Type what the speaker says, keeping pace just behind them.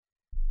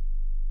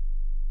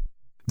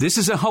This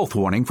is a health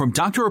warning from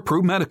Dr.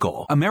 Approved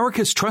Medical,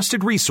 America's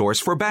trusted resource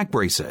for back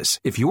braces.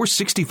 If you're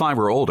 65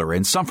 or older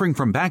and suffering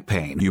from back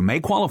pain, you may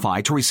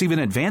qualify to receive an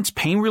advanced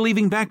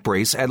pain-relieving back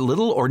brace at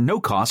little or no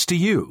cost to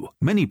you.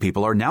 Many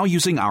people are now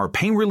using our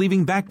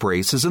pain-relieving back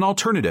brace as an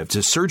alternative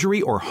to surgery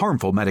or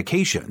harmful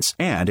medications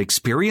and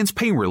experience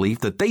pain relief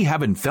that they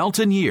haven't felt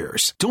in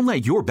years. Don't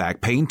let your back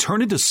pain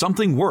turn into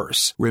something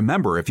worse.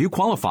 Remember, if you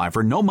qualify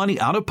for no money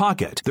out of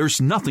pocket, there's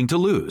nothing to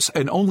lose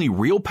and only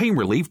real pain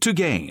relief to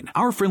gain.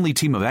 Our friendly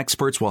team of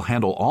experts will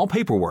handle all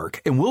paperwork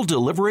and will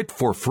deliver it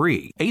for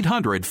free.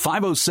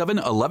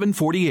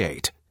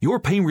 800-507-1148. Your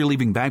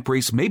pain-relieving back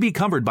brace may be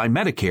covered by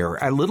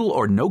Medicare at little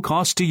or no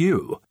cost to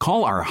you.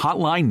 Call our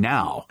hotline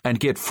now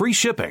and get free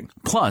shipping,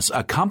 plus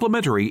a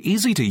complimentary,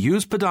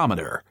 easy-to-use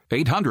pedometer.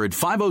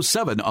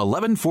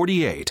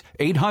 800-507-1148.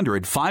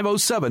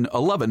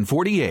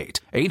 800-507-1148.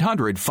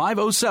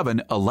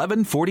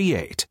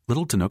 800-507-1148.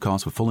 Little to no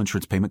cost with full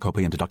insurance payment,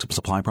 copay, and deductible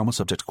supply promo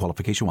subject to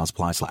qualification while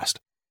supplies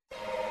last.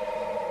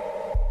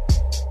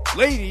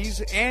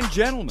 Ladies and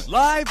gentlemen,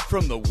 live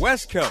from the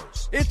West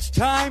Coast, it's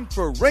time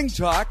for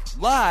Ringtalk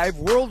Live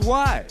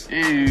Worldwide.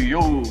 Hey,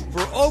 yo.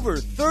 For over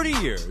 30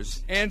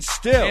 years, and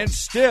still,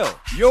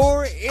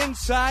 your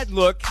inside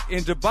look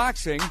into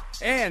boxing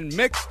and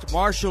mixed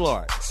martial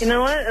arts. You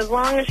know what? As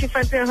long as she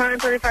fights at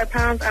 135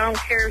 pounds, I don't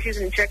care if she's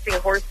injecting a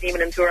horse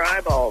demon into her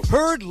eyeballs.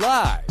 Heard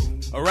live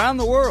around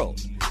the world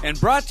and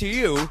brought to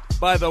you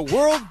by the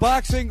World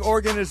Boxing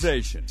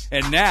Organization.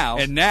 And now,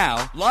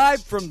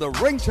 live from the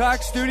Ring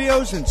Talk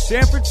Studios in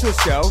San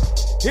Francisco,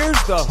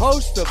 here's the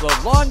host of the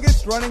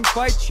longest-running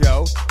fight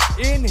show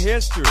in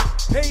history,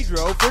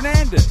 Pedro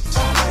Fernandez.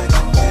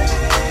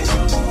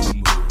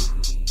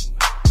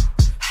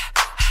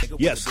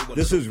 Yes,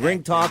 this is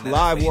Ring Talk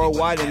Live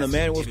Worldwide, and the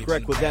man was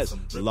correct with that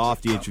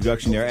lofty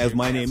introduction there, as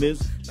my name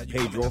is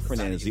Pedro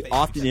Fernandez, the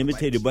often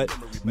imitated but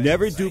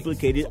never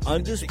duplicated,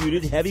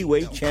 undisputed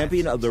heavyweight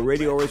champion of the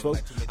Radio Race,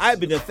 folks. I've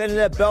been defending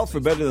that belt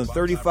for better than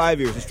 35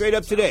 years, and straight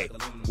up today,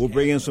 we'll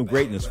bring in some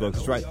greatness, folks.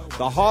 That's right.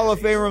 The Hall of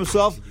Famer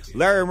himself,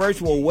 Larry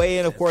Merchant, will weigh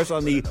in, of course,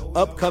 on the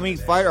upcoming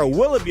fight, or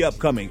will it be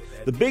upcoming?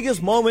 The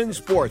biggest moment in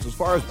sports, as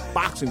far as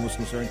boxing was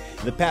concerned,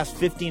 in the past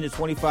 15 to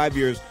 25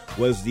 years,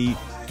 was the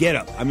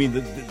get-up. I mean,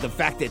 the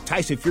fact that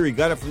Tyson Fury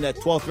got up from that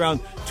 12th round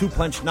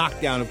two-punch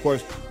knockdown, of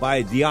course,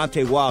 by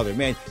Deontay Wilder.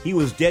 Man, he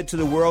was dead to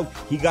the world.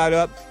 He got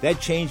up.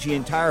 That changed the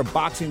entire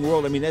boxing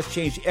world. I mean, that's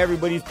changed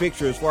everybody's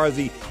picture as far as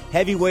the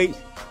heavyweight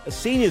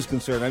scene is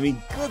concerned. I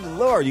mean, good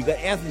Lord, you got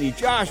Anthony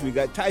Joshua, you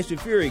got Tyson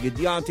Fury, you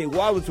got Deontay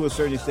Wilder to a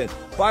certain extent.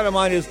 Bottom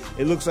line is,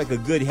 it looks like a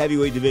good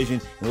heavyweight division,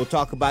 and we'll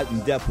talk about it in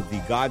depth with the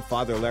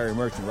Godfather, Larry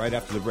Merchant, right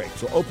after the break.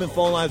 So open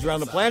phone lines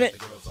around the planet,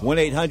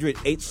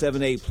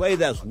 1-800-878-PLAY.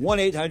 That's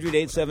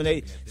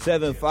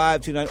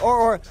 1-800-878-7529.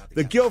 Or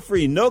the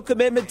guilt-free,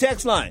 no-commitment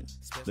text line.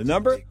 The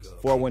number,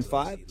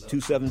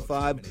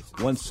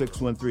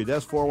 415-275-1613.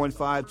 That's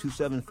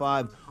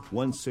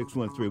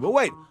 415-275-1613. But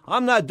wait,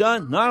 I'm not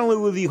done. Not only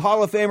will the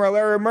Hall of Famer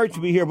Larry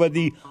Merchant be here, but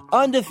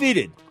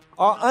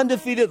our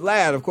undefeated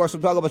lad. Of course,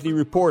 I'm talking about the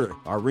reporter,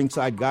 our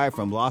ringside guy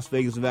from Las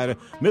Vegas, Nevada,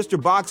 Mr.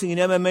 Boxing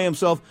and MMA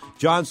himself,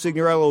 John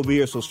Signorello, will be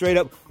here. So straight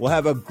up, we'll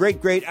have a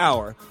great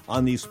hour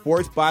on the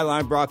Sports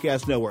Byline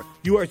Broadcast Network.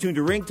 You are tuned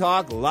to Ring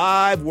Talk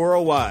Live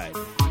Worldwide.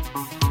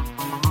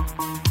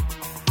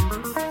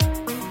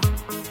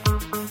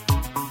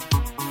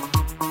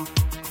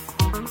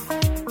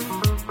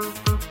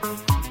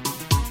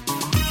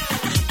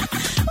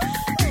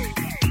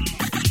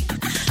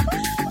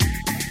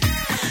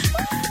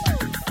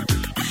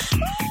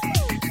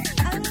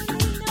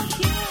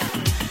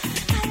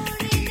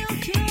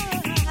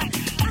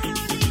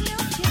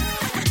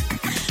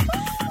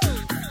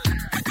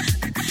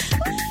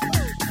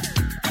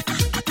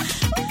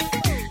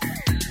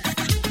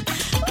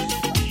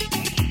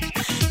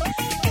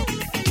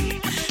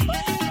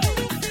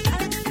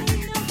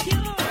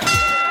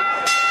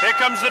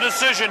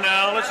 Decision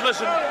now. Let's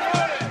listen.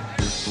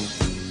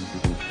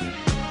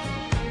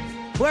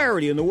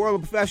 Clarity in the world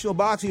of professional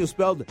boxing is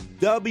spelled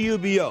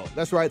WBO.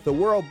 That's right. The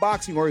World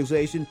Boxing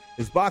Organization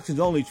is boxing's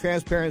only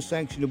transparent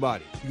sanctioned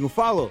body. You can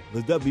follow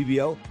the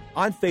WBO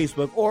on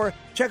Facebook or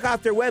check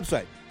out their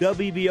website,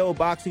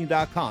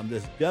 WBOboxing.com.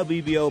 That's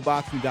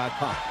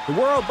WBOboxing.com. The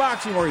World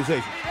Boxing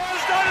Organization.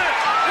 Has done it.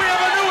 We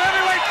have a new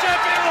heavyweight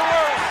champion of the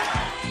world.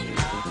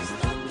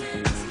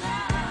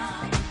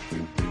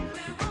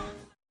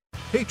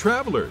 Hey,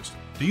 travelers,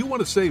 do you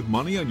want to save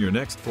money on your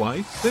next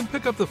flight? Then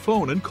pick up the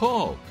phone and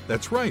call.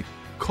 That's right,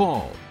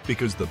 call,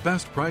 because the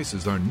best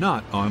prices are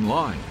not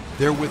online.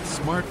 They're with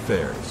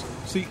SmartFares.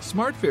 See,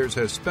 SmartFares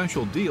has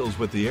special deals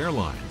with the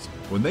airlines.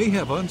 When they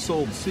have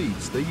unsold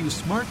seats, they use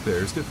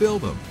SmartFares to fill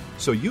them.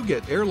 So you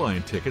get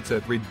airline tickets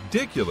at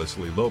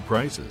ridiculously low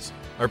prices.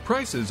 Our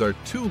prices are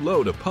too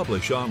low to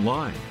publish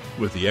online.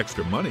 With the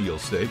extra money you'll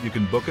save, you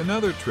can book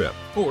another trip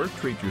or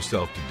treat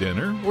yourself to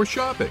dinner or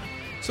shopping.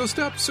 So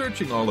stop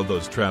searching all of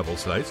those travel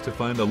sites to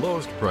find the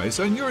lowest price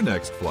on your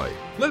next flight.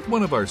 Let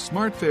one of our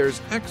SmartFares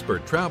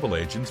expert travel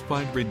agents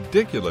find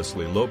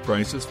ridiculously low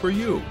prices for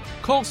you.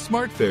 Call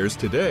SmartFares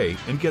today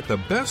and get the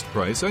best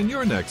price on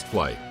your next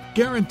flight.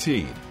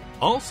 Guaranteed.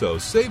 Also,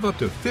 save up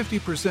to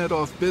 50%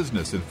 off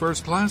business and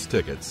first class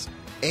tickets.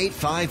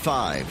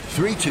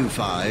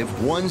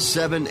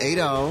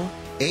 855-325-1780.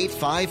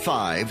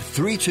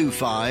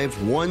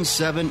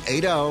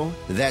 855-325-1780.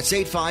 That's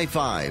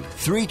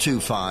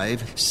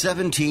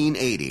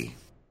 855-325-1780.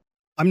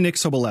 I'm Nick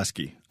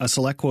Soboleski, a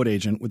Select Quote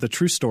agent with a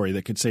true story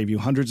that could save you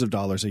hundreds of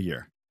dollars a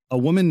year. A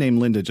woman named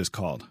Linda just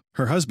called.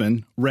 Her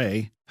husband,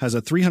 Ray, has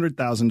a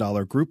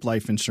 $300,000 group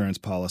life insurance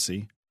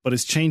policy, but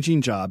is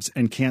changing jobs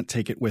and can't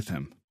take it with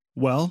him.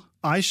 Well,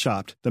 I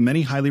shopped the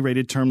many highly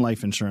rated term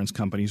life insurance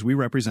companies we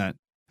represent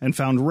and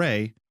found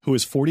Ray, who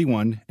is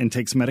 41 and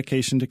takes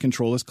medication to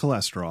control his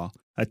cholesterol,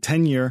 a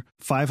 10-year,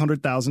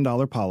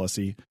 $500,000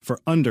 policy for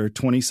under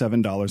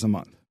 $27 a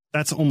month.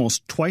 That's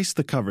almost twice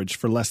the coverage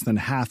for less than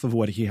half of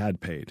what he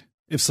had paid.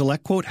 If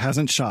SelectQuote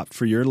hasn't shopped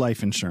for your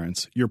life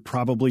insurance, you're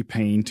probably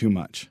paying too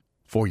much.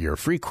 For your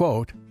free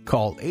quote,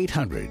 call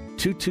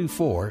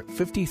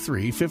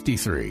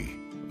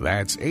 800-224-5353.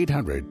 That's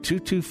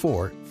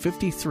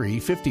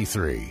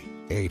 800-224-5353.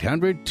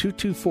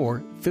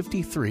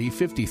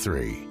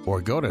 800-224-5353. Or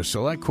go to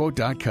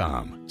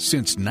SelectQuote.com.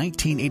 Since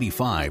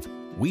 1985,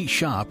 we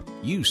shop,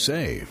 you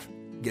save.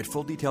 Get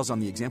full details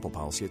on the example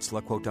policy at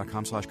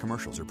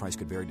SelectQuote.com/commercials. Or price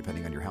could vary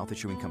depending on your health,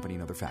 issuing company,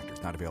 and other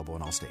factors. Not available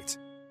in all states.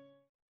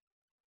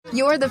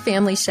 You're the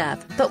family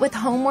chef, but with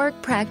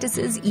homework,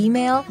 practices,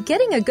 email,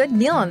 getting a good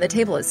meal on the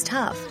table is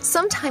tough.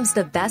 Sometimes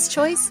the best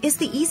choice is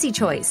the easy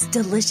choice.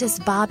 Delicious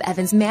Bob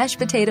Evans mashed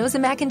potatoes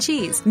and mac and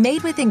cheese,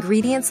 made with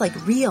ingredients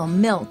like real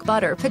milk,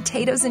 butter,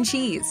 potatoes, and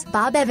cheese.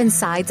 Bob Evans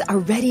sides are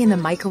ready in the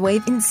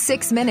microwave in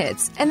 6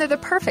 minutes, and they're the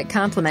perfect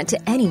complement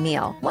to any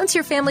meal. Once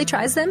your family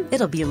tries them,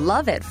 it'll be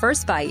love at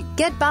first bite.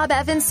 Get Bob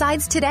Evans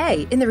sides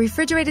today in the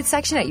refrigerated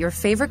section at your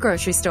favorite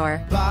grocery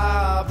store.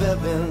 Bob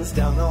Evans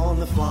down on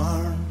the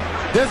farm.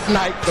 This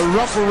night, the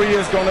referee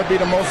is going to be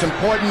the most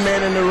important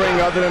man in the ring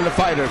other than the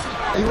fighters.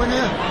 You in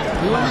there?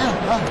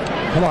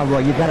 Come on, Roy.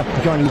 You got to,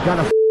 Johnny, you got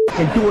to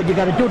do what you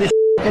got to do. This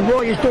and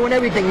Roy is doing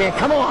everything, man.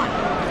 Come on.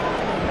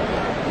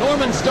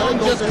 Norman Stone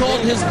just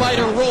called his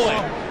fighter Roy.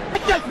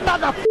 This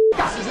motherfucker.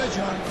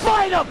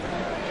 Fight him.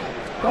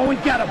 Go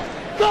and get him.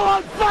 Go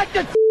on, fight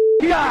this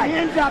guy.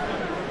 Hands up.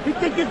 You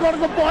think you go to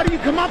the body, you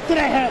come up to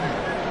the head.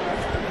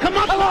 Come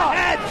up to the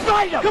head.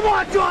 Fight him. Come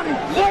on, Johnny.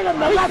 Fight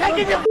him. He's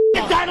taking your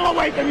title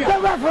away from you.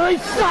 The referee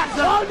sucks.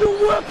 All you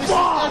work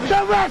for.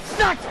 The ref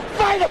sucks.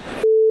 Fight him.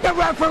 The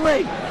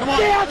referee. Come on.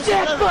 Get out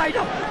there. Fight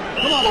him.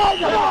 Come on. Fight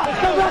him.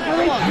 The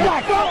referee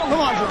sucks. Come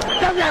on.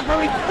 The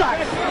referee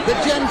sucks. The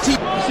Gen T.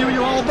 See what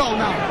you're all about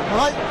now. All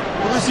right?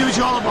 We're going to see what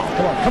you're all about.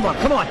 Come on.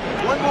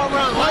 One more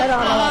round. Get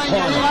out of our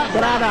corner.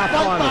 Get out of our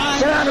corner.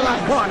 Get out of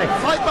our corner.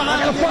 Fight behind.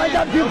 I'm going to find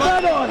out you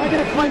better. I'm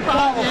going to fight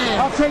behind.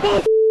 I'll take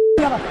it.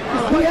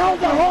 He held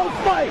the whole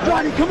fight.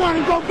 Johnny, come on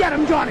and go get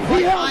him, Johnny.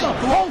 He held the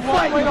whole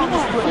fight.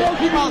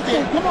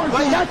 Come on.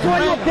 That's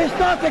why you're pissed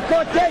off at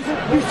Cortez.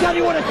 You said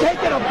you want to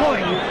take it,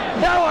 point.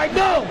 Now I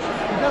know.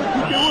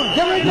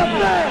 There is a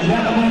man.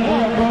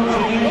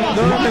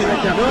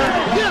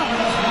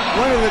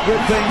 One of the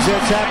good things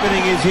that's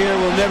happening is here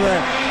we'll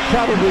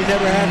probably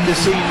never have to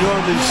see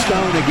Norman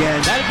Stone again.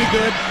 That'd be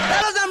good.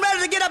 Fellas, I'm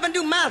ready to get up and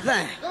do my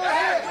thing.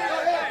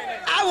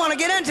 I want to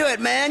get into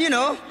it, man, you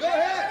know.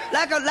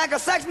 Like a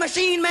sex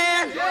machine,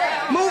 man.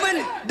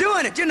 Moving,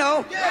 doing it, you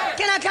know.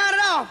 Can I count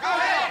it off?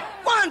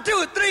 1,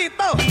 2, 3,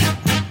 4.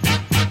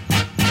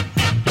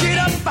 Get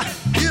up,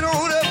 get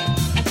on up.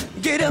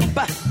 Get up,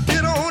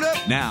 get on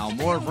up. Now,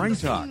 more of Ring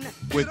Talk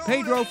with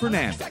Pedro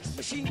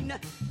Fernandez.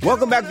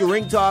 Welcome back to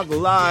Ring Talk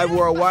Live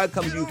Worldwide.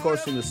 Coming to you, of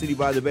course, from the City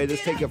by the Bay.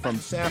 Let's take it from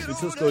San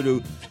Francisco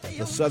to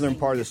the southern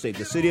part of the state,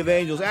 the City of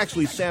Angels,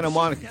 actually Santa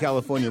Monica,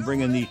 California,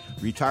 bringing the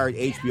retired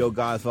HBO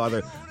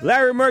Godfather,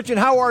 Larry Merchant.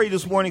 How are you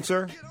this morning,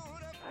 sir?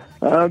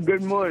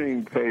 Good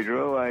morning,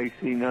 Pedro. I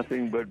see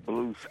nothing but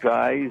blue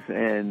skies,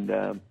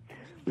 and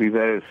we've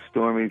had a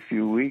stormy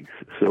few weeks,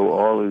 so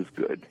all is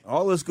good.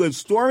 All is good.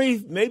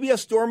 Maybe a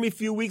stormy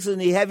few weeks in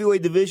the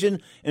heavyweight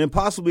division, and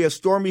possibly a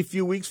stormy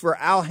few weeks for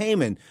Al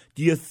Heyman.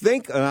 Do you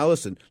think, now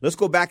listen, let's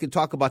go back and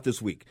talk about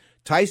this week.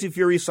 Tyson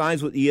Fury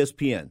signs with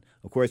ESPN.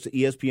 Of course, the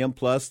ESPN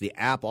Plus, the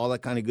app, all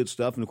that kind of good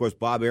stuff. And, of course,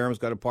 Bob Arum's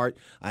got a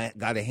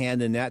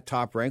hand in that,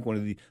 Top Rank, one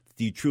of the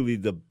truly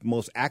the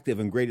most active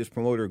and greatest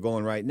promoter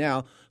going right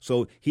now.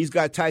 So he's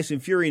got Tyson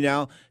Fury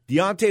now.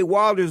 Deontay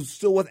Wilder's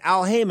still with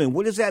Al Heyman.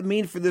 What does that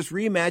mean for this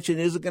rematch, and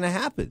is it going to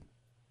happen?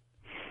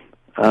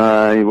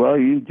 Well,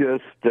 you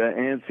just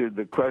answered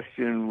the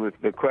question with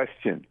the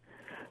question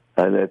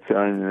that's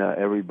on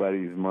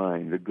everybody's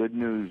mind. The good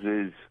news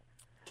is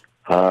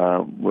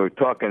we're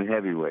talking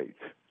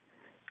heavyweights.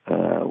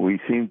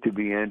 We seem to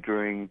be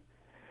entering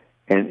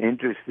an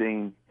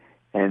interesting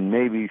and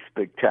maybe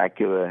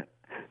spectacular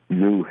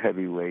new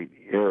heavyweight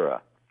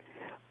era.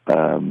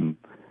 Can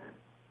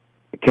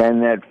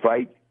that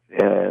fight,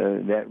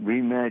 that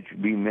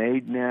rematch be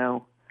made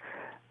now?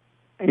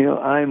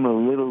 I'm a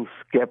little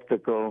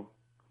skeptical.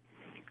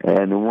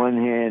 On the one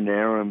hand,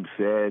 Arum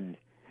said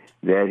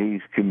that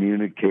he's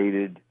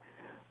communicated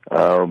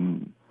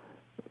with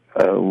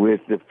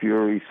the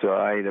Fury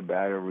side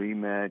about a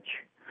rematch.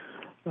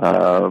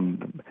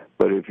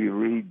 But if you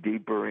read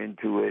deeper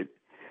into it,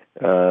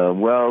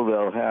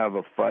 they'll have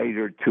a fight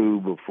or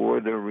two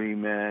before the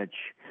rematch,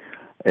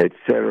 et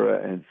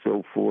cetera, and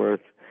so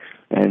forth.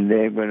 And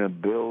they're going to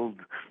build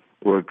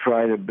or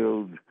try to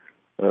build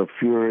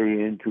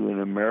Fury into an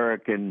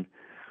American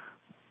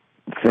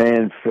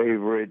fan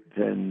favorite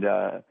and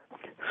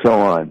so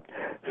on.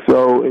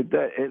 So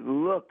it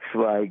looks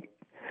like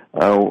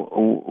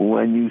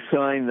when you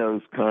sign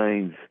those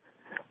kinds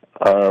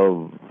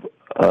of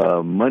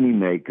money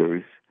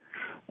makers,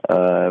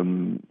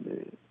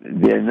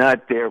 they're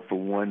not there for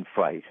one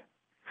fight.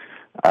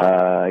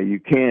 You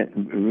can't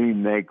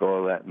remake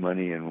all that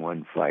money in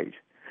one fight.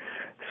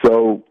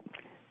 So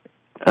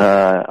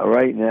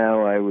right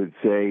now, I would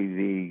say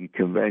the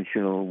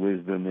conventional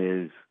wisdom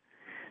is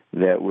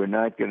that we're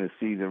not going to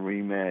see the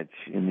rematch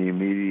in the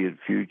immediate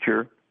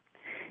future,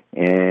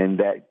 and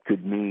that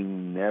could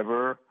mean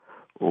never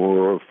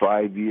or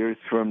 5 years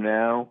from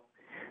now,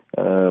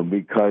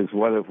 because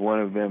what if one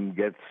of them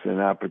gets an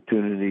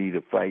opportunity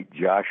to fight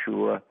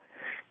Joshua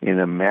in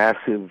a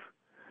massive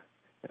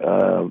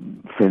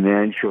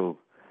financial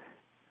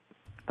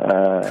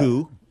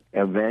coup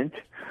event?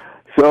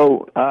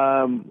 So,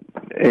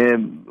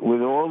 and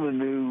with all the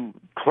new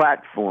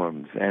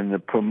platforms and the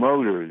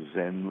promoters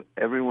and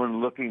everyone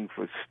looking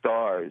for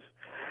stars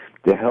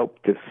to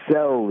help to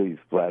sell these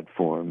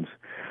platforms,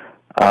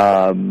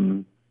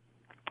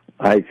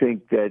 I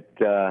think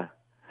that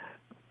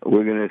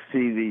we're going to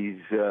see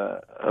these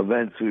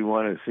events we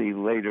want to see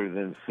later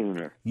than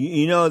sooner.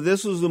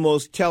 This was the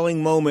most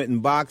telling moment in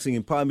boxing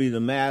in probably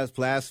the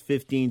last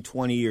 15,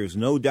 20 years.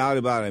 No doubt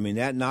about it. I mean,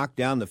 that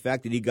knockdown, the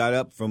fact that he got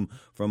up from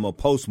a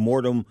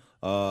post-mortem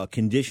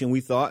condition,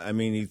 we thought. I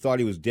mean, he thought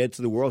he was dead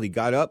to the world. He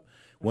got up,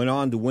 went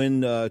on to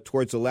win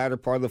towards the latter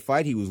part of the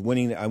fight. He was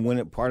winning. I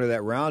won part of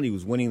that round. He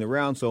was winning the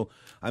round. So,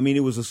 I mean,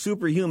 it was a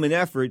superhuman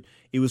effort.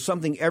 It was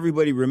something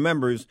everybody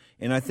remembers.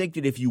 And I think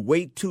that if you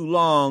wait too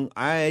long,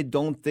 I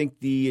don't think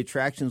the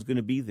attraction's going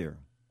to be there.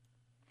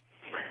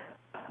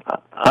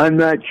 I'm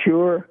not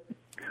sure.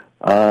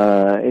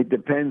 It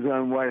depends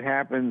on what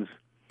happens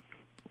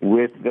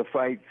with the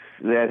fights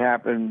that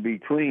happen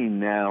between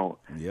now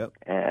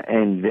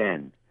and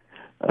then.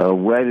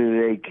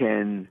 Whether they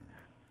can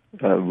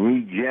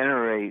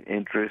regenerate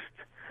interest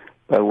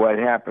by what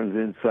happens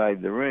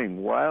inside the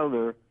ring.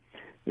 Wilder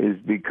is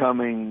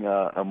becoming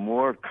a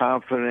more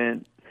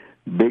confident,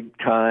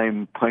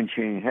 big-time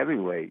punching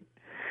heavyweight.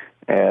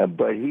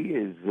 But he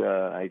is,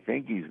 I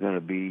think he's going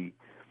to be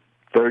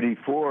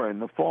 34 in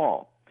the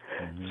fall.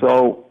 Mm-hmm.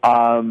 So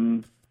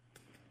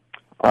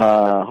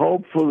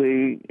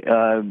hopefully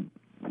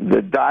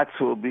the dots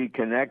will be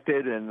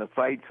connected and the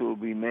fights will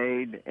be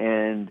made,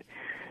 and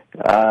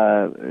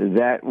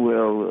that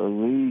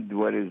will lead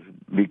what is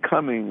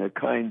becoming a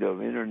kind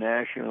of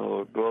international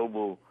or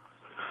global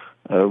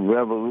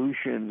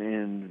revolution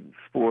in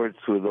sports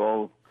with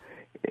all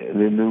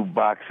the new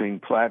boxing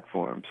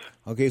platforms.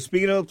 Okay,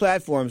 speaking of the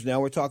platforms, now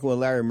we're talking with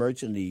Larry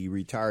Merchant, the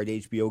retired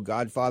HBO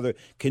godfather.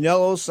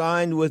 Canelo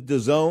signed with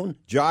DAZN.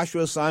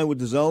 Joshua signed with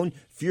DAZN.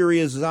 Fury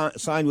is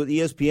signed with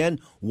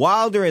ESPN.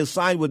 Wilder is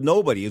signed with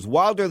nobody. Is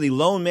Wilder the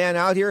lone man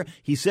out here?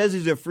 He says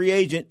he's a free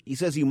agent. He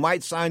says he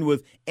might sign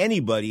with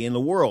anybody in the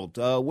world.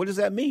 What does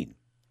that mean?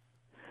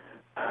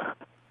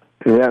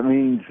 That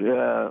means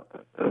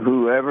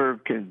whoever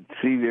can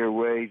see their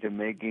way to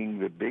making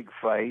the big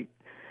fight,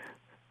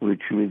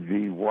 which would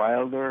be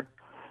Wilder,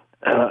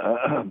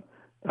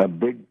 a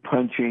big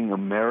punching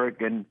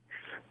American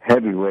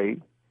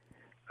heavyweight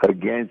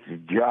against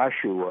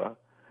Joshua,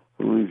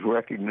 who is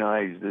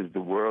recognized as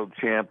the world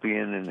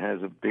champion and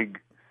has a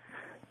big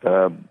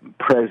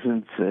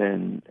presence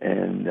and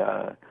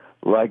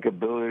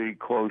likability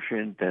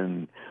quotient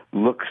and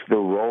looks the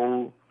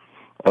role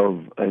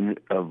of the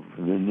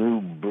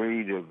new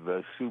breed of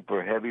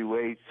super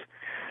heavyweights.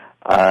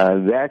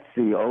 That's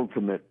the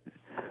ultimate.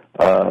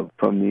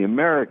 From the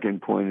American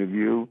point of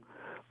view,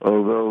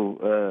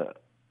 although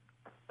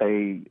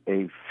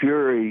a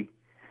Fury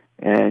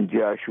and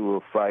Joshua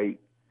fight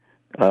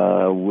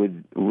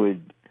would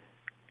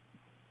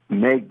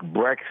make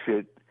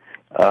Brexit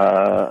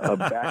a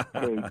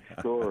back-page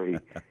story.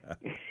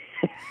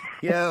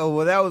 Yeah,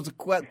 well, that was a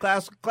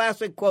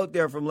classic quote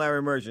there from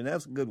Larry Merchant.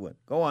 That's a good one.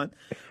 Go on.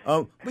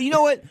 But you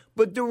know what?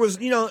 But there was,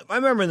 I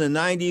remember in the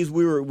 90s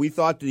we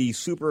thought the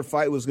super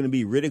fight was going to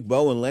be Riddick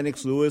Bowe and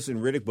Lennox Lewis,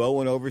 and Riddick Bowe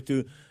went over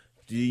to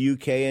the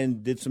UK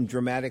and did some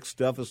dramatic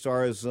stuff as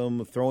far as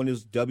throwing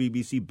his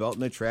WBC belt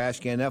in the trash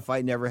can. That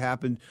fight never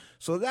happened.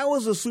 So that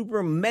was a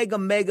super mega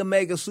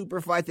super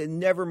fight that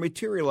never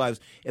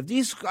materialized. If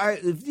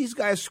these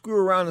guys screw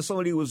around and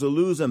somebody was to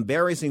lose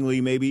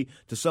embarrassingly, maybe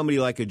to somebody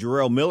like a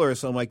Jarrell Miller or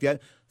something like that,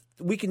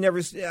 we can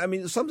never. I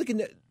mean, something can.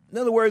 In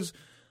other words,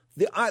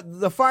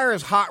 the fire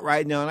is hot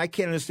right now, and I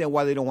can't understand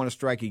why they don't want to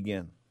strike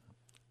again.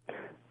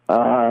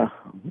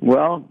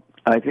 Well,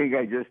 I think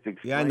I just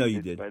explained I know you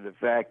it did. by the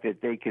fact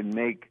that they can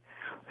make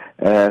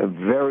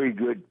very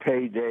good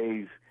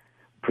paydays,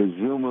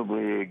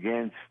 presumably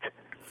against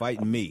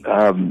fighting me,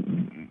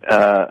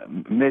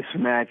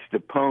 mismatched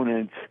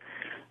opponents,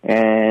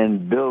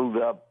 and build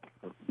up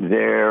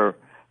their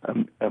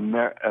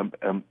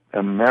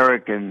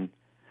American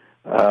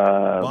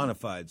bona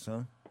fides,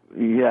 huh?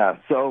 Yeah,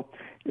 so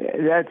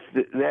that's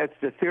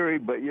the theory.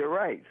 But you're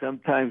right.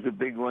 Sometimes the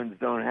big ones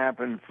don't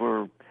happen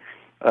for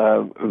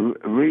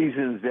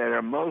reasons that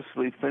are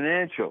mostly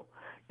financial.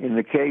 In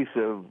the case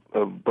of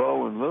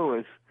Bo and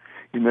Lewis,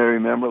 you may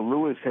remember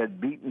Lewis had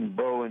beaten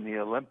Bo in the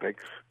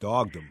Olympics,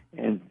 dogged him,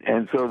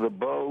 and so the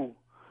Bo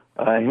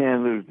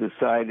handlers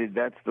decided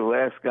that's the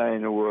last guy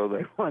in the world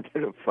they wanted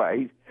to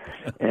fight,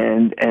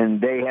 and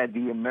they had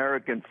the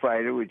American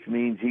fighter, which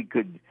means he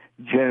could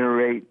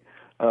generate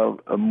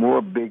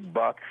more big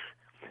bucks,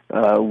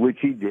 which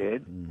he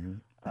did.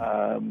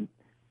 Mm-hmm.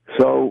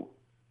 So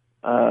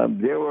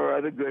there were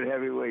other good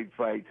heavyweight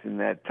fights in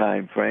that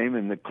time frame,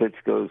 and the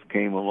Klitschko's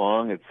came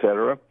along,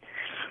 etc.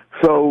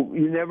 So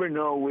you never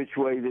know which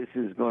way this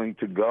is going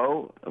to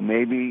go.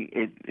 Maybe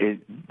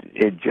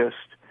it just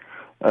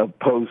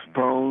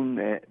postpone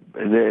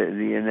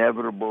the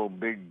inevitable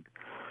big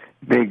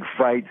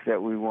fights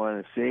that we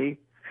want to see.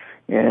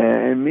 And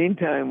in the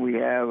meantime, we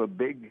have a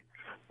big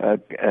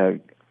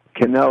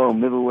Canelo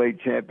middleweight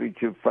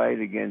championship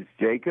fight against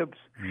Jacobs,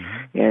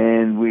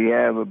 and we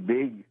have a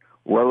big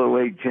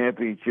welterweight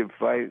championship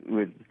fight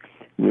with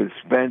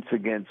Spence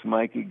against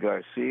Mikey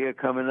Garcia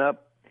coming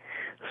up.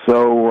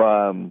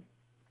 So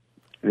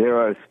there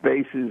are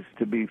spaces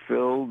to be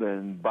filled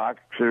and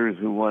boxers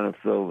who want to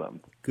fill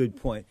them. Good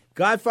point.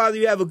 Godfather,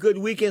 you have a good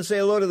weekend. Say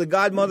hello to the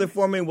Godmother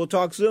for me, and we'll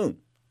talk soon.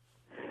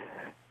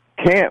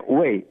 Can't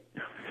wait.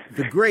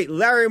 The great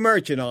Larry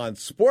Merchant on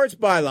Sports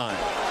Byline.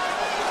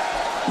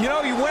 You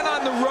know, he went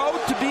on the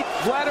road to beat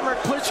Vladimir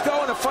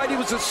Klitschko in a fight. He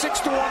was a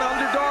 6-1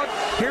 underdog.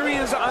 Here he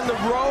is on the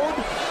road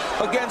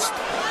against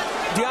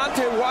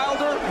Deontay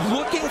Wilder,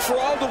 looking for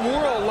all the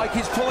world like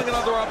he's pulling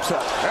another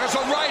upset. There's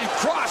a right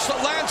cross that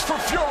lands for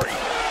Fury.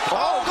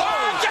 Oh,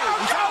 God, down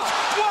goes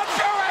Blood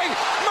Fury!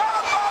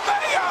 Mamma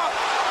mia!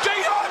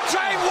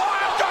 Deontay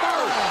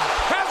Wilder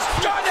has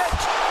done it!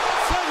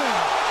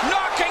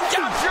 Knocking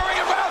down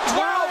Fury about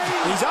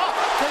 12. He's up.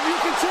 Can you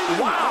continue?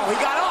 Wow, he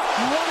got up.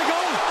 You want to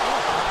go?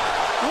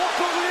 Walk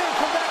over there and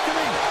come back to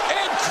me.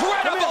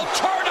 Incredible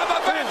turn of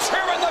events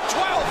here in the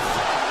 12th.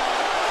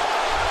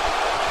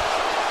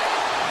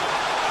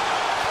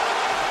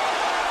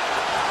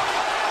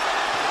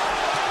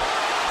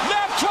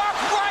 Left hook,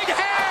 right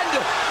hand.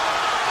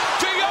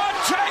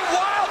 Deontay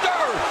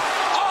Wilder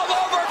all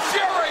over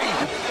Fury.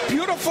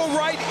 Beautiful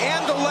right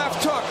and the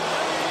left hook.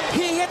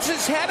 He hits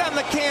his head on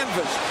the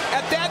canvas.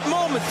 At that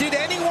moment, did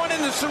anyone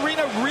in this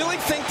arena really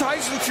think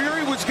Tyson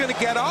Fury was going to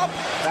get up?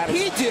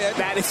 He did.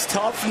 That is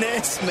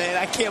toughness, man.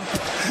 I can't.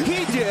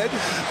 He did.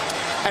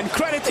 And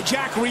credit to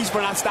Jack Reese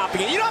for not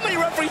stopping it. You know how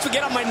many referees will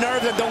get on my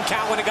nerves and don't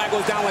count when a guy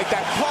goes down like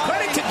that?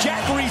 Credit to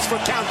Jack Reese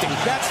for counting.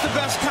 That's the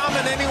best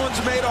comment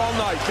anyone's made all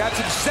night. That's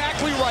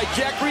exactly right.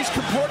 Jack Reese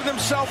comported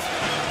himself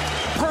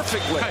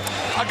perfectly. Hey,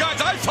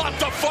 guys, I thought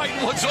the fight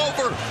was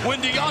over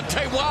when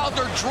Deontay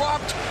Wilder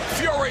dropped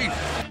Fury.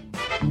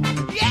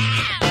 Yeah!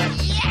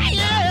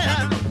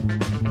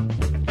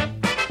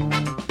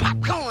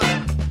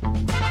 Popcorn.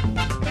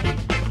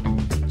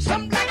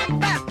 Some like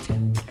them fat,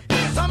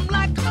 some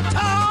like them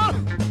tall,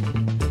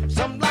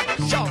 some like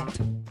them short.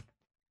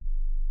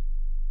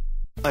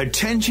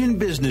 Attention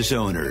business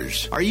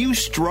owners. Are you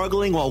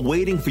struggling while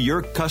waiting for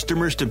your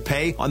customers to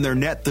pay on their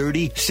net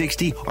 30,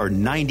 60, or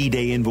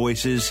 90-day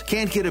invoices?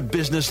 Can't get a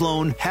business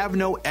loan? Have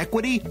no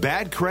equity?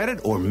 Bad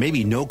credit? Or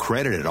maybe no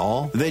credit at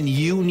all? Then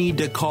you need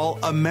to call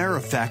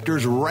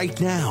AmeriFactors right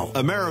now.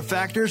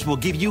 AmeriFactors will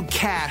give you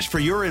cash for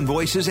your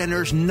invoices and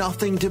there's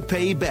nothing to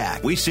pay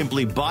back. We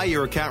simply buy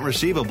your account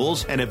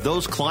receivables, and if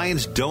those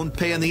clients don't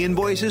pay on the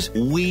invoices,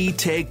 we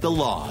take the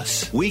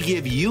loss. We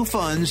give you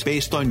funds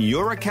based on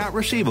your account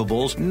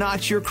receivables,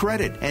 not your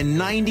credit. And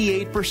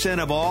 98%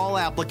 of all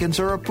applicants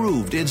are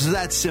approved. It's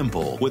that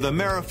simple. With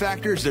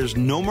AmeriFactors, there's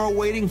no more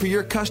waiting for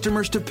your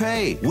customers to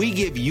pay. We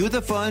give you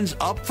the funds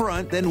up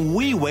front, then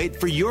we wait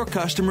for your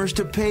customers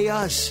to pay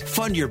us.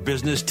 Fund your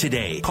business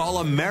today.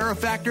 Call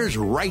AmeriFactors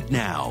right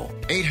now.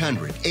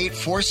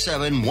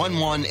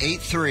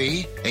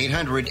 800-847-1183.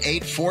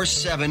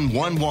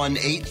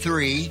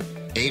 800-847-1183.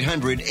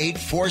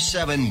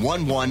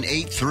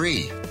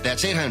 800-847-1183.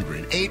 That's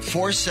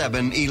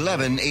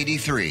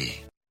 800-847-1183.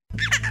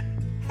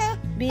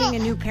 Being a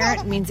new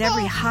parent means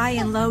every high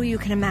and low you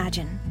can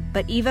imagine.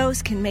 But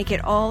Evos can make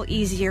it all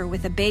easier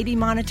with a baby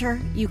monitor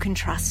you can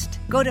trust.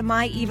 Go to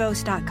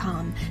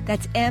myevos.com.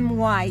 That's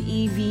MYEVOZ.com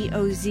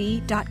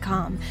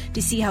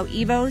to see how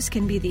Evos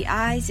can be the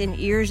eyes and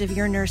ears of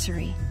your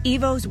nursery.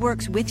 Evos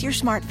works with your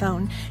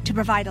smartphone to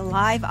provide a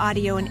live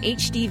audio and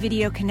HD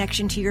video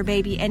connection to your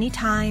baby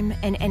anytime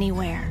and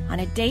anywhere. On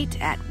a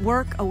date, at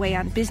work, away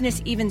on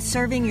business, even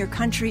serving your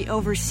country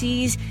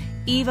overseas,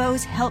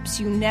 Evos helps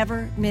you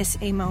never miss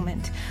a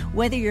moment.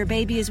 Whether your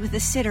baby is with a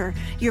sitter,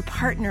 your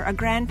partner, a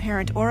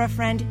grandparent, or a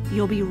friend,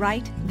 you'll be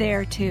right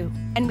there too.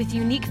 And with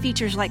unique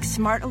features like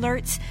smart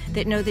alerts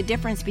that know the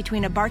difference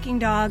between a barking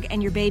dog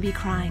and your baby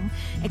crying,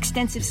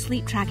 extensive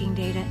sleep tracking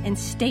data, and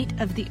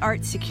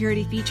state-of-the-art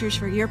security features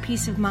for your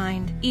peace of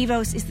mind,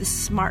 Evos is the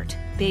smart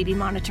baby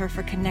monitor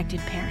for connected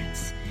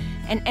parents.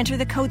 And enter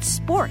the code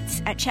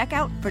SPORTS at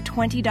checkout for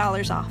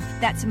 $20 off.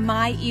 That's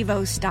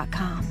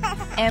myevos.com.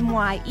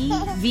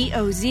 MYEVOZ.com.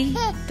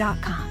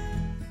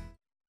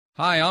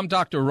 Hi, I'm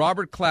Dr.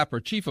 Robert Clapper,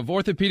 Chief of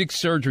Orthopedic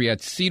Surgery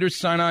at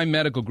Cedars-Sinai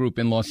Medical Group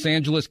in Los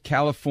Angeles,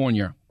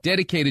 California.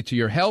 Dedicated to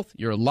your health,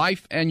 your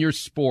life, and your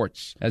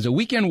sports. As a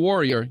weekend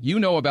warrior, you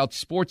know about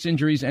sports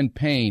injuries and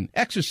pain.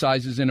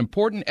 Exercise is an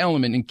important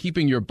element in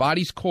keeping your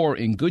body's core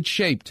in good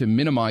shape to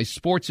minimize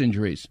sports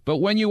injuries. But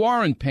when you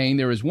are in pain,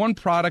 there is one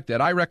product that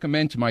I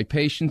recommend to my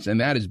patients,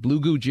 and that is Blue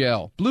Goo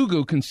Gel. Blue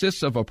Goo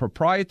consists of a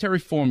proprietary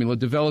formula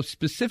developed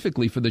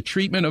specifically for the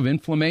treatment of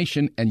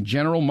inflammation and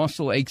general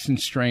muscle aches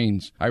and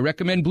strains. I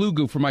recommend Blue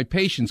Goo for my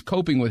patients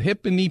coping with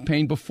hip and knee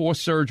pain before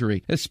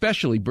surgery,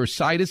 especially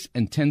bursitis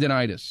and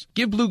tendinitis.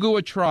 Give Blue Goo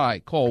a try.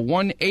 Call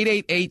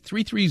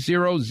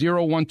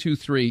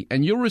 1-888-330-0123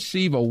 and you'll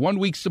receive a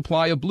 1-week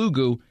supply of Blue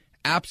Goo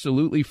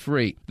absolutely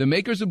free. The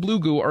makers of Blue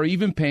Goo are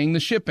even paying the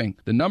shipping.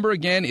 The number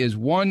again is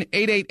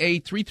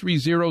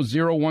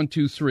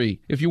 1-888-330-0123.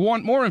 If you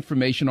want more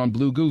information on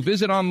Blue Goo,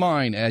 visit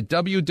online at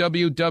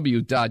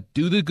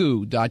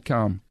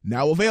www.dothegoo.com.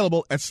 Now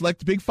available at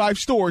select Big 5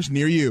 stores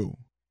near you.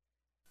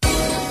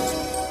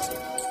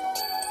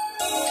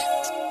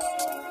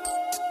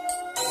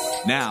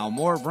 Now,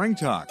 more of Ring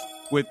Talk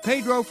with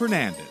Pedro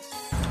Fernandez.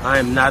 I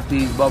am not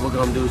these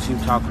bubblegum dudes you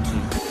talking to.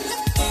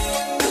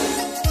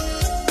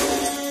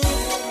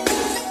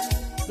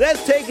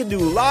 Let's take it to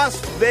Las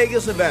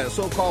Vegas, Nevada,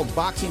 so-called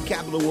boxing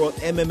capital of the world,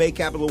 MMA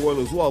capital of the world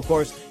as well, of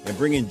course, and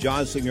bring in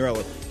John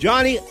Signorella.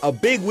 Johnny, a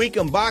big week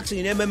in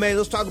boxing and MMA.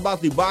 Let's talk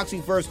about the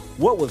boxing first.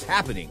 What was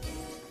happening?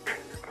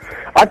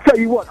 I'll tell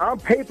you what,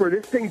 on paper,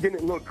 this thing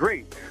didn't look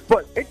great,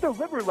 but it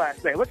delivered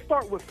last night. Let's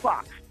start with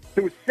Fox.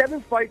 There were 7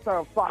 fights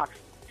on Fox,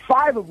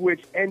 5 of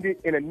which ended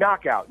in a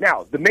knockout.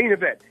 Now, the main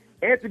event,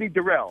 Anthony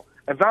Dirrell,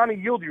 Ivana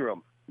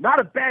Yildirim. Not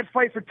a bad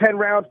fight for 10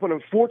 rounds, but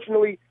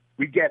unfortunately,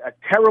 we get a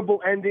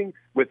terrible ending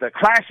with a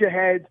clash of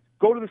heads,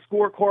 go to the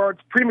scorecards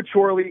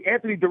prematurely.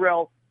 Anthony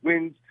Dirrell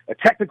wins a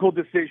technical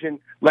decision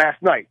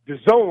last night.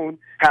 DAZN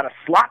had a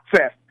slot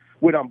fest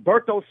with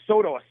Humberto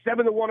Soto, a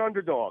 7-1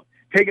 underdog,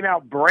 taking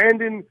out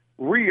Brandon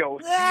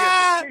Rios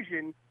via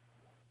decision.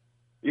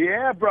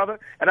 Yeah, brother.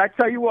 And I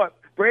tell you what,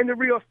 Brandon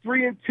Rios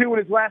 3-2 in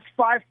his last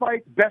 5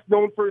 fights, best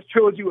known for his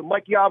trilogy with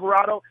Mikey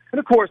Alvarado, and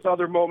of course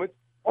other moments.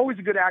 Always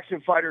a good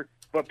action fighter,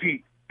 but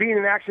Pete, being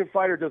an action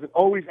fighter doesn't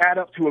always add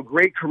up to a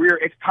great career.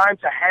 It's time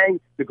to hang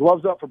the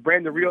gloves up for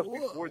Brandon Rios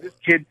before this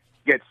kid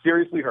gets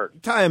seriously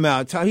hurt. Time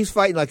out. He's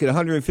fighting like at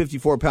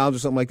 154 pounds or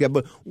something like that,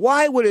 but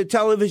why would a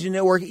television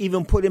network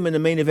even put him in the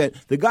main event?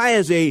 The guy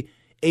is a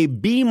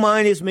B-,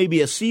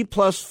 maybe a C+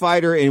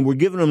 fighter, and we're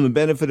giving him the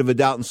benefit of a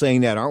doubt in saying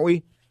that, aren't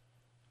we?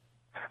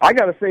 I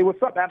got to say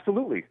what's up,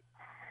 absolutely.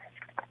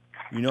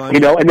 You know, and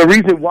the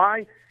reason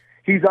why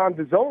he's on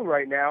DAZN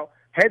right now,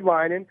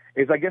 headlining,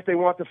 is I guess they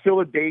want to fill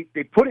a date.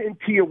 They put it in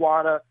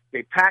Tijuana.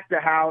 They packed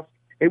the house.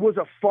 It was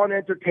a fun,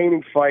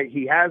 entertaining fight.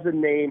 He has a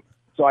name,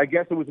 so I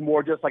guess it was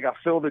more just like a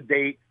fill the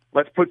date.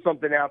 Let's put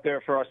something out there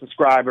for our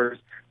subscribers,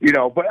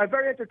 but a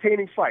very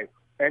entertaining fight.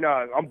 And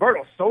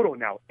Humberto Soto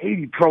now,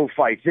 80 pro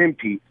fights in,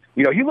 Pete.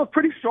 He looked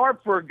pretty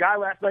sharp for a guy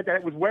last night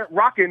that was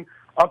rocking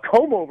a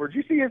comb over. Did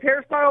you see his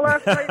hairstyle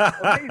last night?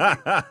 Amazing.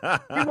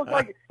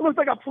 He looked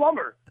like a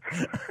plumber.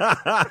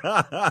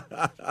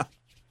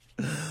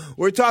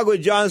 We're talking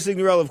with John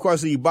Signorella. Of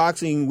course, the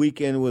boxing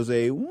weekend was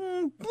a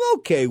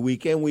okay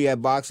weekend. We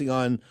had boxing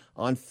on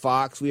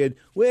Fox.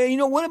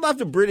 What about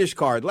the British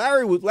card?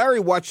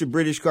 Larry watched the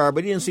British card,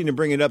 but he didn't seem to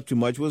bring it up too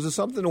much. Was it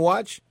something to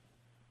watch?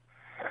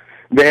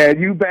 Man,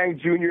 Eubank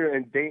Jr.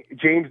 and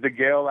James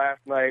DeGale last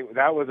night,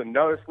 that was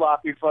another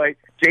sloppy fight.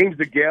 James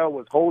DeGale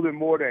was holding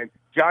more than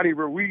Johnny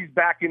Ruiz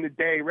back in the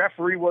day.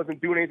 Referee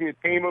wasn't doing anything to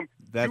tame him.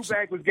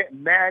 Eubank was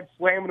getting mad,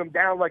 slamming him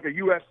down like a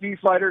UFC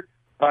fighter.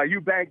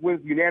 Eubank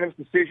wins the unanimous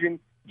decision.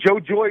 Joe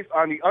Joyce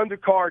on the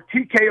undercard,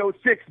 TKO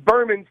 6,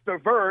 Berman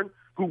Stavern,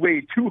 who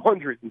weighed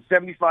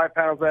 275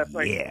 pounds last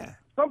night. Yeah.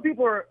 Some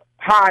people are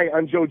high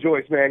on Joe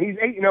Joyce, man. He's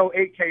 8-0,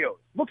 8 KOs.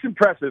 Looks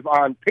impressive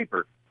on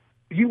paper.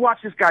 You watch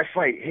this guy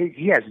fight,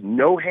 he has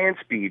no hand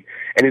speed,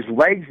 and his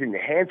legs and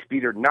hand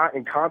speed are not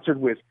in concert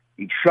with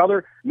each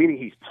other, meaning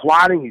he's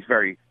plodding, he's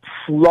very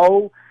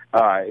slow.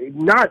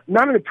 Not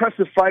an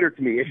impressive fighter to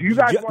me. If you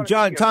guys want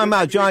John, time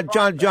out.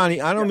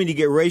 Johnny, I don't mean to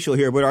get racial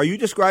here, but are you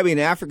describing an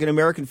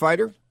African-American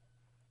fighter?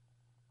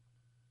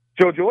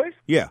 Joe Joyce?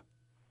 Yeah.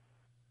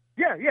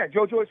 Yeah,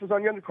 Joe Joyce was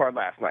on the undercard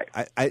last night.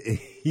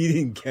 You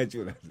didn't catch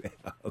what I said.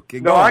 Okay,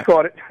 no, I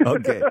caught it.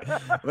 Okay.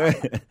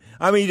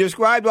 I mean, you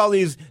described all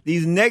these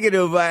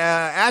negative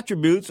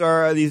attributes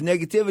or these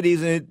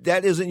negativities, and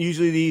that isn't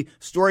usually the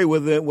story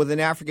with an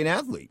African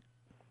athlete.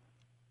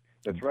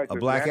 That's right. A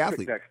There's black an asterisk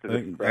athlete. next to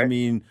this, right? I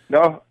mean,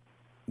 no.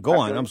 Go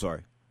on. I'm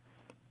sorry.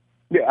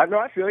 Yeah,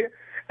 I feel you.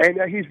 And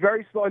he's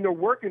very slow, and they're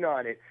working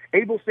on it.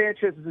 Abel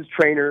Sanchez is his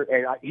trainer,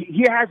 and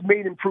he has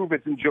made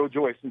improvements in Joe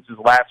Joyce since his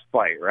last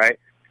fight, right?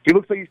 He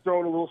looks like he's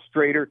throwing a little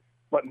straighter,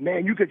 but,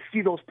 man, you could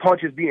see those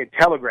punches being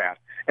telegraphed.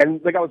 And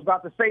like I was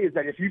about to say is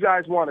that if you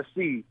guys want to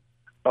see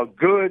a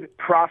good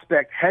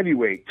prospect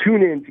heavyweight,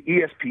 tune in to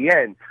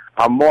ESPN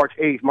on March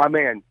 8th. My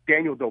man,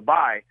 Daniel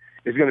Dobai,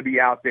 is going to be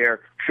out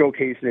there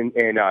showcasing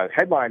and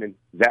headlining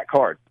that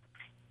card.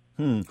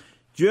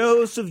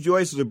 Joseph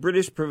Joyce is a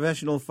British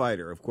professional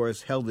fighter. Of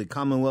course, held the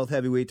Commonwealth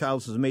heavyweight title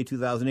since May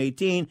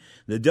 2018,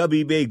 the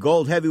WBA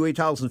gold heavyweight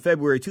title since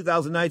February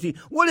 2019.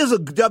 What is a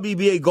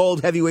WBA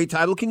gold heavyweight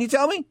title? Can you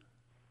tell me?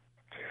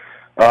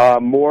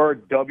 More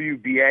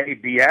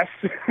WBA BS.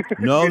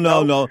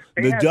 No.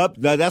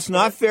 That's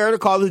not fair to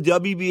call the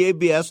WBA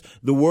BS.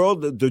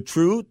 The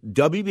true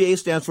WBA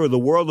stands for the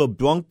world of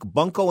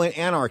bunko and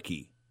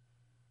anarchy.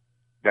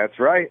 That's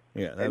right.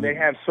 Yeah, and they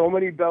have so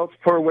many belts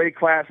per weight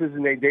classes,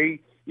 and they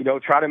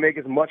try to make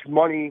as much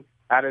money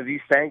out of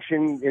these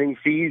sanctioning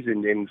fees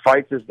and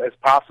fights as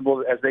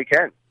possible as they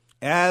can.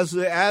 As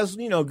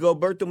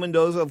Gilberto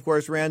Mendoza, of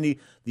course, ran the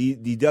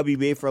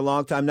WBA for a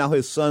long time. Now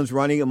his son's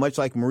running it, much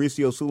like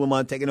Mauricio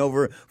Suleiman taking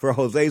over for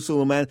Jose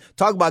Suleiman.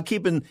 Talk about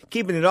keeping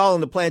it all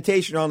in the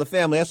plantation or on the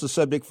family. That's a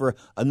subject for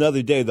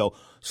another day, though.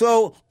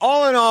 So,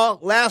 all in all,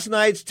 last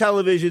night's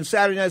television,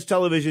 Saturday night's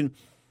television,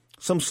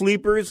 some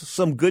sleepers,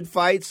 some good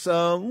fights.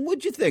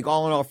 What'd you think,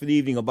 all in all, for the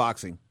evening of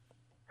boxing?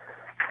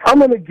 I'm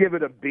going to give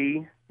it a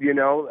B,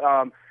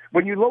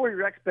 when you lower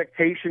your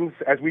expectations,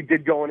 as we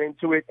did going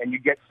into it, and you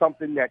get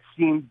something that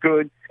seemed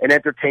good and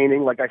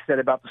entertaining, like I said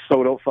about the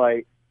Soto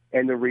fight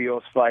and the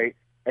Rios fight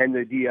and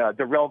the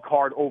Darrell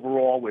card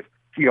overall with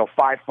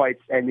 5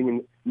 fights ending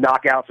in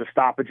knockouts or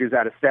stoppages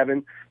out of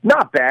 7,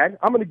 not bad.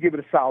 I'm going to give it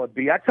a solid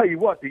B. I tell you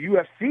what, the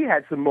UFC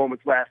had some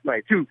moments last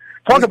night too.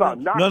 Talk about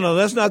knockouts. No,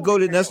 let's not go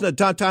to. That's not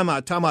time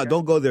out.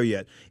 Don't go there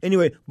yet.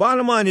 Anyway,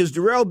 bottom line is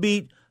Darrell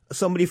beat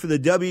somebody for the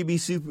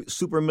WBC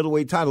super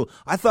middleweight title.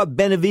 I thought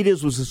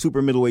Benavidez was the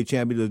super middleweight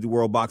champion of the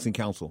World Boxing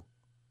Council.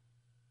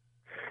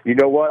 You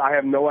know what? I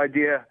have no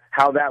idea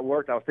how that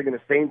worked. I was thinking the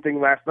same thing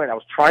last night. I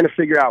was trying to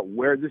figure out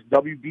where this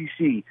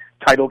WBC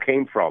title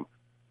came from.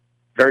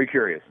 Very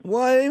curious.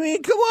 Well, I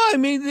mean, come on. I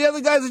mean, the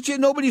other guys,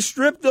 nobody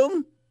stripped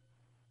them.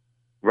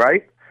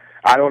 Right?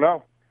 I don't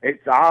know.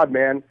 It's odd,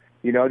 man.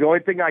 The only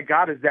thing I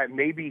got is that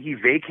maybe he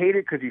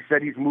vacated because he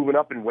said he's moving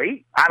up in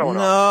weight. I don't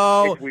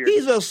know. No,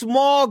 he's a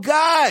small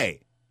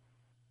guy.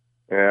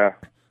 Yeah.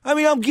 I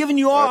mean, I'm giving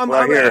you all.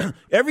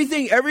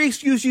 Every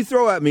excuse you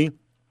throw at me,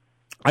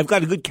 I've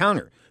got a good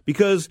counter.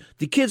 Because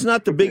the kid's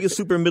not the biggest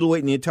super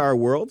middleweight in the entire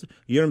world.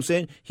 You know what I'm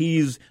saying?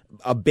 He's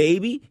a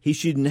baby. He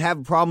shouldn't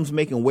have problems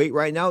making weight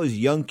right now. He's a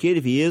young kid.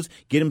 If he is,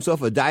 get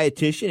himself a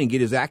dietitian and get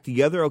his act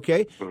together,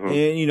 okay?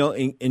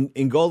 Mm-hmm.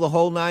 And go the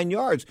whole 9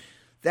 yards.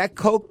 That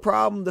coke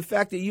problem, the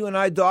fact that you and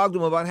I dogged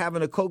him about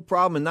having a coke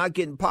problem and not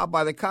getting popped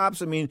by the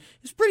cops, I mean,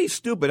 it's pretty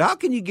stupid. How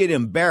can you get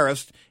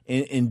embarrassed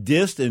and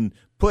dissed and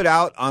put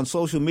out on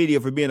social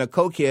media for being a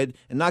cokehead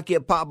and not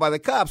get popped by the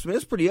cops? I mean,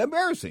 it's pretty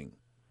embarrassing.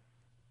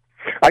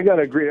 I got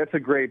to agree. That's a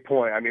great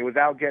point. I mean,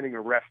 without getting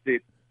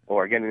arrested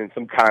or getting in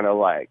some kind of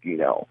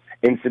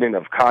incident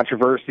of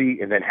controversy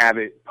and then have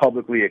it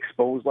publicly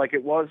exposed like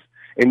it was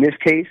in this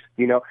case,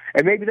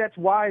 and maybe that's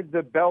why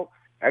the belt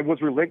was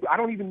relinquished. I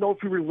don't even know if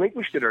he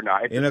relinquished it or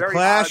not. It's in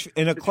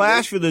a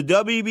clash for the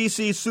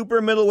WBC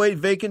super middleweight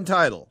vacant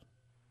title.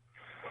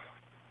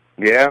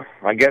 Yeah,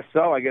 I guess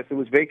so. I guess it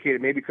was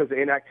vacated, maybe because of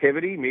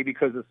inactivity, maybe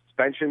because of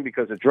suspension,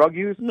 because of drug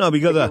use. No,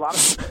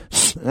 because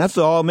that's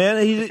all, man.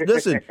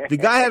 Listen, the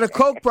guy had a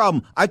coke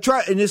problem. I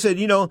tried, and they said,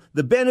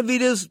 the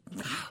Benavidez.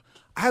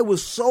 I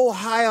was so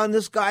high on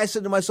this guy. I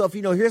said to myself,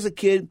 here's a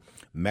kid,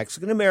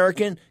 Mexican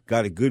American,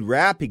 got a good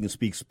rap. He can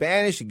speak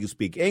Spanish. He can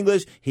speak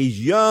English. He's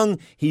young.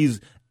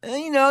 He's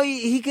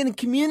he can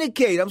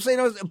communicate. I'm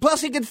saying,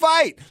 plus he could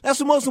fight. That's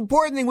the most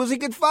important thing, was he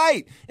could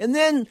fight. And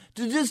then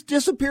to just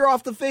disappear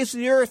off the face of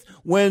the earth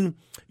when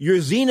your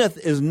zenith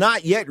is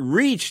not yet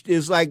reached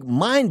is like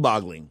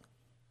mind-boggling.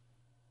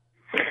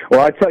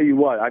 Well, I tell you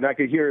what, and I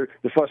could hear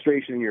the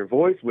frustration in your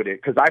voice with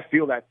it because I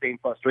feel that same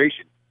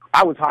frustration.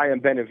 I was high on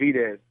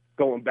Benavidez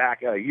going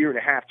back a year and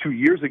a half, 2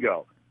 years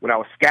ago when I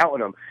was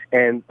scouting him.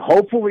 And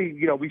hopefully,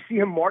 we see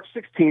him March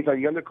 16th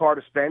on the undercard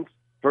of Spence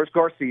versus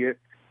Garcia.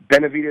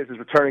 Benavidez is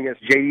returning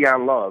against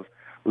Jadion Love.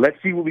 Let's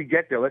see what we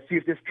get there. Let's see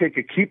if this kid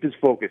could keep his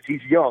focus.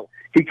 He's young.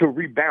 He can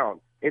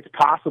rebound. It's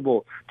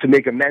possible to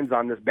make amends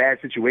on this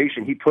bad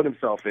situation he put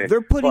himself in.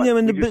 They're putting him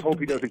in the. Just hope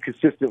he doesn't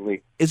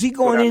consistently. Is he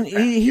going in?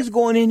 He's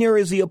going in there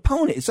as the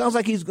opponent. It sounds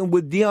like he's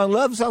with Deion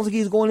Love. It sounds like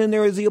he's going in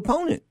there as the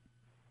opponent.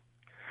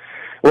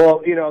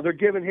 Well, they're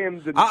giving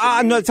him the.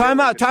 No, time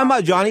out,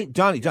 Johnny.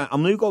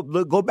 I'm going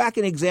to go back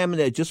and examine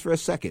that just for a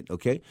second,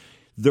 okay?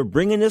 They're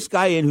bringing this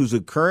guy in who's a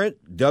current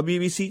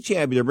WBC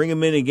champion. They're bringing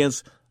him in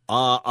against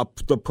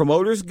the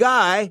promoter's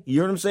guy. You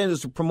know what I'm saying?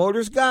 It's the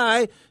promoter's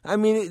guy. I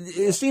mean,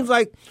 it seems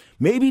like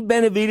maybe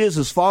Benavidez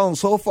has fallen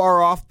so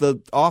far off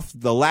the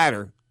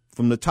ladder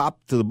from the top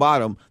to the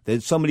bottom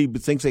that somebody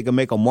thinks they can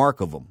make a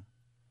mark of them?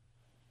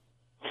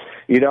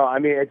 I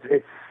mean,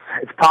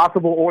 it's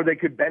possible, or they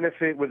could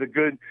benefit with a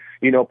good,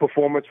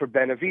 performance for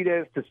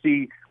Benavidez to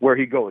see where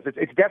he goes.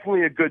 It's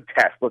definitely a good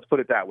test. Let's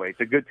put it that way.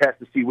 It's a good test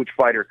to see which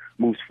fighter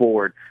moves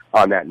forward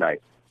on that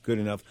night. Good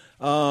enough.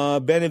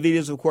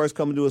 Benavidez, of course,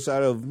 coming to us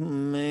out of,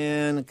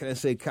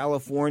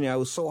 California. I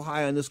was so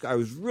high on this guy. I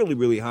was really,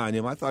 really high on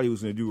him. I thought he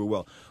was going to do real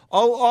well.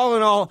 All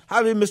in all,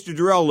 how did Mr.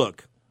 Durrell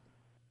look?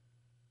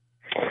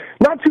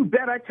 Not too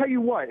bad. I tell you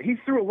what, he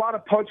threw a lot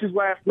of punches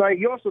last night.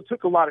 He also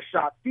took a lot of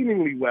shots,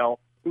 seemingly well.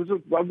 It was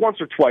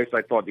once or twice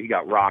I thought he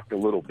got rocked a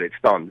little bit,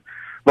 stunned.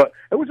 But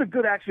it was a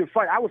good action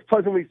fight. I was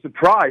pleasantly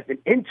surprised and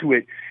into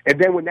it. And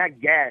then when that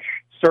gash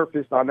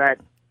surfaced on that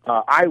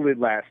eyelid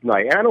last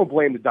night, and I don't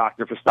blame the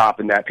doctor for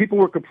stopping that. People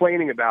were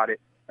complaining about it.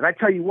 And I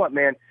tell you what,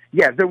 man,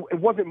 it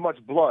wasn't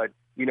much blood,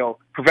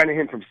 preventing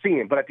him from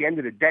seeing. But at the end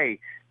of the day,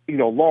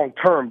 long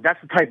term,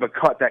 that's the type of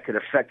cut that could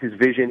affect his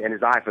vision and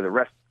his eye for the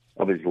rest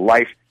of his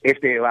life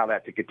if they allow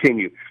that to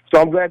continue.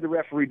 So I'm glad the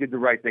referee did the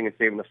right thing in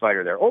saving the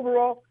fighter there.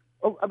 Overall,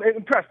 I'm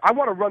impressed. I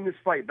want to run this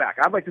fight back.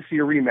 I'd like to see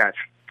a rematch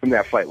from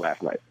that fight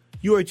last night.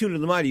 You are tuned to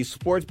the Mighty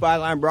Sports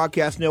Byline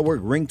Broadcast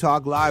Network, Ring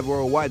Talk Live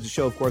Worldwide. The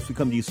show, of course, we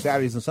come to you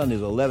Saturdays and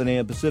Sundays at 11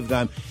 a.m. Pacific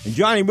time. And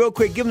Johnny, real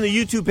quick, give them the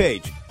YouTube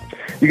page.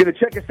 You're going to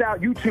check us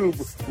out, YouTube,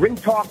 Ring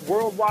Talk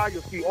Worldwide.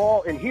 You'll see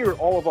and hear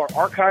all of our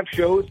archive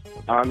shows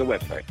on the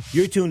website.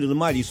 You're tuned to the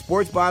Mighty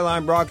Sports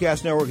Byline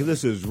Broadcast Network, and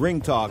this is Ring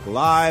Talk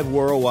Live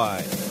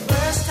Worldwide.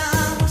 First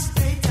time was a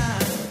great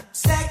time.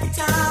 Second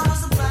time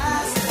was a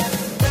blast.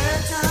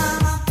 Third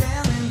time I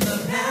fell in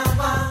love. Now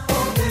I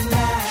hope it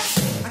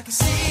lasts. I can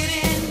see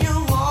it in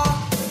your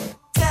walk.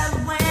 Tell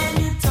it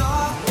when you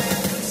talk.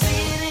 See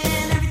it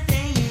in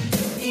everything you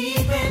do.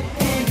 Even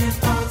in your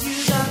thoughts, you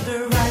got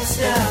the right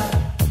stuff.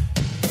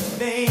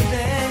 Baby,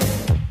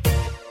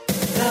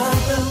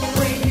 love the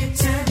way you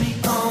turn me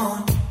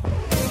on.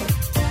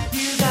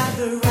 You got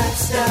the right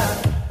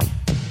stuff,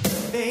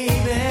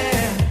 baby.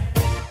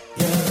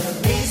 You're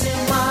the reason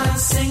why I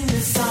sing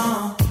this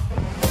song.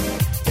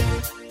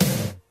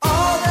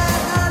 All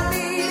that I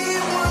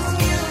needed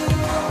was you.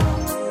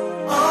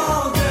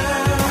 Oh,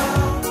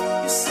 girl,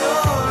 you're so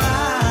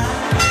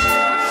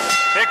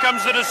right. Here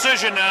comes the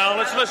decision now.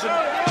 Let's listen.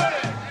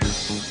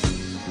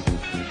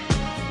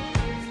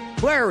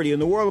 Clarity in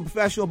the world of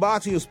professional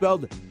boxing is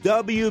spelled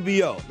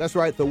WBO. That's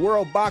right, the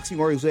World Boxing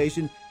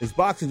Organization is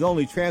boxing's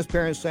only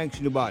transparent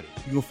sanctioned body.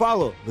 You can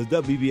follow the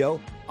WBO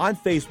on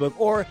Facebook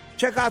or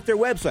check out their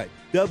website,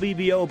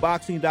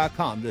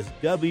 WBOboxing.com. That's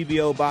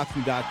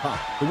WBOboxing.com.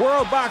 The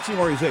World Boxing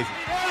Organization.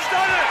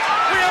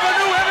 We have a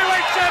new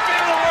heavyweight champion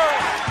of the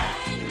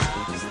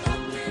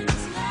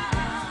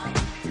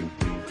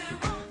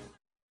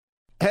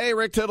world. Hey,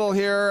 Rick Tittle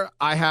here.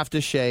 I have to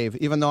shave.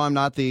 Even though I'm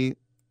not the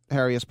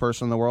hairiest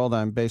person in the world,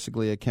 I'm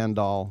basically a Ken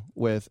doll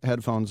with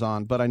headphones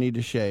on, but I need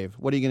to shave.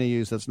 What are you going to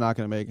use that's not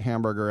going to make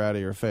hamburger out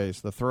of your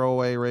face? The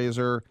throwaway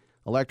razor,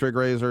 electric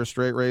razor,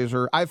 straight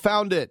razor? I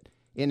found it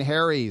in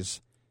Harry's.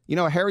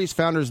 Harry's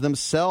founders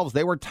themselves,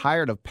 they were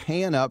tired of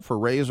paying up for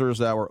razors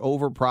that were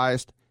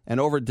overpriced and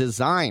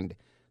over-designed.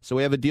 So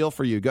we have a deal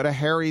for you. Go to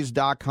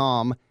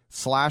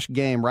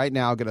harrys.com/game right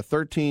now. Get a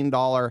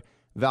 $13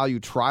 value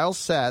trial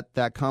set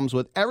that comes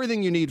with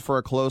everything you need for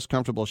a close,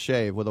 comfortable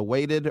shave, with a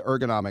weighted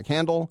ergonomic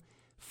handle,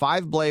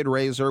 5-blade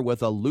razor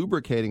with a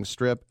lubricating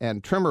strip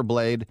and trimmer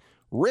blade,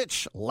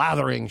 rich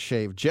lathering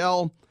shave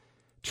gel,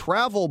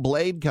 travel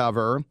blade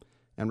cover,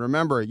 and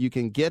remember, you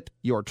can get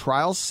your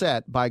trial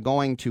set by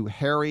going to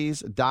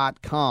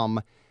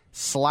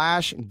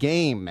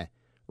harrys.com/game.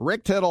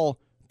 Rick Tittle,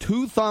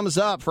 2 thumbs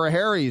up for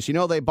Harry's.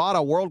 They bought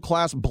a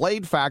world-class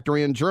blade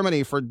factory in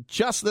Germany for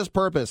just this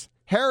purpose.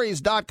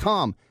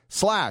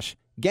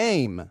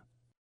 harrys.com/game.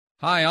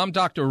 Hi, I'm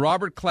Dr.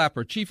 Robert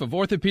Clapper, Chief of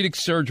Orthopedic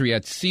Surgery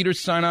at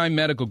Cedars-Sinai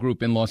Medical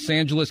Group in Los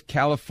Angeles,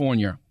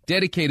 California.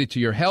 Dedicated to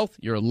your health,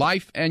 your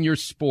life, and your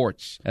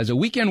sports. As a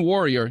weekend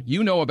warrior,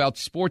 you know about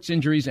sports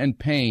injuries and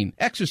pain.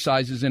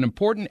 Exercise is an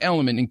important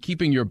element in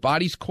keeping your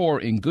body's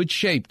core in good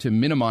shape to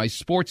minimize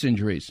sports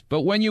injuries.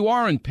 But when you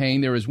are in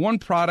pain, there is one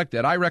product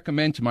that I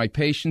recommend to my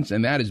patients,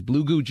 and that is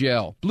Blue Goo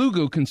Gel. Blue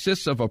Goo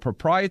consists of a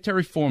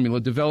proprietary formula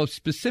developed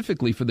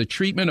specifically for the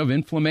treatment of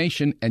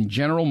inflammation and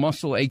general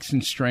muscle aches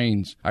and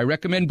strains. I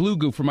recommend Blue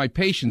Goo for my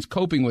patients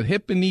coping with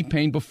hip and knee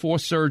pain before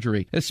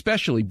surgery,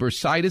 especially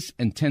bursitis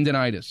and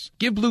tendinitis.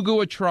 Give Blue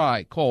Goo a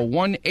try. Call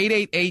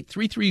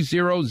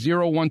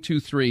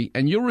 1-888-330-0123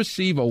 and you'll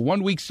receive a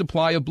 1-week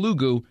supply of Blue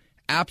Goo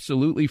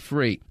absolutely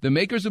free. The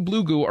makers of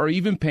Blue Goo are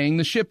even paying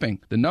the shipping.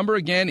 The number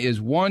again is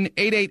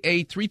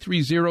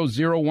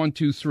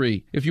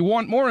 1-888-330-0123. If you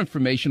want more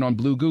information on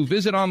Blue Goo,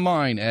 visit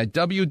online at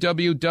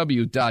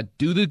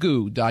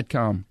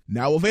www.dothegoo.com.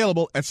 Now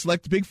available at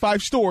select Big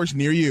 5 stores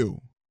near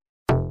you.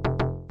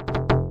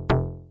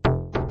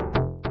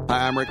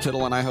 Hi, I'm Rick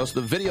Tittle, and I host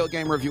the Video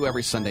Game Review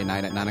every Sunday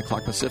night at 9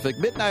 o'clock Pacific,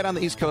 midnight on the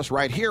East Coast,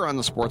 right here on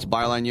the Sports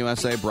Byline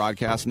USA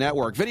Broadcast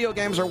Network. Video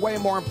games are way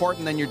more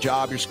important than your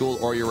job, your school,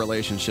 or your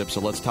relationship, so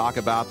let's talk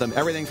about them.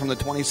 Everything from the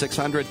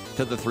 2600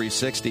 to the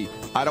 360.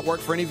 I don't work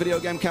for any video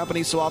game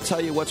company, so I'll tell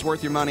you what's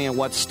worth your money and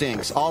what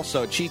stinks.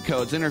 Also, cheat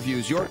codes,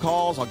 interviews, your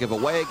calls. I'll give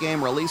away a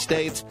game, release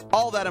dates,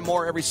 all that and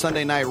more every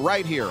Sunday night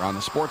right here on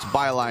the Sports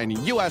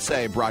Byline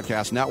USA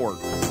Broadcast Network.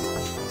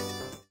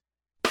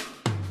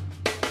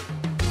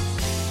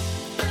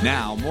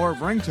 Now, more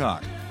of Ring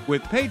Talk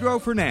with Pedro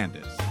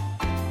Fernandez.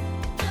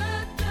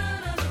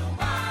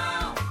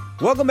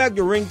 Welcome back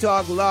to Ring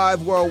Talk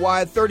Live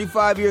Worldwide.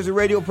 35 years of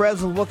radio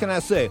presence. What can I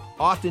say?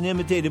 Often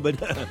imitated, but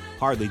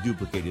hardly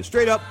duplicated.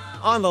 Straight up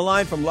on the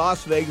line from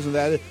Las Vegas, and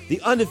that is the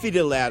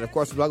undefeated lad. Of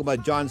course, we're talking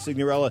about John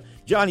Signorella,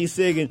 Johnny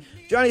Sig. And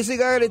Johnny Sig,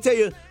 I got to tell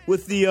you,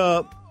 with the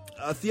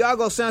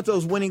Thiago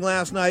Santos winning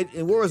last night,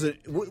 and where was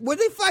it? Where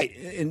did they fight?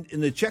 In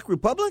the Czech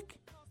Republic?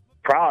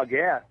 Prague,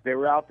 yeah. They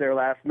were out there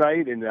last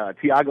night, and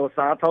Thiago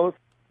Santos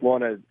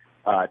won a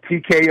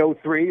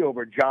TKO 3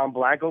 over John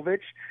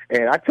Blankovic.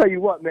 And I tell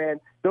you what, man,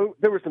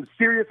 there were some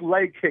serious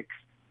leg kicks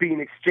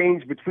being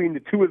exchanged between the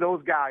two of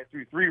those guys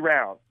through 3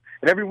 rounds.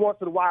 And every once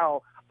in a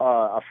while,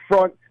 a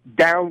front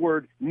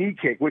downward knee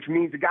kick, which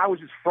means the guy was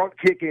just front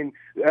kicking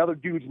the other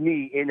dude's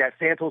knee, and that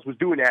Santos was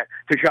doing that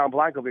to John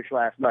Blankovic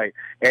last night.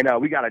 And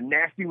we got a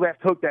nasty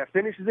left hook that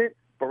finishes it.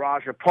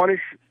 Barrage of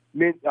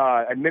punishment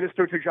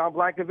administered to John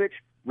Blankovic.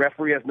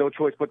 Referee has no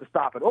choice but to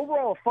stop it.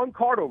 Overall, a fun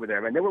card over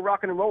there, man. They were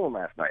rocking and rolling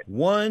last night.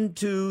 1,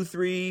 2,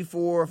 3,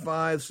 4,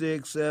 5,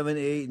 6, 7,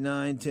 8,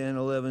 9, 10,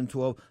 11,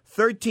 12,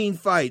 13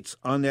 fights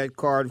on that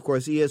card. Of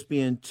course,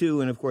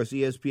 ESPN2, and of course,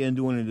 ESPN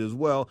doing it as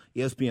well,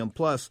 ESPN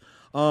Plus.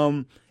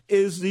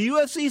 Is the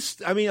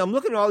UFC, I mean, I'm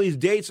looking at all these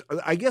dates.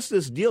 I guess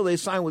this deal they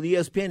signed with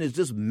ESPN is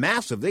just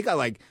massive. They got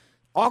like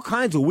all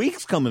kinds of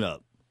weeks coming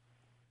up.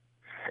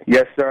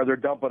 Yes, sir. They're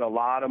dumping a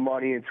lot of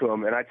money into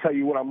him. And I tell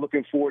you what, I'm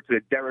looking forward to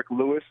Derek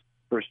Lewis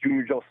versus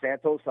Junior Joe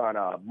Santos on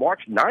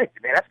March 9th.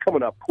 Man, that's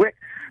coming up quick.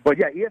 But,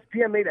 yeah,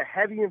 ESPN made a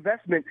heavy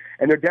investment,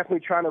 and they're definitely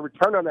trying to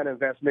return on that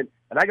investment.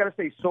 And I got to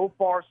say, so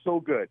far, so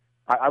good.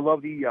 I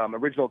love the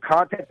original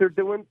content they're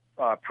doing,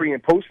 pre-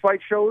 and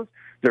post-fight shows.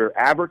 They're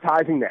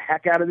advertising the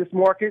heck out of this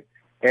market,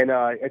 and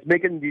it's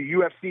making the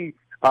UFC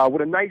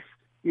with a nice,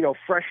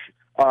 fresh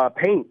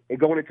paint and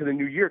going into the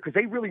new year because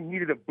they really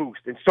needed a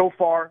boost. And so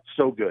far,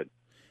 so good.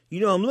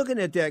 I'm looking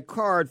at that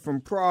card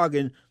from Prague,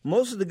 and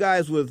most of the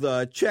guys with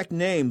Czech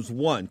names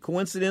won.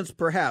 Coincidence,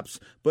 perhaps.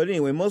 But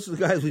anyway, most of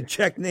the guys with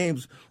Czech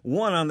names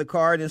won on the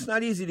card, and it's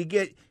not easy to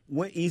get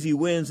easy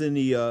wins in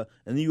the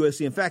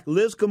UFC. In fact,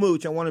 Liz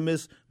Carmouche, I want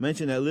to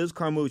mention that Liz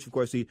Carmouche, of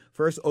course, the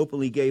first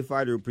openly gay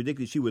fighter who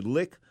predicted she would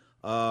lick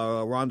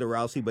Ronda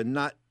Rousey, but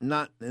not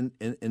in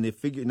the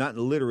figure, not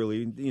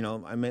literally.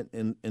 I meant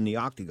in the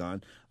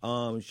octagon.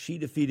 She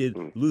defeated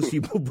Lucy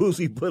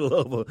Boosie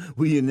Putilova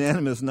with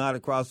unanimous nod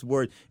across the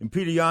board, and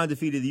Peter Yan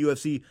defeated the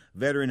UFC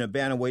veteran at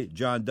bantamweight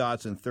John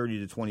Dodson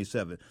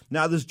 30-27.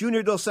 Now this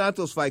Junior Dos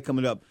Santos fight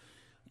coming up.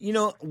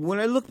 When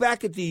I look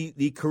back at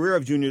the career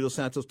of Junior Dos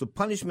Santos, the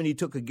punishment he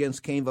took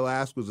against Cain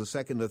Velasquez, the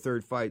second or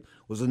third fight,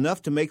 was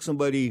enough to make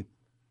somebody.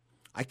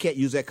 I can't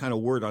use that kind of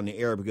word on the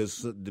air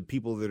because the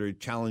people that are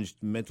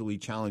mentally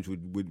challenged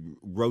would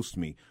roast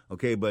me.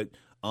 Okay, but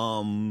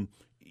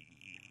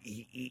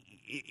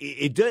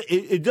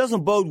it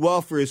doesn't bode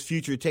well for his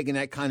future taking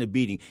that kind of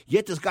beating.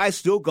 Yet this guy's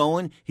still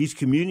going. He's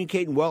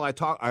communicating well. I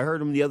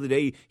heard him the other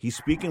day. He's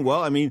speaking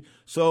well. I mean,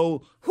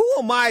 so who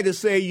am I to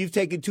say you've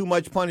taken too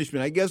much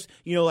punishment? I guess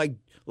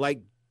like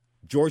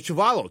George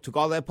Chuvalo took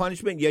all that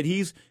punishment, yet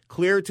he's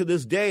clear to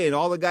this day, and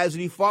all the guys that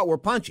he fought were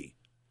punchy,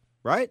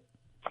 right?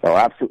 Oh,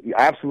 absolutely.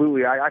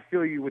 Absolutely. I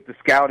feel you with the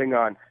scouting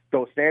on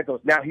Dos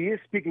Santos. Now, he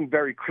is speaking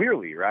very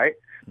clearly, right?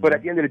 Mm-hmm. But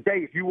at the end of the day,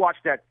 if you watch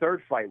that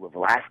third fight with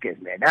Velasquez,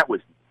 man, that was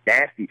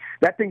nasty.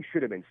 That thing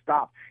should have been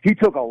stopped. He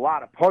took a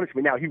lot of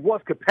punishment. Now, he was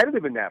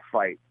competitive in that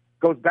fight.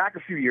 Goes back a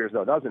few years,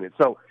 though, doesn't it?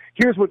 So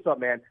here's what's up,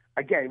 man.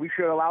 Again, we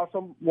should allow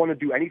someone to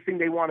do anything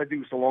they want to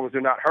do so long as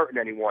they're not hurting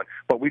anyone,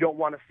 but we don't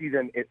want to see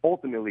them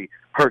ultimately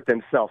hurt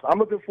themselves. I'm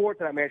looking forward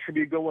to that, man. It should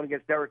be a good one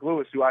against Derek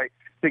Lewis, who I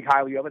think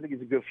highly of. I think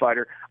he's a good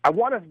fighter. I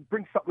want to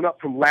bring something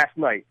up from last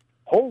night.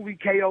 Holy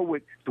KO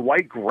with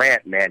Dwight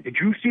Grant, man. Did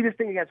you see this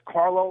thing against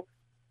Carlo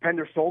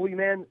Pendersoli,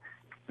 man?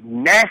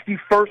 Nasty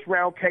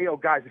first-round KO.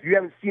 Guys, if you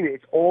haven't seen it,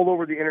 it's all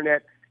over the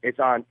Internet. It's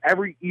on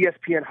every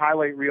ESPN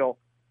highlight reel.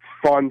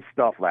 Fun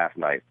stuff last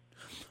night.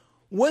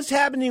 What's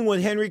happening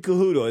with Henry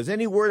Cejudo? Is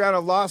any word out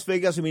of Las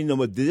Vegas? I mean, the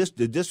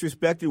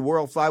disrespected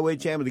world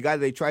flyweight champion, the guy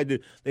they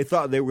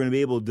thought they were going to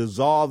be able to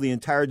dissolve the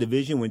entire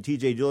division when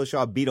T.J.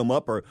 Dillashaw beat him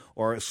up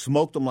or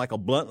smoked him like a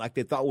blunt, like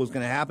they thought was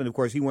going to happen. Of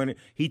course, he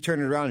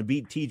turned it around and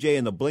beat T.J.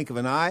 in the blink of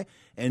an eye,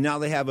 and now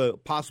they have a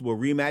possible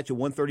rematch at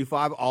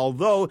 135.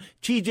 Although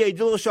T.J.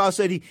 Dillashaw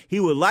said he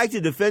would like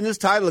to defend his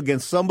title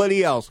against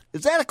somebody else.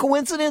 Is that a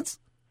coincidence?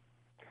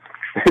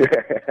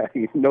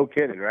 No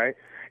kidding, right?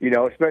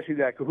 Especially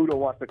that Cejudo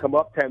wants to come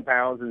up 10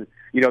 pounds, and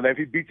then if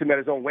he beats him at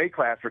his own weight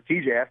class for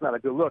TJ, that's not a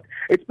good look.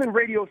 It's been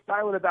radio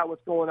silent about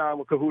what's going on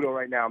with Cejudo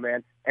right now,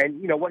 man.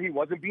 And you know what? He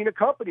wasn't being a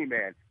company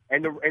man.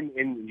 And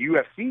in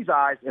UFC's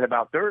eyes, and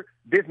about their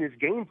business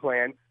game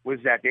plan, was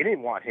that they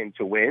didn't want him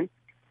to win.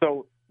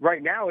 So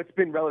right now, it's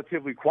been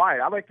relatively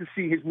quiet. I'd like to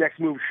see his next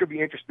move. Should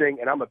be interesting,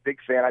 and I'm a big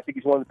fan. I think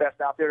he's one of the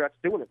best out there that's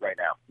doing it right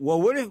now. Well,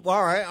 what if?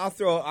 All right, I'll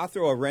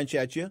throw a wrench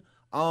at you.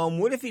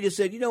 What if he just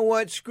said, you know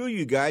what, screw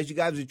you guys. You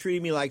guys are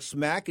treating me like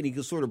smack, and he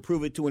can sort of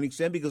prove it to an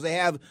extent because they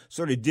have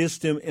sort of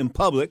dissed him in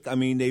public. I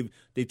mean,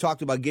 they've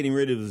talked about getting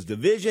rid of his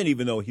division,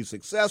 even though he's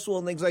successful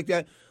and things like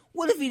that.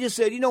 What if he just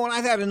said, you know what,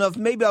 I've had enough.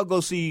 Maybe I'll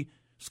go see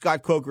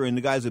Scott Coker and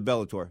the guys at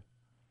Bellator.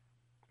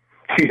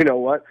 You know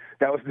what?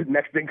 That was the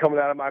next thing coming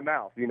out of my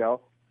mouth,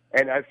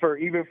 And for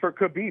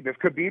Khabib, if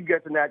Khabib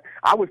gets in that,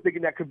 I was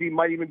thinking that Khabib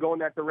might even go in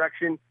that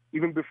direction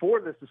even before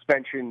the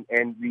suspension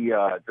and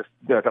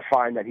the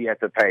fine that he had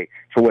to pay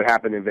for what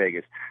happened in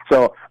Vegas.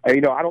 So, I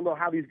don't know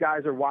how these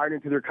guys are wired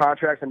into their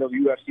contracts. I know the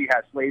UFC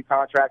has slave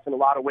contracts in a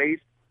lot of ways,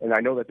 and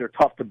I know that they're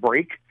tough to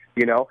break,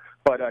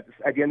 But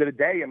at the end of the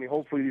day, I mean,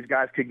 hopefully these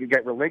guys could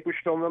get relinquished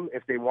from them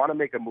if they want to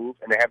make a move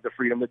and they have the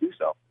freedom to do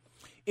so.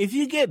 If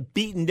you get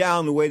beaten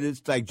down the way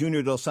that like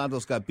Junior Dos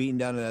Santos got beaten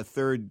down in that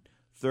third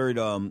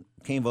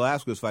Cain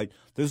Velasquez fight,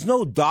 there's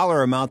no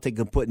dollar amount they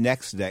can put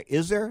next to that,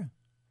 is there?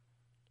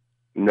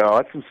 No,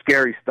 that's some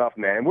scary stuff,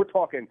 man. And we're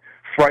talking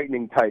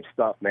frightening type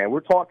stuff, man.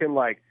 We're talking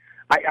like,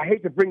 I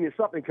hate to bring this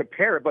up and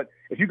compare it, but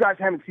if you guys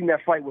haven't seen that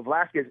fight with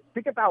Velasquez,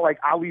 think about like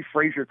Ali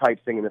Frazier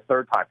type thing in the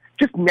third time.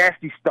 Just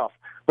nasty stuff,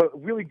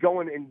 but really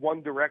going in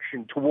one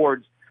direction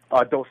towards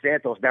Dos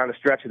Santos down the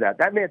stretch of that.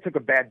 That man took a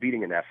bad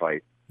beating in that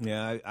fight.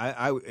 Yeah,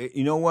 I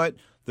you know what?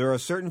 There are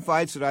certain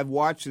fights that I've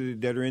watched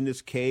that are in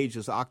this cage,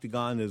 this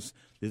octagon, this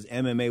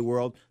MMA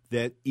world,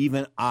 that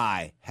even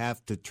I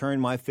have to turn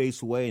my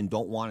face away and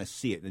don't want to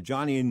see it. Now,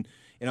 Johnny, and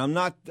I'm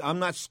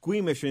not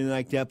squeamish or anything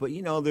like that, but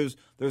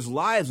there's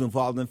lives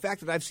involved. And the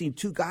fact that I've seen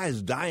two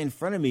guys die in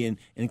front of me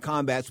in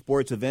combat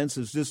sports events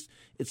is just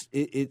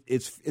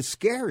it's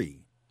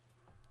scary.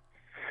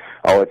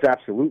 Oh, it's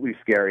absolutely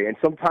scary. And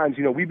sometimes,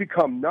 we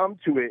become numb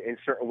to it in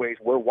certain ways.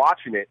 We're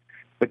watching it.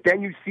 But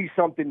then you see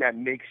something that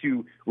makes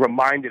you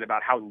reminded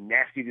about how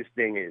nasty this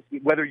thing is.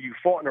 Whether you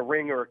fought in a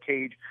ring or a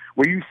cage,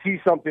 where you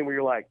see something where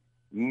you're like,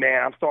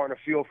 man, I'm starting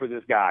to feel for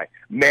this guy.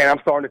 Man, I'm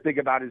starting to think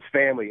about his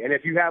family. And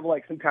if you have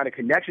like some kind of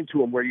connection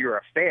to him where you're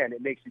a fan,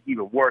 it makes it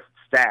even worse.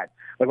 It's sad.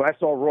 Like when I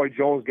saw Roy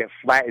Jones get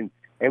flattened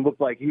and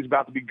looked like he was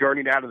about to be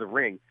gurneyed out of the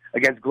ring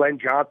against Glenn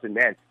Johnson,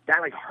 man,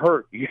 that like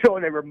hurt,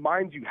 and it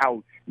reminds you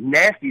how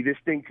nasty this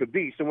thing could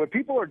be. So when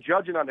people are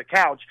judging on the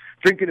couch,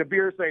 drinking a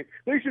beer, saying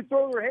they should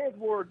throw their hands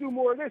more or do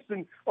more of this,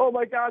 and oh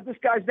my God, this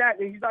guy's that,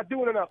 and he's not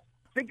doing enough.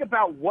 Think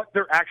about what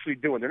they're actually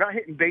doing. They're not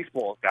hitting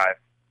baseballs, guys.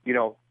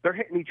 They're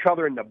hitting each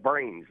other in the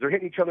brains. They're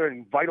hitting each other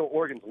in vital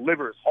organs,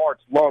 livers,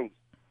 hearts, lungs.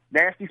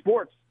 Nasty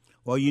sports.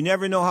 Well, you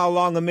never know how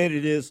long a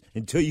minute is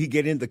until you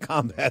get into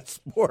combat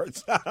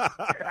sports.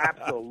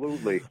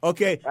 Absolutely.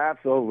 Okay.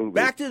 Absolutely.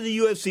 Back to the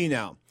UFC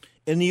now.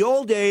 In the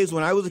old days,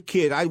 when I was a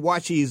kid, I'd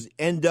watch these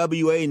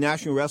NWA,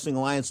 National Wrestling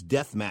Alliance,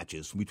 death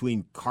matches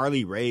between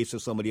Carly Race or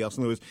somebody else.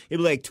 In other words, it'd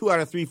be like 2 out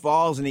of 3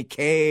 falls in a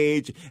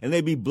cage, and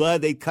there'd be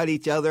blood. They'd cut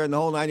each other and the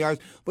whole 9 yards.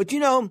 But,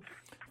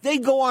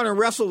 they'd go on and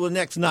wrestle the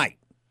next night.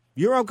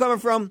 You know where I'm coming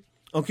from?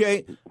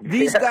 Okay,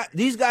 these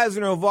guys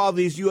that are involved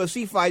in these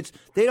UFC fights,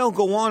 they don't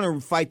go on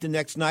and fight the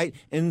next night.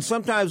 And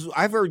sometimes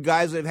I've heard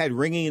guys that have had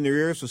ringing in their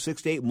ears for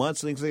 6 to 8 months,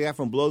 things like that,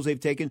 from blows they've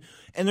taken,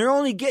 and they're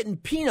only getting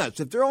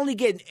peanuts. If they're only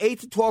getting 8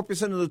 to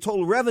 12% of the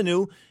total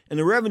revenue, and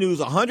the revenue is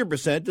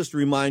 100%, just to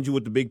remind you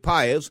what the big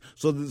pie is,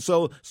 so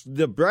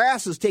the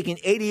brass is taking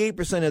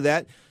 88% of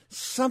that,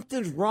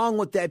 something's wrong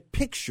with that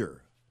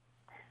picture.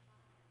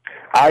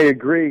 I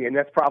agree, and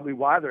that's probably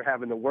why they're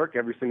having to work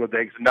every single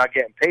day because they're not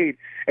getting paid.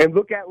 And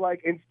look at,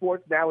 like, in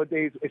sports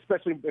nowadays,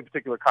 especially in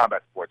particular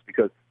combat sports,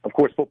 because, of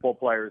course, football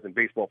players and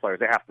baseball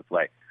players, they have to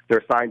play.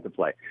 They're assigned to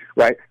play,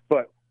 right?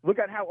 But look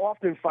at how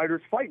often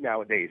fighters fight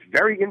nowadays.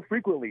 Very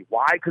infrequently.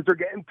 Why? Because they're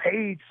getting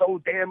paid so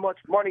damn much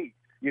money,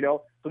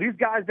 So these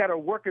guys that are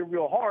working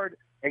real hard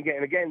and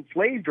getting, again,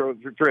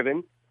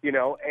 slave-driven,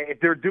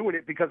 they're doing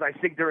it because I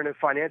think they're in a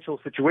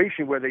financial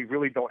situation where they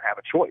really don't have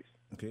a choice.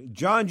 Okay,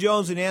 John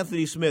Jones and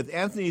Anthony Smith.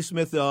 Anthony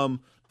Smith, can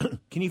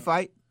he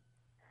fight?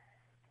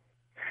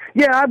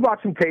 Yeah, I'd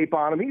watch some tape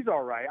on him. He's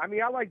all right. I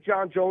mean, I like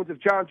John Jones. If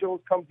John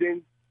Jones comes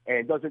in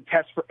and doesn't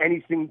test for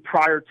anything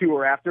prior to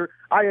or after,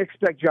 I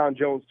expect John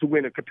Jones to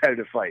win a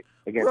competitive fight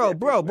against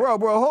Bro, hold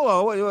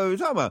on. What are we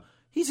talking about?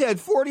 He's had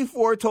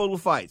 44 total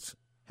fights.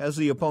 Has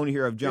the opponent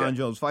here of John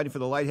Jones fighting for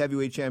the light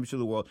heavyweight championship of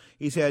the world.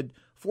 He's had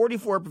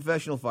 44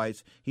 professional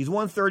fights. He's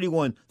won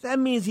 31. That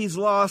means he's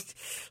lost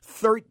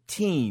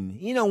 13.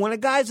 When a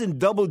guy's in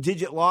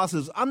double-digit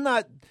losses, I'm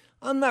not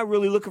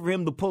really looking for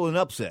him to pull an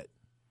upset.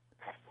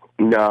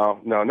 No,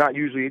 not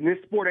usually. In this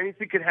sport,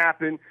 anything can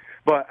happen.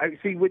 But I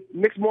see with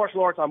mixed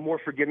martial arts, I'm more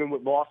forgiving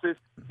with losses.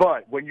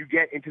 But when you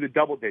get into the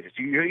double digits,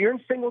 you're in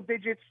single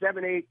digits,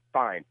 7, 8,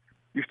 fine.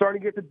 you're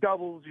starting to get the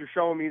doubles. You're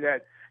showing me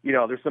that,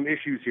 there's some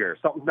issues here.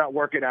 Something's not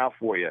working out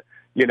for you.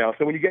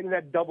 So when you get in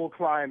that double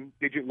climb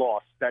digit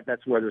loss,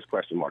 that's where there's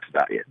question marks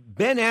about it.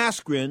 Ben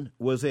Askren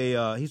was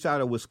he's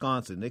out of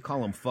Wisconsin. They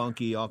call him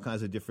Funky, all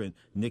kinds of different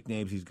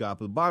nicknames he's got.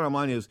 But the bottom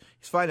line is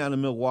he's fighting out of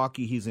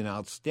Milwaukee. He's an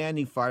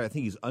outstanding fighter. I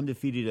think he's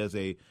undefeated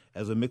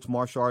as a mixed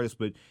martial artist,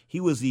 but he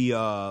was the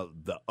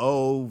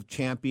O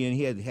champion.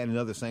 He had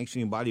another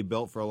sanctioning body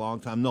belt for a long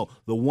time. No,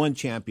 the one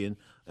champion.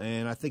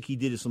 And I think he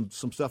did some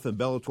stuff in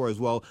Bellator as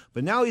well.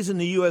 But now he's in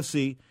the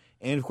UFC.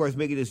 And, of course,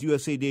 making his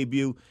USA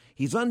debut.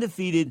 He's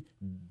undefeated.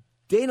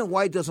 Dana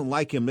White doesn't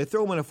like him. They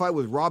throw him in a fight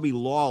with Robbie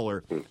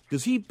Lawler.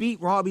 Does he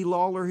beat Robbie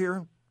Lawler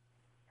here?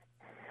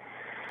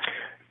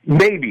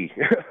 Maybe.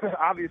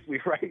 Obviously,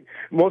 right?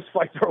 Most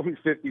fights are always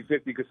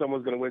 50-50 because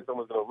someone's going to win,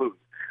 someone's going to lose.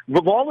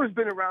 But Lawler's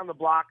been around the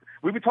block.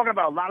 We've been talking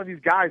about a lot of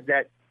these guys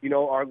that,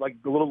 are like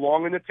a little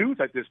long in the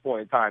tooth at this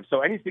point in time. So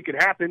anything can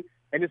happen.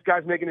 And this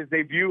guy's making his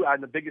debut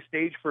on the biggest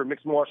stage for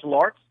mixed martial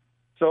arts.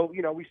 So,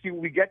 we see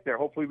what we get there.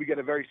 Hopefully we get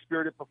a very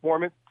spirited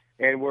performance,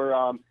 and we're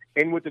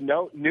in with the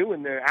new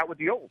and out with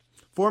the old.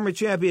 Former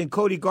champion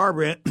Cody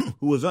Garbrandt,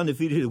 who was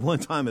undefeated at one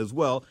time as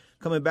well,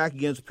 coming back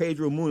against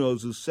Pedro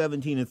Munoz, who's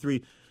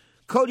 17-3.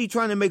 Cody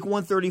trying to make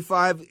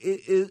 135.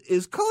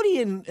 Is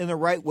Cody in the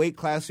right weight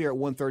class here at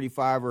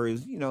 135? Or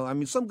is,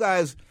 some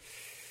guys,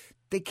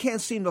 they can't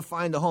seem to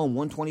find a home.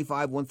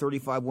 125,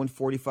 135,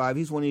 145.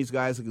 He's one of these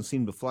guys that can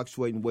seem to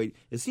fluctuate in weight.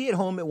 Is he at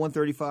home at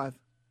 135?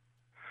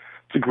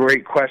 It's a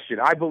great question.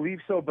 I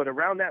believe so, but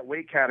around that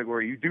weight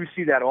category, you do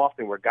see that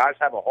often where guys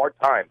have a hard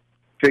time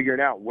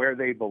figuring out where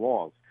they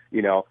belong.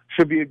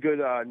 Should be a good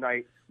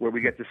night where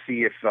we get to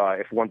see if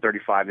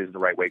 135 is the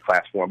right weight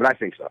class for him, but I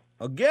think so.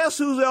 Well, guess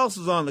who else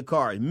is on the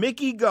card?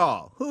 Mickey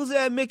Gall. Who's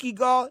that Mickey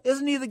Gall?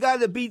 Isn't he the guy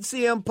that beat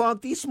CM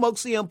Punk? He smoked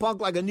CM Punk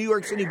like a New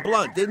York City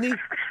blunt, didn't he?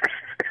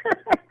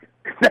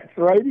 That's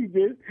right, he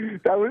did.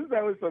 That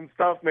was some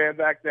stuff, man,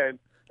 back then.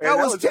 That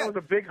was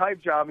a big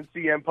hype job in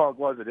CM Punk,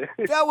 wasn't it?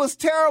 That was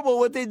terrible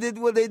what they did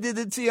in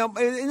CM.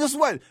 And this is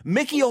what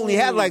Mickey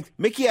had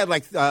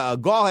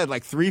Gall had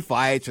like 3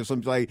 fights or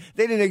something. Like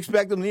they didn't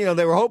expect him. They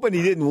were hoping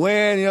he didn't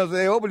win. They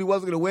were hoping he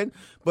wasn't going to win.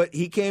 But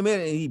he came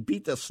in and he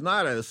beat the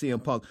snot out of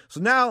CM Punk.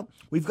 So now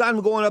we've got him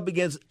going up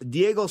against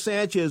Diego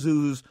Sanchez,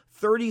 who's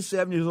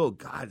 37 years old.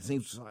 God, it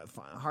seems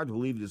hard to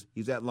believe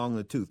he's that long in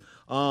the tooth.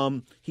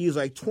 He's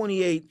like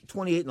 28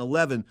 and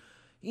 11.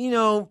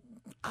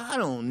 I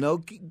don't know.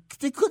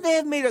 Could they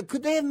have made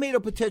a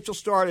potential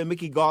start in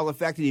Mickey Gall, the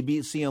fact that he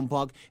beat CM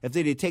Punk, if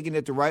they'd have taken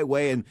it the right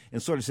way and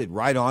sort of said,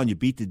 right on, you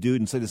beat the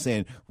dude, instead of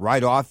saying,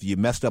 right off, you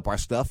messed up our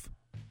stuff?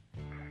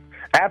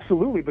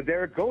 Absolutely, but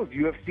there it goes.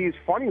 UFC is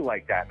funny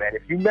like that, man.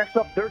 If you mess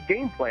up their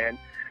game plan,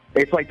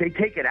 it's like they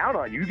take it out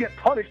on you. You get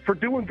punished for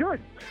doing good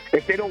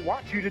if they don't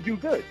want you to do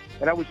good.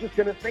 And I was just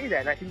going to say that,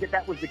 and I think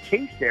that was the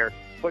case there.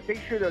 But they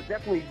should have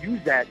definitely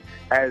used that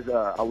as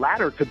a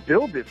ladder to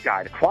build this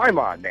guy, to climb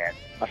on, man,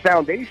 a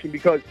foundation.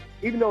 Because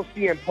even though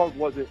CM Punk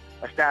wasn't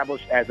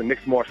established as a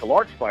mixed martial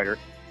arts fighter,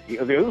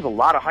 there was a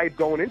lot of hype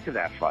going into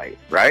that fight,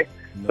 right?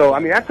 No. So,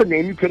 that's a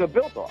name you could have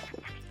built off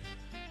of.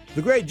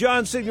 The great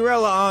John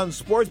Signorella on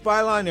Sports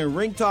Byline and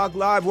Ring Talk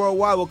Live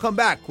Worldwide. We'll come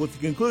back with the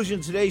conclusion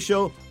of today's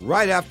show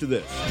right after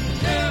this.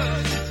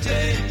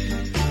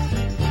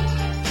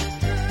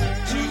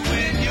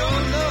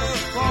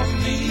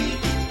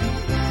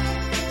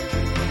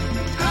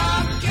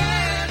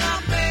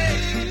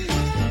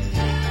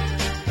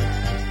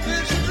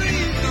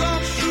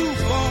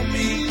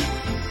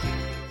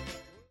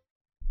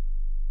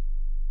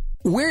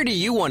 Where do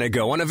you want to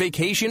go on a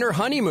vacation or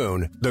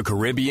honeymoon? The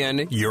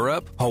Caribbean,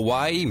 Europe,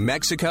 Hawaii,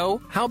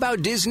 Mexico? How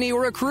about Disney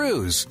or a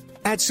cruise?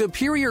 At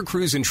Superior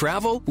Cruise and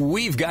Travel,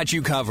 we've got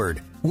you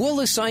covered.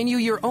 We'll assign you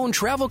your own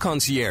travel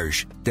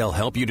concierge. They'll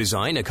help you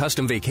design a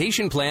custom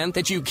vacation plan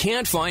that you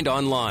can't find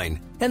online.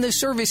 And the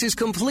service is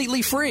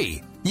completely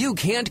free. You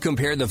can't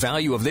compare the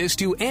value of this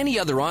to any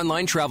other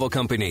online travel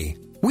company.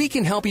 We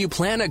can help you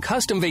plan a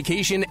custom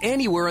vacation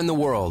anywhere in the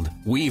world.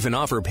 We even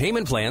offer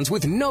payment plans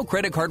with no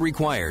credit card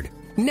required.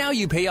 Now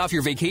you pay off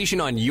your vacation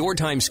on your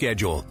time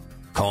schedule.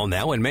 Call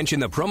now and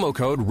mention the promo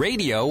code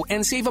RADIO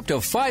and save up to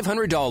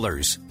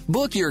 $500.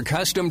 Book your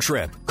custom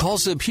trip. Call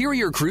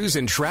Superior Cruise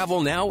and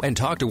Travel now and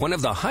talk to one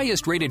of the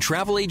highest rated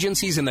travel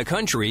agencies in the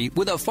country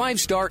with a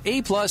 5-star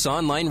A+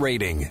 online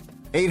rating.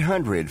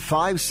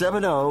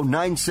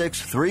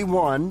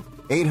 800-570-9631.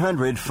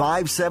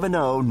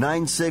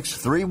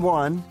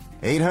 800-570-9631.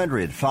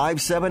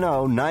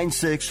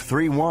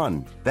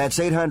 800-570-9631. That's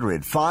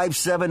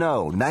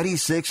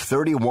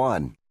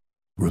 800-570-9631.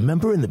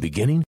 Remember in the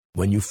beginning,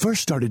 when you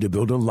first started to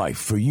build a life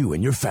for you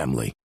and your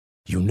family,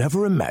 you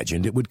never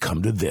imagined it would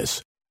come to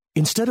this.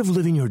 Instead of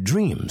living your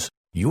dreams,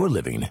 you're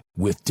living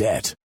with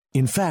debt.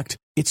 In fact,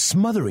 it's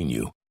smothering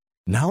you.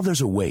 Now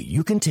there's a way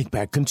you can take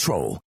back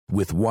control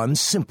with one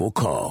simple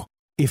call.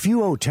 If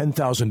you owe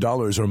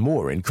 $10,000 or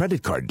more in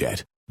credit card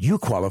debt, you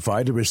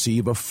qualify to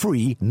receive a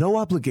free,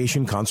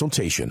 no-obligation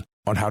consultation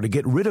on how to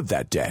get rid of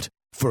that debt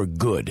for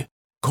good.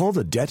 Call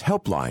the Debt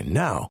Helpline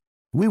now.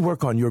 We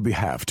work on your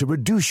behalf to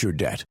reduce your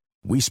debt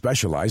We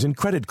specialize in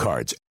credit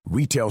cards,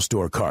 retail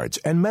store cards,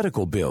 and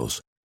medical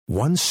bills.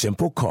 One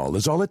simple call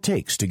is all it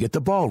takes to get the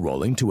ball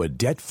rolling to a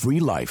debt-free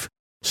life.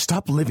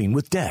 Stop living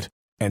with debt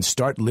and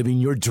start living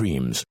your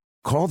dreams.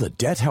 Call the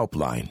Debt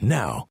Helpline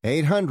now.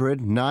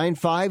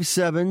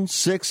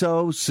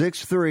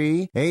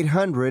 800-957-6063.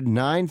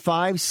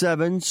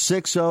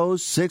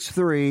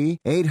 800-957-6063.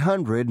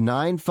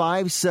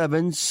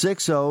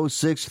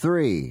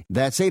 800-957-6063.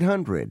 That's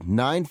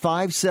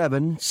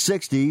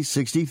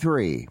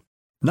 800-957-6063.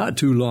 Not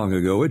too long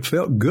ago, it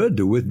felt good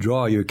to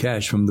withdraw your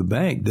cash from the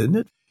bank, didn't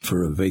it?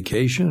 For a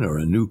vacation or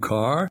a new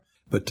car.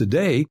 But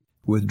today,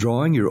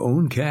 withdrawing your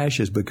own cash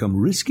has become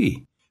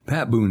risky.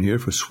 Pat Boone here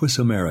for Swiss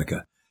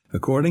America.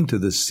 According to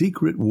The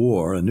Secret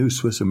War, a new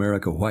Swiss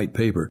America white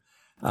paper,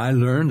 I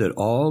learned that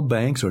all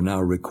banks are now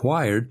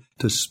required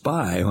to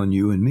spy on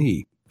you and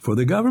me for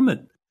the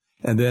government,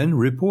 and then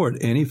report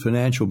any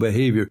financial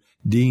behavior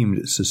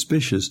deemed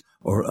suspicious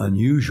or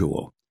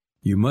unusual.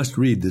 You must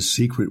read The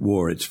Secret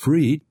War. It's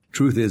free.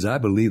 Truth is, I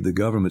believe the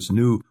government's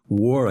new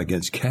war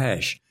against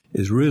cash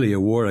is really a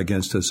war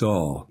against us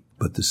all.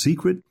 But the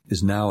secret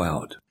is now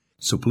out.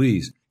 So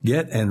please,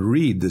 get and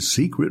read The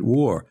Secret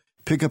War.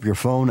 Pick up your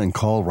phone and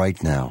call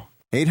right now.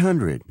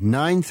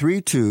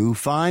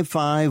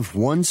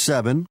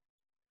 800-932-5517.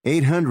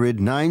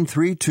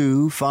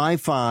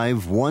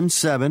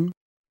 800-932-5517.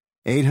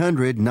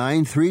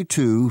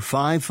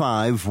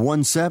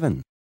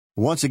 800-932-5517.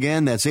 Once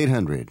again, that's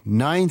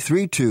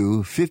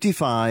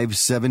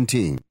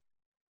 800-932-5517.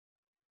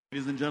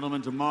 Ladies and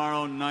gentlemen,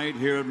 tomorrow night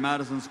here at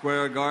Madison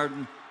Square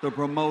Garden, the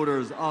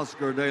promoters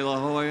Oscar De La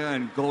Hoya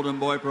and Golden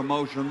Boy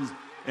Promotions,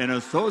 in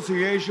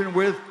association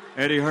with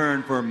Eddie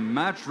Hearn for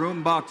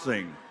Matchroom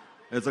Boxing.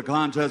 It's a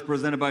contest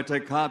presented by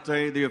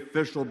Tecate, the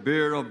official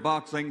beer of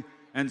boxing,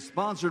 and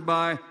sponsored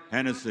by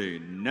Hennessy.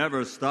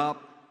 Never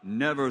stop,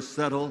 never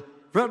settle.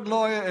 Fred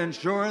Loya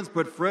Insurance,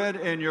 put Fred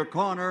in your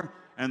corner,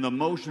 and the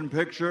motion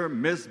picture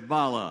Miss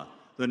Bala,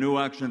 the new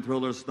action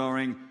thriller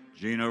starring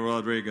Gina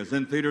Rodriguez,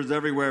 in theaters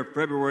everywhere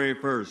February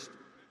 1st.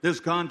 This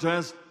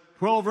contest,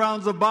 12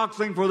 rounds of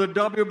boxing for the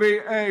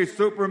WBA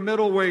Super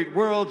Middleweight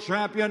World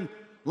Champion,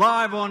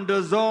 live on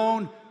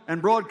DAZN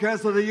and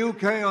broadcast to the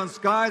UK on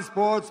Sky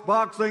Sports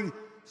Boxing.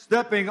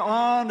 Stepping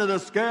on to the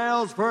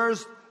scales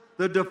first,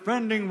 the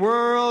defending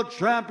world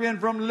champion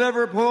from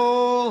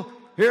Liverpool.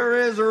 Here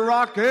is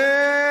Rocky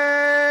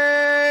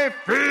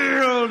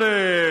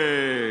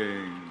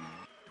Fielding.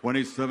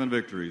 27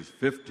 victories,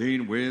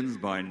 15 wins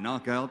by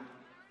knockout,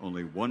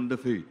 only one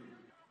defeat.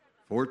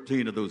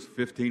 14 of those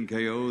 15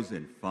 KOs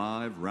in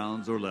 5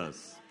 rounds or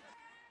less.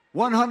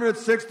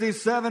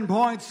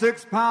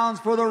 167.6 pounds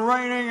for the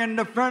reigning and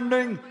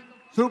defending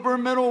super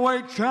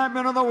middleweight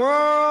champion of the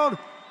world,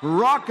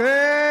 Rocky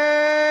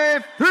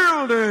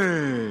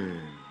Fielding.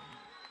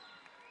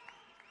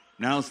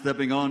 Now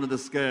stepping onto the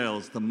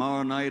scales.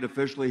 Tomorrow night,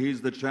 officially,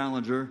 he's the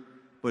challenger,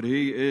 but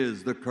he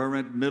is the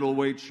current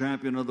middleweight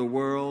champion of the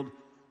world,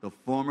 the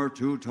former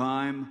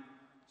 2-time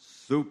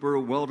super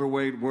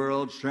welterweight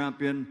world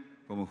champion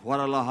from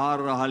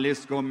Guadalajara,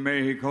 Jalisco,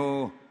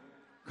 Mexico,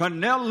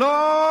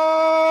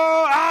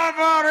 Canelo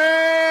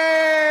Alvarez.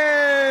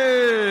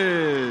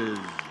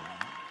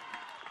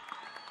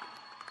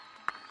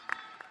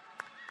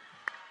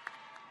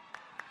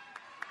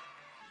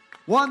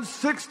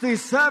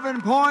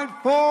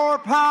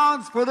 $167.4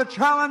 pounds for the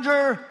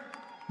challenger,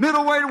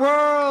 middleweight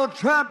world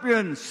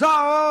champion,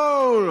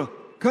 Saul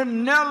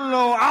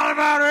Canelo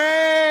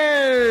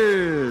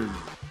Alvarez.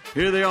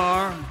 Here they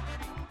are,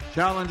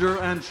 challenger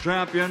and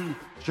champion,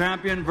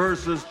 champion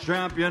versus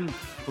champion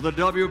for the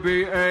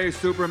WBA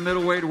super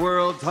middleweight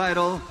world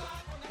title.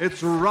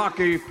 It's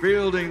Rocky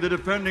Fielding, the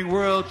defending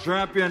world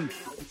champion.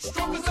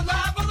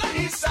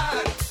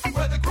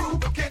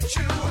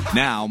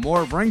 Now,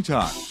 more of Ring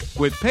Talk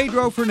with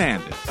Pedro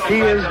Fernandez.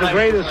 He is the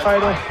greatest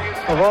fighter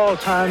of all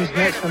times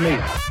next to me.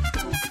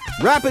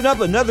 Wrapping up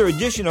another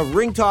edition of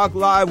Ring Talk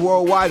Live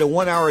Worldwide, a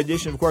 1-hour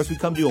edition. Of course, we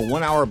come to you in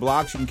 1-hour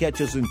blocks. You can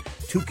catch us in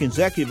 2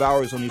 consecutive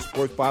hours on the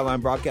Sports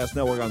Byline Broadcast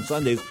Network on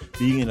Sundays,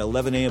 beginning at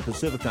 11 a.m.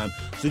 Pacific Time.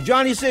 So,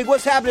 Johnny Sig,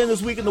 what's happening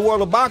this week in the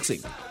world of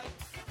boxing?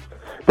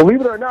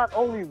 Believe it or not,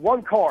 only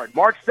one card.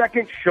 March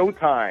 2nd,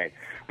 Showtime.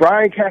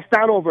 Brian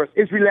Castano versus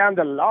Israel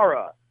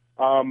Lara.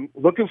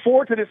 Looking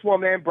forward to this one,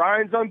 man.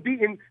 Brian's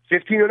unbeaten,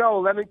 15-0,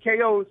 11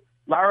 KOs.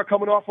 Lara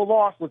coming off a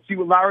loss. Let's see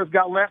what Lara's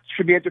got left.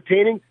 Should be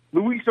entertaining.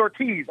 Luis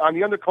Ortiz on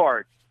the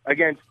undercard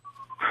against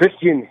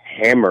Christian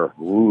Hammer.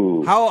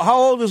 Ooh. How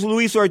old is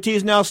Luis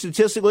Ortiz now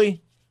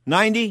statistically?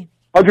 90?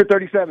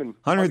 137.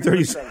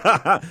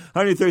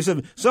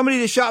 137.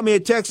 Somebody just shot me a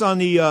text on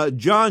the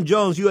John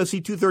Jones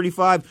UFC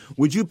 235.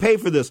 Would you pay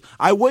for this?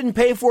 I wouldn't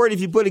pay for it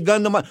if you put a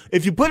gun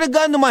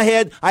to my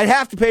head. I'd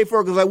have to pay for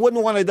it because I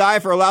wouldn't want to die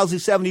for a lousy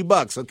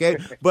 $70. Okay,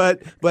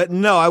 but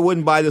no, I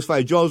wouldn't buy this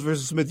fight. Jones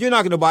versus Smith. You're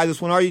not going to buy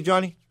this one, are you,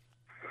 Johnny?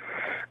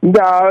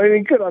 No, I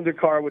mean, good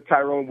undercard with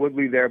Tyrone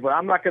Woodley there, but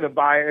I'm not going to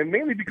buy it, and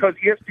mainly because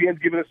ESPN's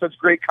giving us such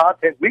great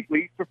content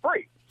weekly for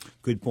free.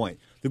 Good point.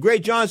 The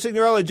great John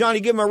Signorella. Johnny,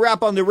 give him a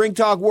wrap on the Ring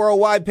Talk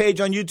Worldwide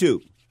page on YouTube.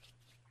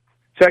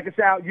 Check us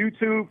out,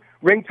 YouTube,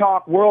 Ring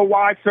Talk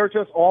Worldwide. Search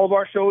us. All of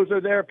our shows are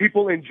there.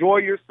 People, enjoy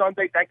your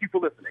Sunday. Thank you for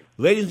listening.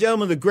 Ladies and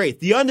gentlemen, the great,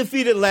 the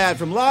undefeated lad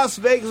from Las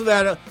Vegas,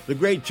 Nevada, the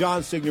great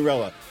John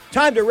Signorella.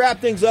 Time to wrap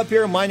things up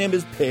here. My name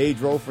is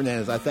Pedro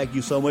Fernandez. I thank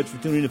you so much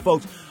for tuning in,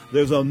 folks.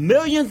 There's a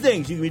million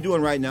things you can be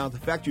doing right now. The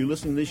fact you're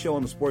listening to this show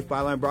on the Sports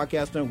Byline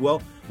Broadcast Network,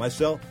 well,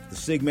 myself, the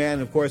Sig Man,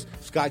 and of course,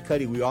 Scott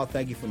Cuddy, we all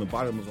thank you from the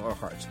bottom of our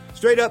hearts.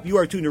 Straight up, you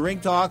are tuned to Ring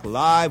Talk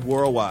Live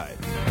Worldwide.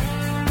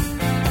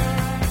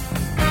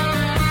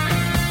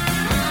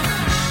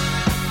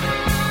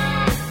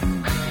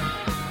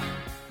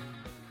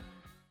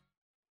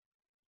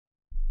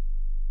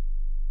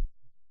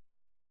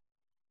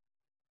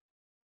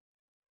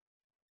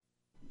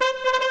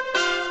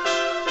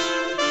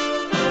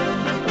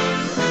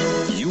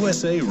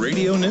 USA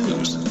Radio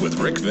News with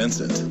Rick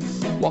Vincent.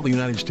 While the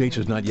United States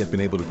has not yet been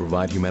able to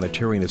provide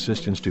humanitarian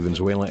assistance to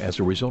Venezuela as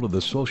a result of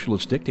the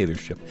socialist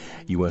dictatorship,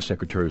 U.S.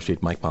 Secretary of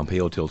State Mike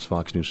Pompeo tells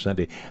Fox News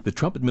Sunday the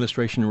Trump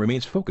administration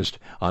remains focused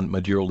on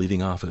Maduro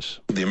leaving office.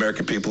 The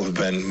American people have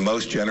been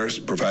most generous,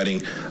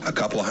 providing a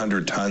couple of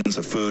 100 tons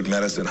of food,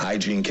 medicine,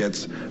 hygiene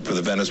kits for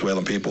the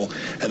Venezuelan people.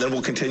 And then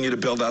we'll continue to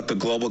build out the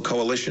global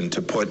coalition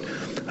to put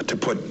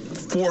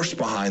force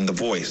behind the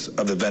voice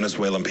of the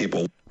Venezuelan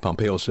people.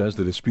 Pompeo says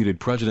the disputed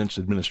president's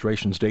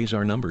administration's days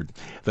are numbered.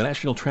 The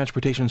National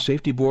Transportation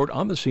Safety Board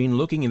on the scene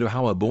looking into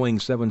how a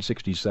Boeing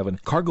 767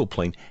 cargo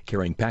plane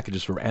carrying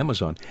packages for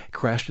Amazon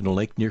crashed in a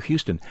lake near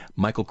Houston.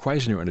 Michael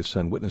Kreisner and his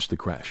son witnessed the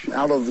crash.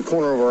 Out of the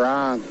corner of our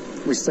eye,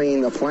 we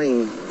seen a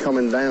plane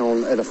coming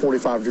down at a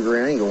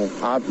 45-degree angle.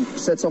 I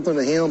said something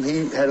to him.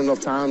 He had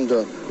enough time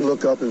to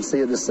look up and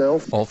see it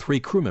himself. All three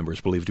crew members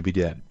believed to be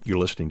dead. You're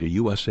listening to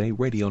USA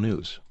Radio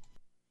News.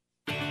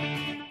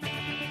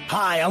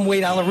 Hi, I'm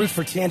Wade Alaroot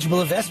for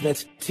Tangible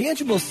Investments.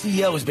 Tangible's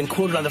CEO has been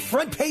quoted on the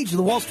front page of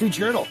the Wall Street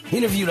Journal,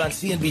 interviewed on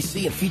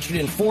CNBC, and featured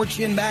in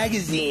Fortune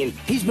magazine.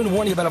 He's been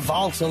warning about a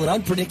volatile and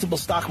unpredictable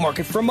stock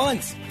market for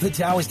months. The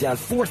Dow is down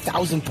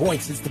 4,000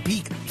 points since the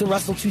peak. The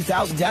Russell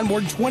 2000 down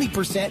more than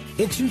 20%.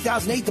 In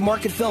 2008, the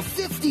market fell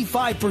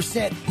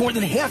 55%. More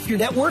than half your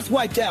net worth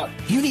wiped out.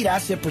 You need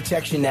asset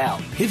protection now.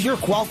 If you're a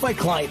qualified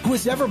client who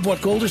has ever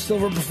bought gold or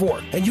silver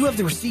before, and you have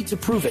the receipt to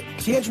prove it,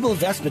 Tangible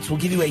Investments will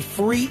give you a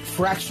free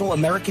fractional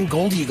American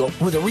Gold Eagle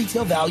with a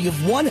retail value of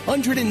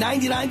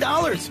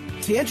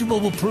 $199. Tangible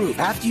will prove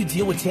after you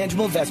deal with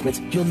Tangible Investments,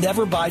 you'll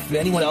never buy from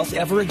anyone else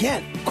ever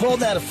again. Call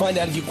now to find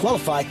out if you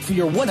qualify for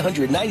your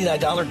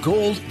 $199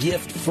 gold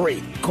gift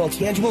free. Call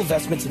Tangible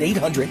Investments at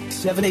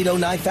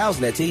 800-780-9000.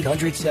 That's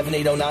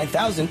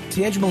 800-780-9000.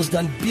 Tangible has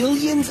done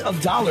billions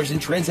of dollars in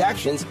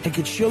transactions and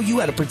could show you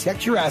how to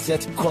protect your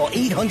assets. Call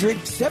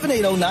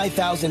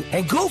 800-780-9000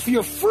 and go for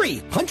your free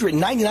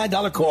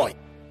 $199 coin.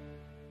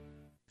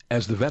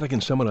 As the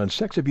Vatican Summit on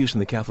Sex Abuse in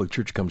the Catholic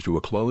Church comes to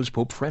a close,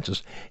 Pope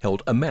Francis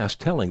held a mass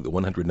telling the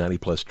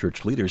 190-plus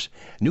church leaders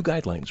new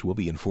guidelines will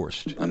be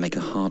enforced. I make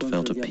a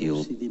heartfelt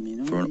appeal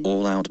for an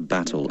all-out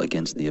battle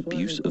against the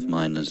abuse of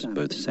minors,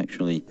 both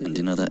sexually and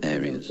in other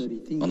areas,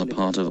 on the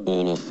part of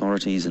all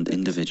authorities and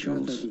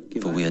individuals,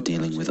 for we are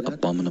dealing with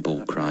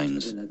abominable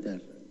crimes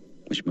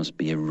which must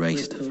be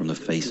erased from the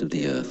face of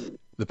the earth.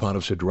 The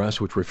Pontiff's address,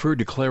 which referred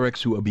to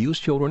clerics who abuse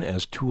children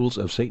as tools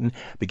of Satan,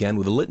 began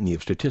with a litany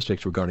of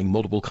statistics regarding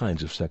multiple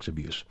kinds of sex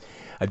abuse.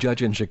 A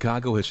judge in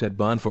Chicago has set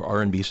bond for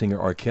R&B singer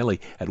R.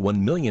 Kelly at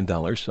 $1 million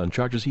on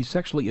charges he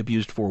sexually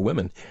abused 4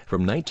 women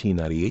from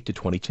 1998 to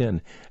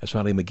 2010.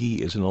 Asante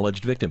McGee is an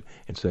alleged victim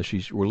and says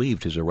she's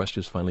relieved his arrest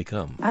has finally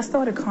come. I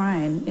started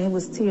crying. It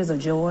was tears of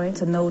joy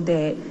to know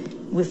that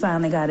we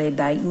finally got an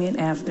indictment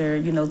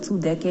after, 2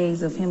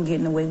 decades of him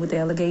getting away with the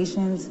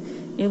allegations.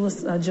 It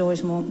was a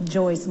joyous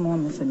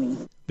moment for me.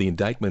 The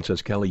indictment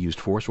says Kelly used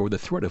force or the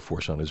threat of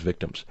force on his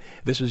victims.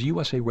 This is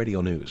USA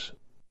Radio News.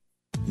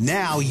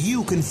 Now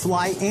you can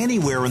fly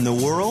anywhere in the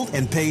world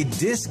and pay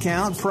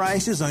discount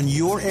prices on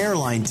your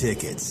airline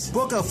tickets.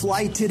 Book a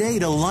flight today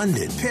to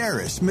London,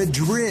 Paris,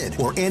 Madrid,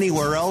 or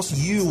anywhere else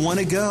you want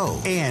to go.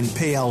 And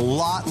pay a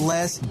lot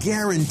less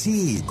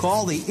guaranteed.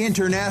 Call the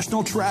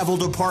International Travel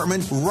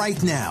Department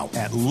right now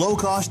at Low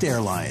Cost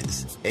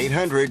Airlines.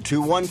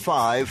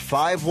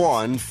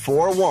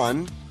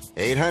 800-215-5141.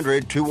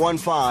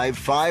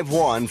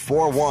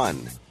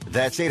 800-215-5141.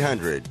 That's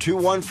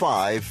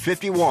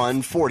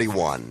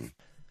 800-215-5141.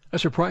 A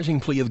surprising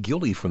plea of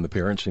guilty from the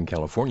parents in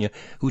California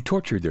who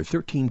tortured their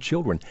 13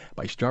 children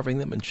by starving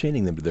them and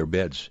chaining them to their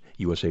beds.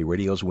 USA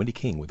Radio's Wendy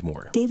King with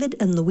more. David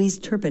and Louise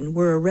Turpin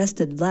were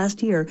arrested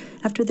last year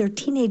after their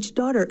teenage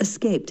daughter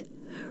escaped.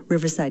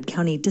 Riverside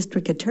County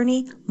District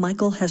Attorney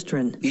Michael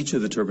Hestron. Each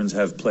of the Turpins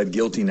have pled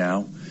guilty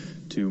now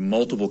to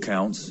multiple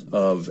counts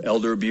of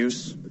elder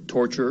abuse,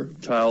 torture,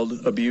 child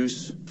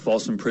abuse,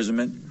 false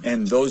imprisonment,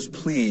 and those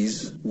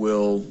pleas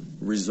will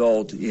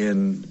result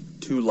in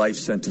 2 life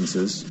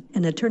sentences.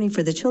 An attorney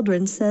for the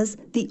children says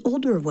the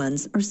older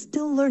ones are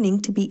still learning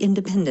to be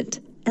independent,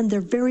 and they're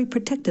very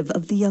protective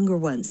of the younger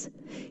ones.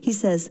 He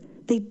says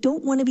they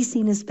don't want to be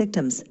seen as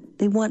victims.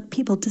 They want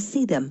people to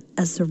see them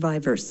as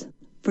survivors.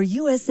 For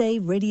USA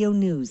Radio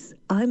News,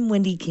 I'm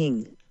Wendy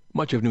King.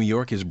 Much of New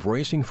York is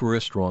bracing for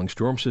a strong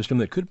storm system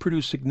that could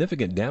produce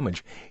significant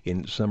damage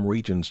in some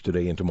regions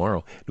today and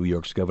tomorrow. New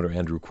York's Governor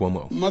Andrew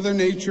Cuomo. Mother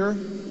Nature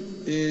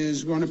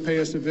is going to pay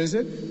us a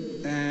visit,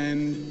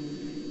 and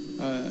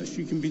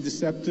she can be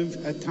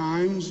deceptive at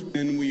times,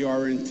 and we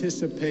are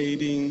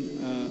anticipating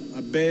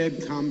a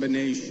bad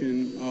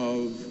combination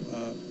of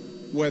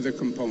weather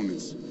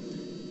components.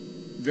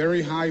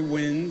 Very high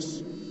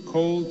winds,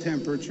 cold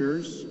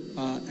temperatures,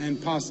 and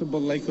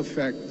possible lake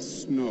effect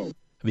snow.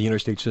 The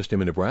interstate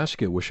system in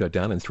Nebraska was shut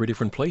down in 3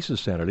 different places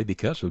Saturday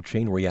because of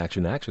chain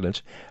reaction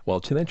accidents, while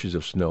 10 inches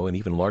of snow and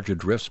even larger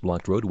drifts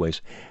blocked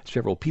roadways.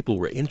 Several people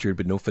were injured,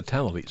 but no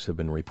fatalities have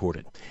been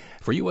reported.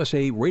 For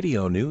USA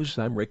Radio News,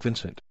 I'm Rick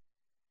Vincent.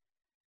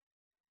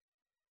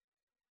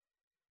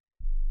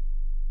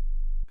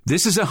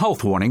 This is a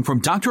health warning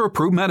from Dr.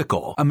 Approved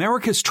Medical,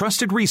 America's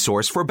trusted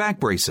resource for back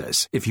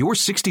braces. If you're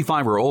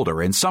 65 or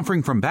older and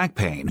suffering from back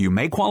pain, you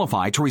may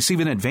qualify to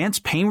receive an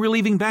advanced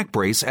pain-relieving back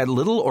brace at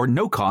little or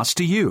no cost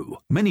to you.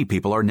 Many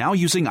people are now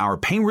using our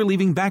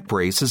pain-relieving back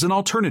brace as an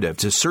alternative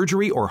to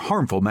surgery or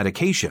harmful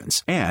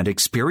medications and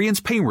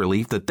experience pain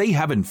relief that they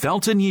haven't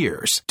felt in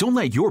years. Don't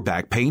let your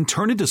back pain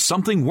turn into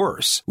something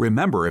worse.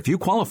 Remember, if you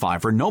qualify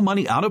for no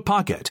money out of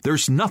pocket,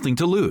 there's nothing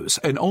to lose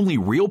and only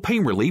real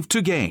pain relief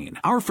to gain.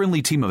 Our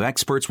friendly team of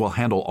experts will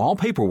handle all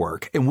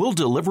paperwork and will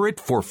deliver it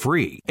for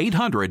free.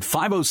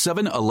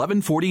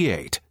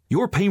 800-507-1148.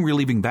 Your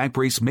pain-relieving back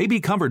brace may be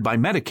covered by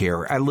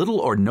Medicare at little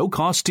or no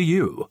cost to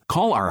you.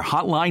 Call our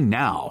hotline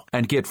now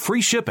and get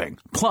free shipping,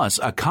 plus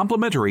a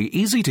complimentary,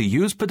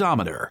 easy-to-use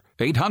pedometer.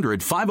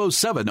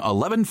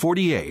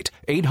 800-507-1148.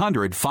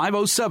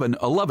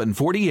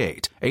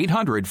 800-507-1148.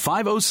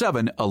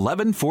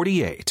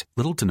 800-507-1148.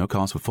 Little to no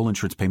cost with full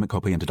insurance payment,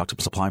 copay, and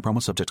deductible supply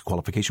promo subject to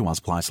qualification while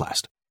supplies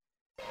last.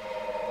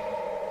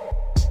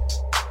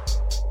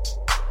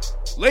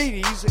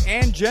 Ladies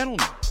and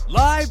gentlemen,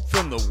 live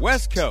from the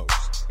West Coast,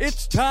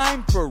 it's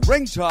time for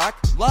Ring Talk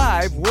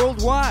Live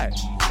Worldwide.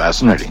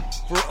 Fascinating.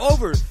 For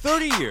over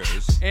 30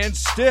 years, and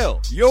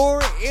still,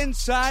 your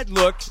inside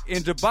look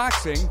into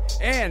boxing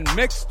and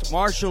mixed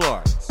martial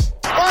arts.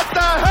 What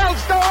the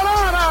hell's going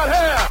on out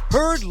here?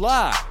 Heard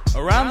live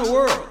around the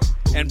world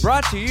and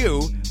brought to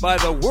you by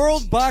the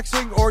World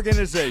Boxing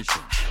Organization.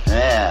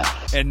 Yeah.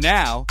 And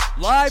now,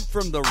 live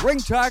from the Ring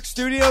Talk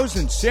studios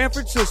in San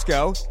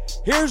Francisco,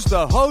 here's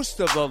the host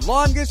of the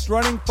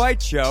longest-running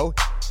fight show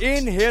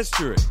in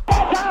history.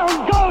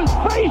 Down goes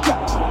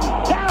Frazier!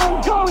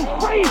 Down goes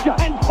Frazier!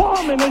 And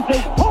Foreman is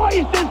as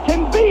poised as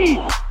can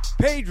be!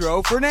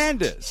 Pedro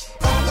Fernandez.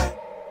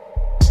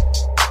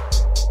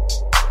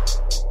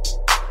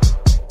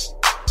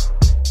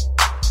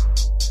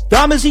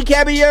 Damas y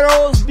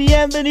caballeros,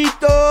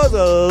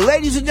 bienvenidos.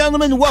 Ladies and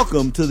gentlemen,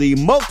 welcome to the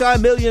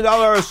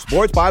multi-million-dollar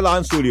Sports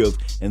Pylon Studios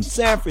in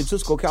San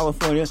Francisco,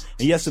 California.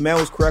 And yes, the man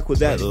was correct with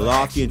that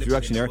lofty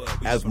introduction there,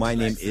 as my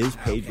name is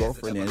Pedro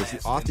Fernandez,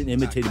 the often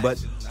imitated but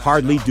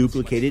hardly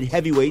duplicated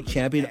heavyweight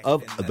champion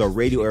of the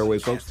radio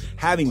airwaves, folks.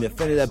 Having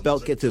defended that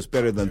belt gets us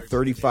better than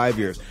 35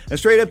 years. And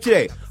straight up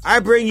today, I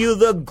bring you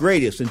the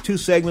greatest in 2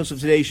 segments of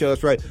today's show.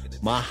 That's right,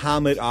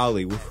 Muhammad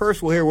Ali.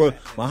 First, we'll hear what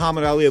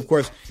Muhammad Ali, of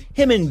course,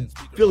 him and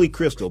Billy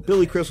Crystal.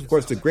 Billy Crystal, of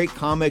course, the great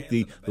comic,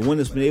 the one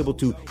that's been able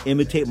to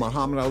imitate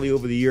Muhammad Ali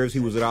over the years. He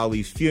was at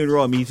Ali's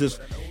funeral. I mean, he's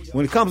just,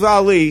 when it comes to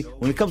Ali,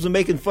 when it comes to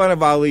making fun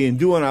of Ali and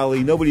doing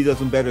Ali, nobody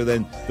does him better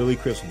than Billy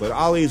Crystal. But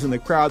Ali is in the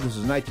crowd. This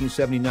is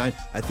 1979.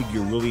 I think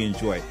you'll really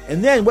enjoy it.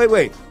 And then,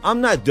 wait,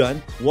 I'm not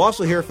done. We'll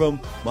also hear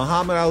from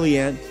Muhammad Ali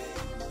and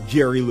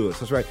Jerry Lewis.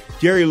 That's right,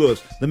 Jerry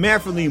Lewis, the man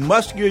from the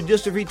muscular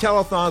dystrophy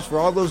telethons for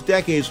all those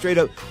decades. Straight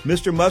up,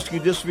 Mr.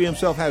 Muscular Dystrophy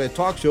himself had a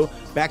talk show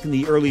back in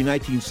the early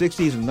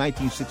 1960s. In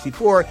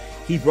 1964,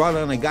 he brought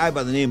on a guy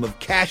by the name of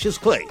Cassius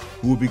Clay,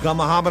 who would become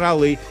Muhammad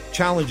Ali,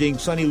 challenging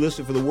Sonny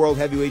Liston for the World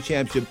Heavyweight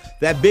Championship.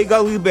 That big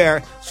ugly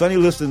bear, Sonny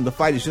Liston, the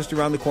fight is just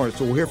around the corner.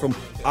 So we'll hear from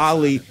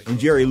Ali and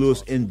Jerry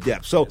Lewis in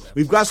depth. So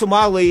we've got some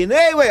Ali, and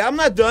hey, wait, I'm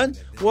not done.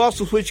 We'll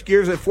also switch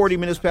gears at 40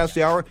 minutes past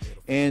the hour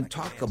and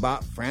talk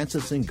about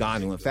Francis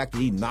Ngannou. In fact,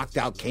 he knocked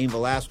out Cain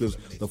Velasquez,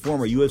 the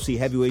former UFC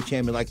heavyweight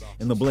champion, like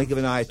in the blink of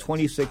an eye,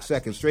 26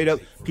 seconds. Straight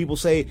up, people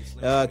say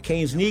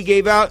Cain's knee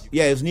gave out.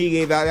 Yeah, his knee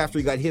gave out after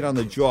he got hit on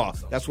the jaw.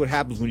 That's what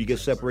happens when you get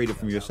separated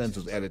from your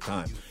senses at a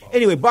time.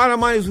 Anyway,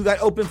 bottom line is we've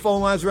got open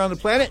phone lines around the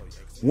planet.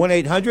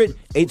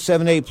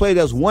 1-800-878-PLAY.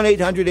 That's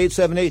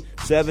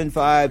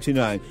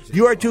 1-800-878-7529.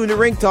 You are tuned to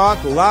Ring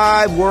Talk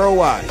Live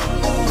Worldwide.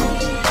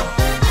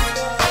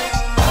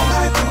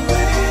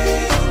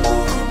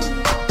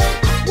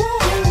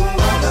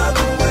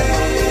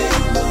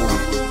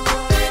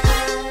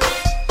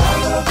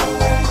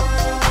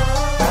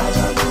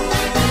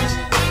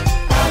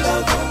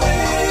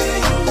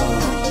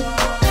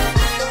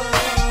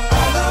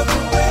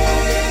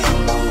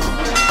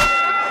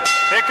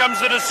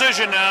 The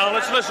decision now.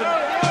 Let's listen.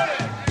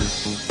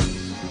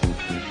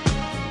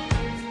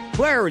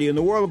 Clarity in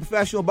the world of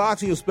professional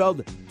boxing is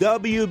spelled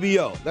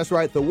WBO. That's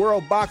right, the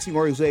World Boxing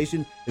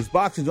Organization is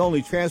boxing's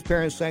only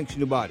transparent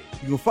sanctioned body.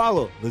 You can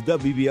follow the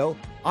WBO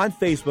on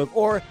Facebook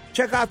or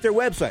check out their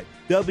website,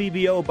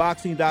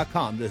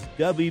 WBOboxing.com. That's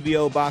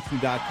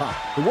WBOboxing.com.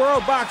 The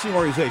World Boxing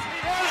Organization.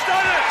 He has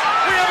done it!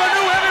 We have a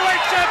new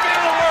heavyweight champion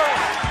of the world!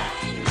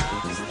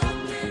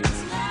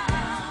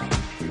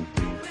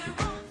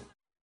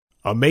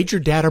 A major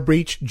data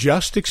breach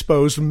just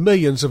exposed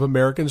millions of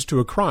Americans to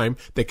a crime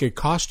that could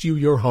cost you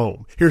your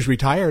home. Here's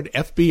retired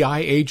FBI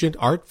agent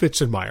Art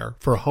Fitzenmeyer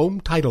for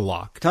Home Title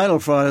Lock. Title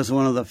fraud is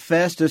one of the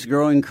fastest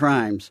growing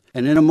crimes,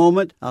 and in a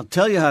moment, I'll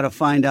tell you how to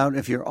find out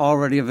if you're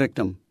already a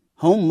victim.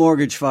 Home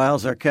mortgage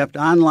files are kept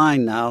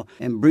online now,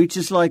 and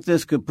breaches like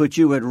this could put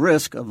you at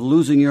risk of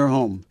losing your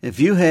home. If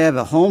you have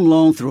a home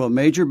loan through a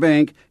major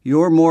bank,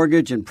 your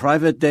mortgage and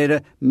private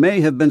data may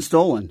have been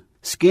stolen.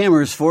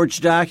 Scammers forge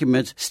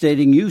documents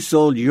stating you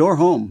sold your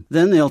home.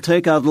 Then they'll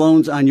take out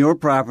loans on your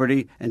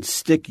property and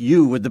stick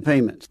you with the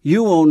payments.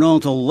 You won't know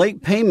until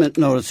late payment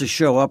notices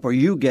show up or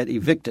you get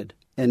evicted.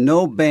 And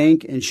no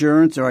bank,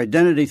 insurance, or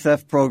identity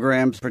theft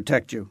programs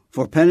protect you.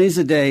 For pennies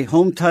a day,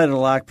 Home Title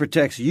Lock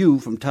protects you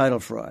from title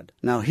fraud.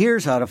 Now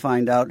here's how to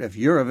find out if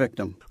you're a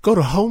victim. Go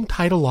to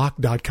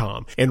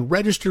HomeTitleLock.com and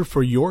register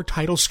for your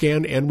title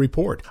scan and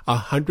report.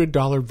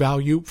 $100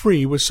 value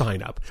free with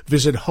sign up.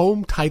 Visit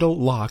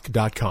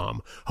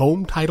HomeTitleLock.com.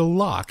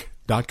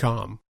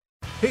 HomeTitleLock.com.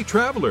 Hey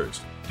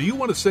travelers, do you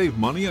want to save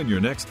money on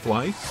your next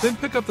flight? Then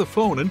pick up the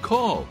phone and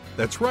call.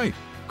 That's right.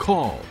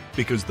 Call,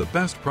 because the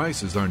best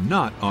prices are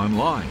not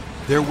online.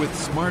 They're with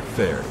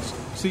SmartFares.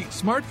 See,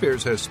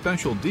 SmartFares has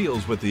special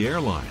deals with the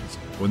airlines.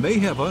 When they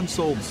have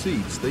unsold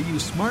seats, they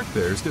use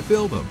SmartFares to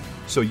fill them.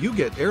 So you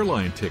get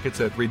airline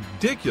tickets at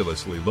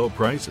ridiculously low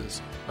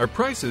prices. Our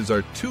prices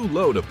are too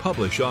low to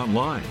publish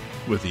online.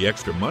 With the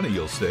extra money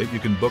you'll save, you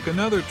can book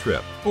another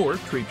trip or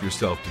treat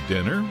yourself to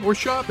dinner or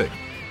shopping.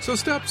 So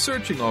stop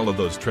searching all of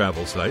those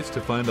travel sites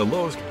to find the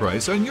lowest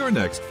price on your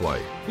next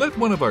flight. Let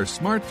one of our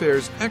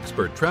SmartFares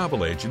expert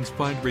travel agents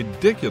find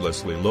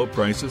ridiculously low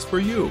prices for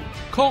you.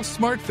 Call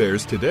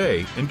SmartFares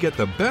today and get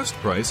the best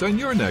price on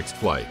your next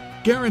flight.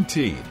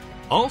 Guaranteed.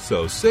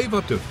 Also, save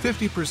up to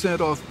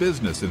 50% off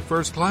business and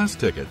first class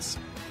tickets.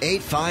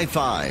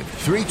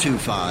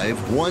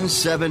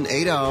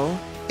 855-325-1780.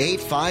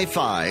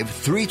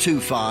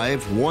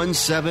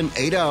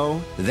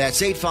 855-325-1780.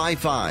 That's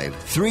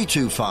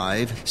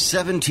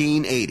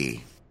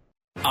 855-325-1780.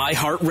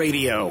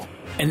 iHeartRadio,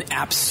 an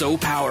app so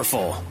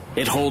powerful,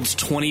 it holds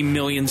 20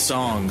 million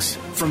songs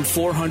from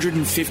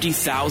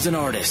 450,000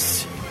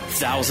 artists.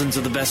 Thousands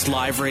of the best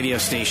live radio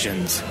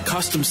stations,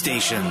 custom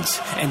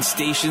stations, and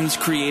stations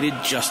created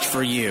just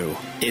for you.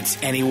 It's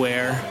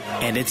anywhere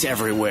and it's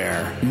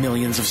everywhere.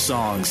 Millions of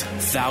songs,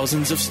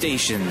 thousands of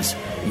stations,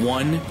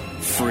 one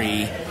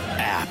free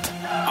app.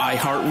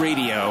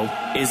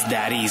 iHeartRadio is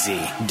that easy.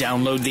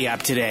 Download the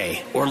app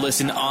today or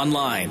listen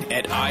online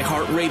at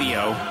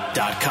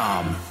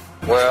iHeartRadio.com.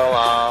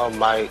 Well,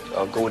 might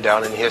go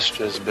down in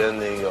history as been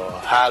the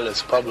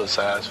highest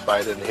publicized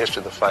fight in the history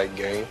of the fight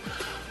game.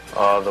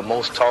 The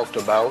most talked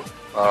about,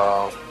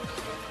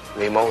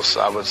 the most,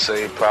 I would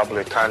say,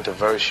 probably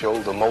controversial,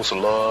 the most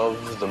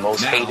loved, the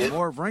most hated.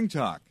 More of Ring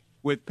Talk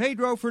with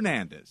Pedro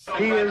Fernandez.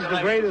 He is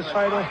the greatest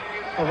fighter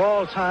of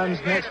all times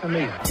next to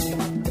me.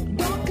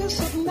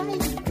 Darkest of night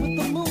with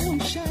the moon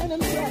shining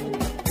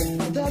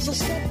bright. There's a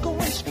set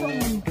going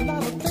strong, a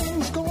lot of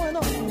things going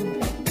on.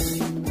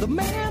 The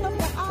man of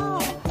the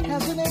hour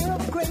has an air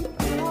of great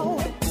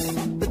power.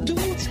 The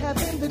dudes have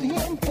envied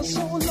him for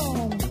so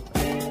long.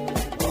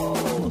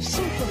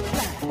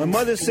 My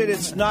mother said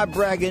it's not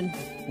bragging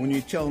when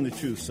you're telling the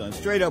truth, son.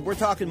 Straight up, we're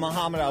talking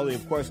Muhammad Ali,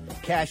 of course.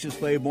 Cassius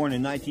Clay, born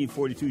in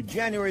 1942,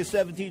 January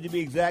 17th to be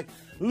exact.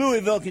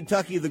 Louisville,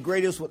 Kentucky, the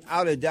greatest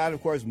without a doubt.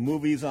 Of course,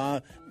 movies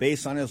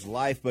based on his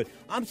life. But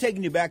I'm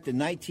taking you back to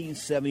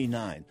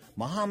 1979.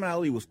 Muhammad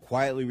Ali was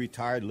quietly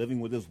retired, living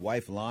with his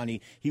wife,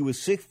 Lonnie. He was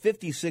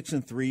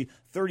 56-3,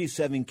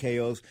 37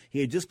 KOs.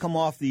 He had just come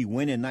off the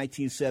win in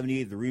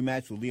 1978, the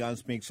rematch with Leon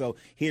Spinks. So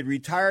he had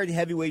retired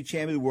heavyweight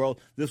champion of the world.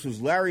 This was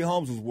Larry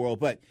Holmes' world.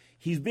 But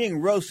he's being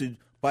roasted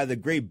by the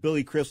great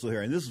Billy Crystal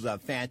here. And this is a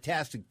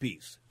fantastic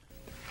piece.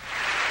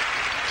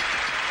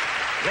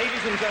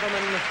 Ladies and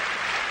gentlemen,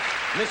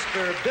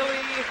 Mr. Billy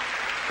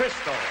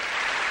Crystal.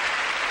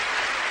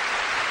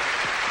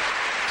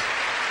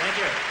 Thank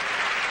you.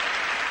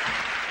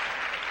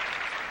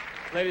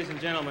 Ladies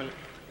and gentlemen,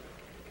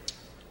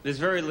 there's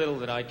very little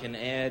that I can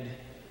add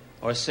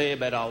or say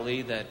about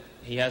Ali that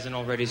he hasn't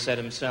already said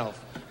himself.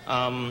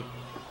 And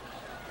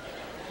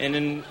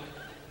in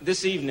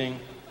this evening,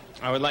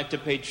 I would like to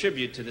pay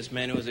tribute to this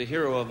man who was a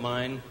hero of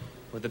mine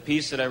with a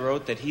piece that I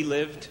wrote that he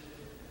lived,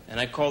 and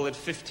I call it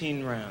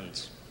 15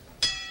 Rounds.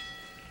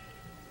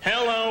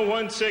 Hello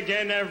once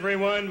again,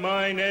 everyone.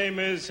 My name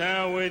is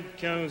Howard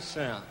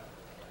Cosell.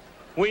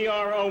 We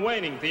are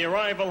awaiting the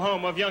arrival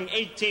home of young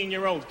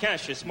 18-year-old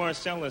Cassius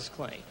Marcellus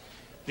Clay,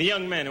 the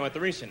young man who at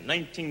the recent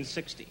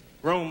 1960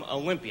 Rome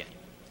Olympiad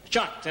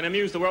shocked and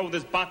amused the world with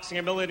his boxing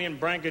ability and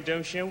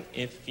braggadocio,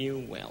 if you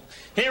will.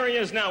 Here he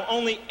is now,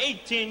 only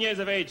 18 years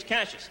of age.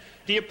 Cassius,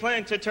 do you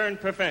plan to turn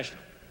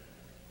professional?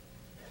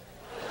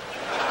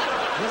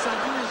 Yes,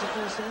 I do,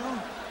 Mr. Cosell.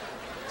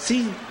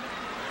 See,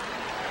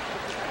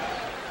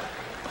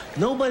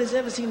 Nobody's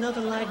ever seen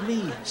nothing like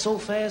me. So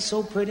fast,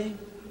 so pretty.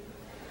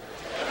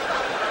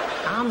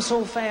 I'm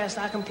so fast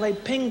I can play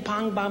ping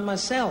pong by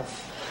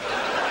myself.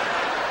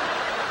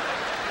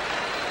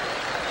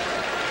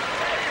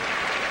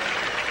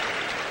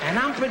 And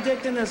I'm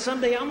predicting that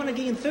someday I'm going to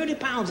gain 30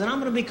 pounds and I'm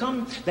going to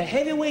become the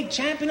heavyweight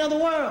champion of the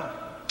world.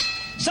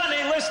 Sonny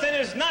Liston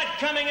is not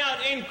coming out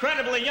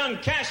incredibly young.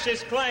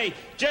 Cassius Clay,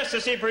 just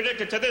as he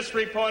predicted to this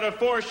reporter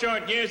 4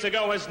 short years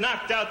ago, has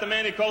knocked out the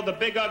man he called the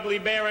Big Ugly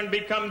Bear and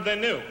become the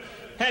new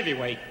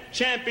heavyweight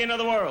champion of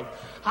the world.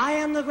 I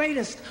am the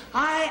greatest.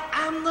 I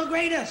am the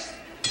greatest.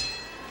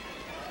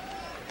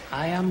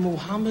 I am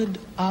Muhammad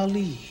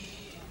Ali.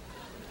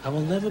 I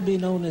will never be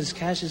known as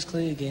Cassius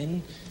Clay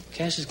again.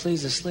 Cassius Clay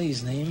is a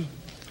slave's name.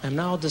 I'm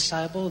now a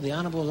disciple of the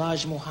Honorable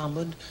Elijah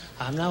Muhammad.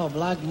 I'm now a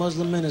black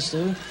Muslim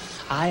minister.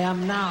 I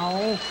am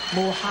now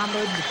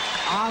Muhammad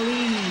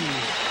Ali.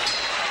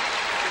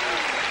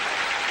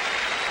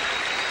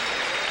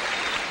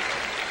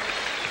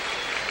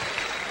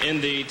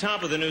 In the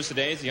top of the news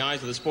today, the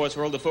eyes of the sports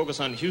world to focus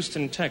on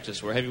Houston,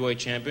 Texas, where heavyweight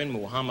champion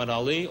Muhammad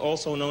Ali,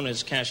 also known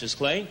as Cassius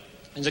Clay,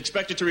 is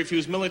expected to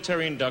refuse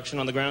military induction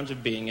on the grounds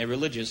of being a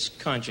religious,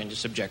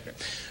 conscientious objector.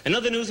 In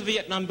other news, the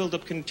Vietnam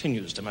buildup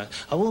continues.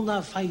 I will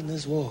not fight in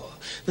this war.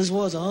 This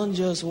war is an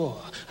unjust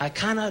war. I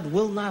cannot,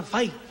 will not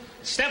fight.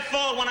 Step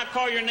forward when I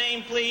call your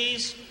name,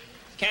 please.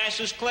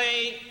 Cassius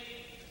Clay.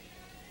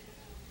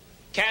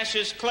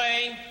 Cassius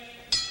Clay.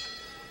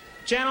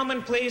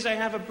 Gentlemen, please, I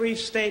have a brief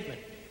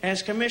statement.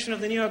 As Commissioner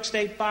of the New York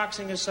State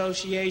Boxing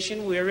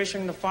Association, we are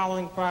issuing the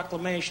following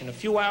proclamation. A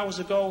few hours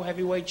ago,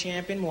 heavyweight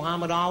champion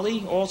Muhammad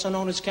Ali, also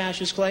known as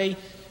Cassius Clay,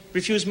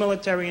 refused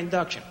military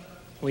induction.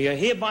 We are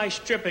hereby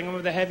stripping him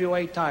of the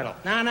heavyweight title.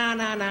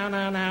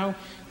 Now.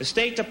 The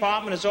State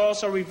Department is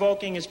also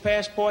revoking his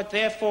passport.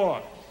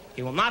 Therefore,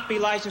 he will not be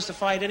licensed to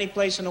fight any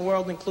place in the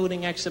world,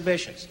 including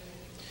exhibitions.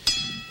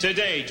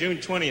 Today, June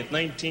 20th,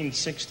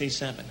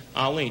 1967,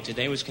 Ali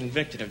today was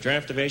convicted of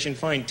draft evasion,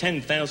 fined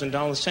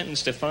 $10,000,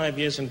 sentenced to 5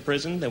 years in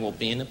prison. There will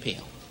be an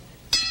appeal.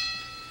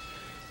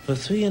 For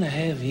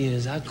 3.5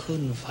 years, I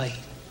couldn't fight.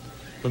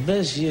 My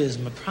best years,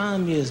 my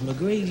prime years, my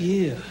great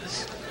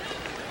years.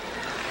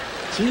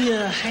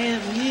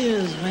 3.5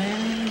 years,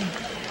 man.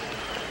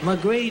 My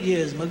great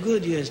years, my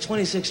good years,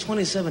 26,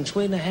 27,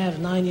 20.5,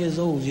 9 years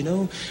old, you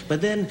know?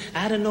 But then,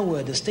 out of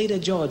nowhere, the state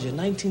of Georgia,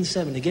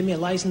 1970, gave me a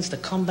license to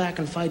come back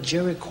and fight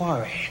Jerry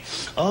Quarry.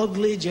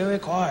 Ugly Jerry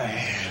Quarry.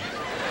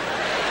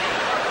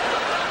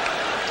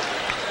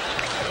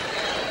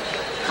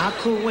 I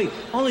couldn't wait.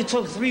 Only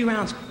took 3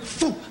 rounds.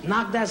 Phew,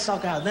 knocked that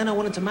sucker out. Then I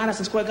went into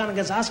Madison Square Garden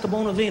against Oscar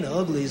Bonavena.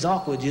 Ugly, he's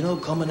awkward, you know,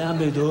 coming at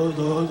me.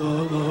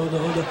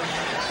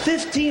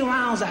 15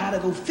 rounds I had to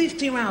go,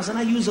 15 rounds, and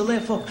I used the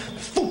left hook.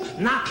 Phew,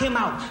 knock him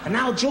out. And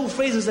now Joe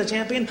Frazier's the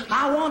champion.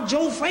 I want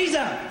Joe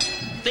Frazier.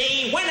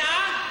 The winner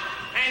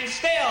and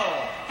still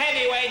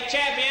heavyweight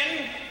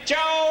champion,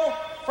 Joe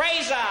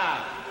Frazier.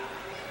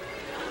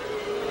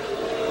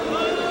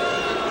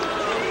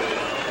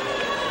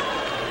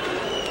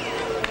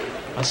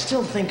 I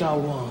still think I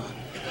won.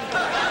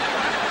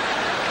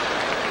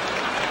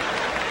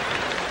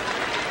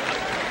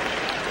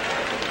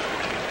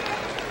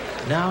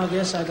 Now I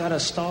guess I gotta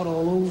start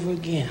all over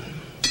again.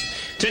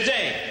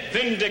 Today,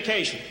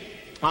 vindication.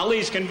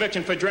 Ali's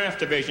conviction for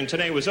draft evasion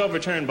today was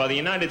overturned by the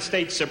United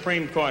States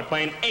Supreme Court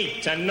by an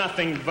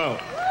 8-0 vote.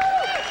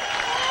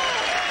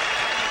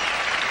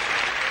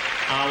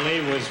 Ali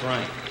was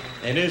right.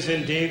 It is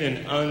indeed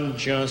an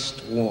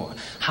unjust war.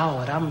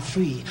 Howard, I'm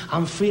free.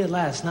 I'm free at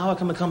last. Now I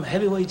can become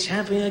heavyweight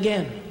champion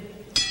again.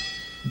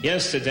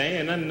 Yesterday,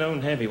 an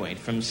unknown heavyweight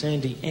from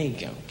San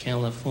Diego,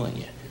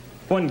 California,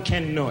 one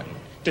Ken Norton,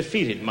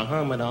 defeated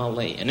Muhammad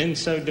Ali, and in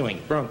so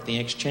doing broke the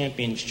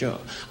ex-champion's jaw.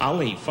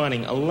 Ali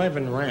fighting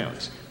 11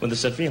 rounds with a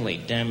severely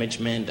damaged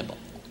mandible.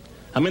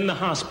 I'm in the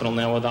hospital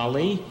now with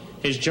Ali.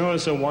 His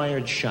jaws are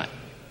wired shut.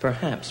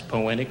 Perhaps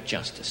poetic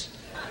justice.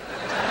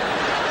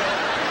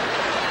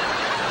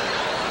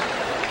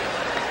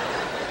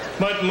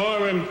 But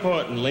more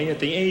importantly, at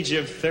the age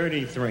of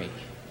 33,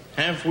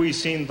 have we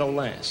seen the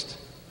last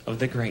of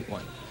the great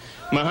one?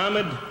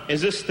 Muhammad,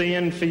 is this the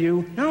end for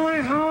you? No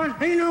way, Howard.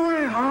 Ain't no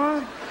way,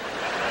 Howard.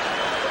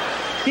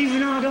 Even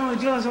though I got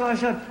my jaws wired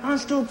shut, I'm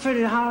still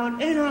pretty,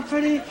 Howard. Ain't I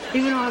pretty?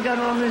 Even though I got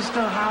all this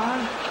stuff,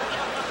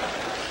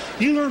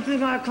 Howard. You don't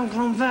think I can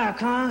come back,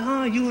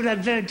 huh? You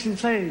that bed too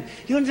played.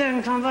 You don't think I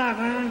can come back,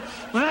 man?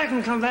 When I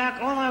can come back,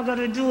 all I've got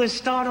to do is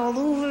start all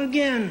over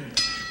again.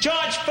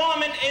 George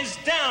Foreman is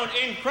down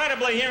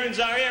incredibly here in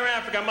Zaire,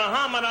 Africa.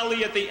 Muhammad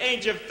Ali, at the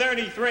age of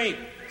 33,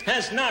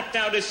 has knocked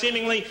out a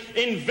seemingly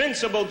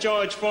invincible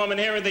George Foreman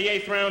here in the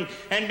 8th round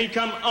and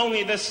become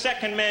only the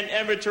second man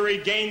ever to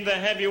regain the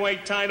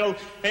heavyweight title.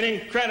 An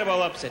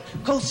incredible upset.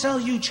 Go sell,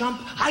 you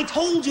chump. I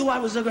told you I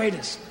was the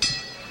greatest.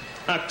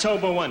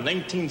 October 1,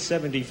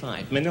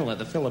 1975, Manila,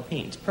 the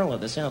Philippines, Pearl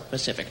of the South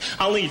Pacific.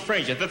 Ali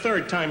Frazier, the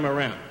 3rd time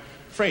around.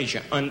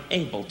 Frazier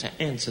unable to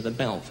answer the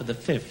bell for the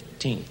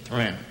 15th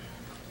round.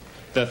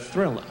 The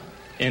Thriller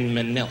in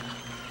Manila.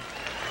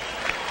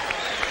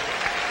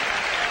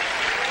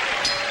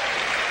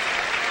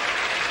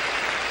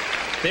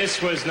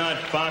 This was not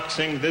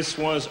boxing, this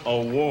was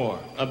a war.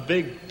 A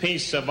big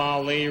piece of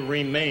Ali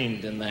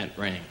remained in that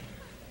ring.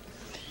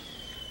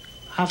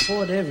 I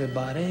fought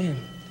everybody.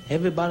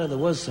 Everybody there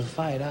was to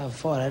fight, I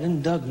fought. I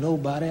didn't duck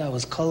nobody. I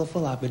was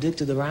colorful. I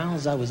predicted the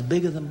rounds. I was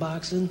bigger than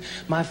boxing.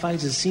 My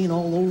fights are seen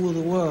all over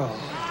the world.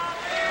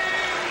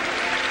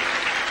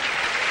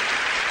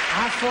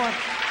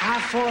 I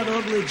fought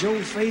ugly Joe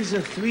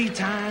Frazier 3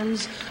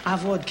 times. I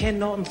fought Ken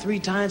Norton 3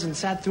 times and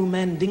sat through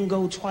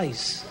Mandingo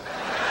twice.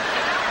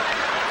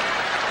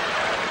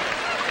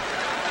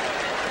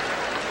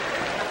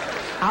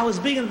 I was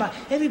big in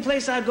every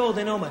place I go,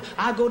 they know me.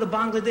 I go to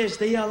Bangladesh,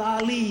 they yell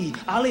Ali.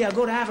 Ali, I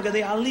go to Africa,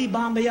 they Ali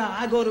Bombaya.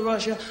 I go to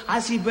Russia, I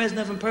see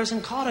Brezhnev in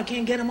person. Carter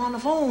can't get him on the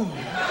phone.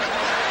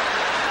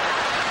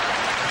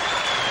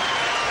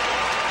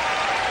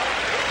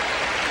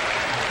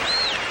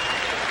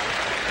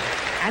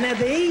 And at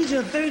the age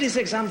of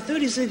 36, I'm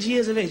 36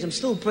 years of age. I'm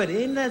still pretty.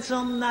 Ain't that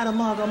something? Not a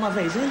mark on my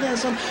face. Ain't that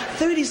something?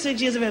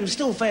 36 years of age. I'm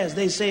still fast.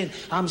 They saying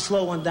I'm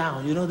slowing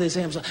down. You know, they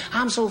say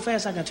I'm so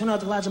fast I can turn out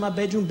the lights in my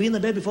bedroom, be in the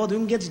bed before the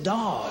room gets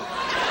dark.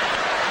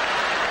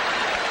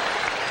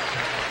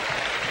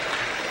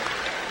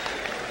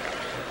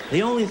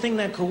 The only thing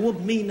that could whoop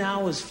me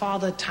now is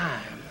Father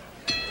Time.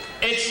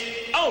 It's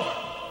over.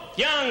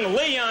 Young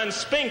Leon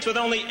Spinks, with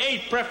only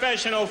 8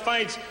 professional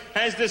fights,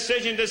 has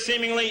decision to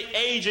seemingly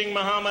aging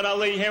Muhammad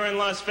Ali here in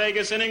Las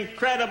Vegas. An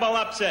incredible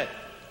upset.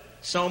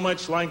 So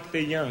much like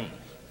the young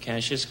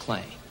Cassius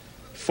Clay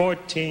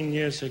 14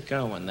 years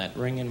ago in that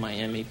ring in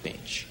Miami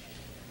Beach.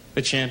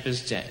 The champ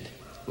is dead.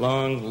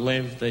 Long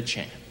live the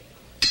champ.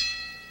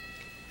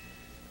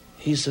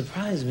 He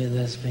surprised me,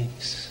 that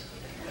Spinks.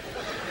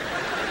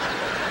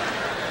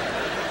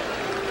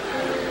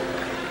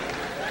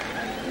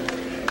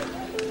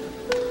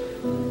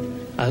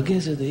 I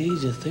guess at the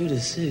age of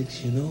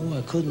 36, you know,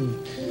 I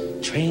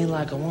couldn't train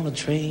like I want to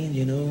train,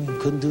 you know,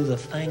 couldn't do the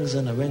things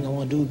in the ring I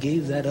want to do.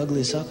 Gave that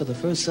ugly sucker the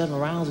first 7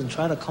 rounds and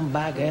tried to come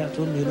back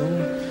after him, you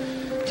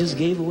know. Just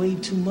gave away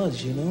too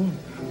much, you know.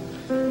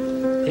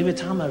 Every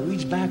time I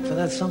reached back for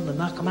that something to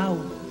knock him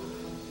out,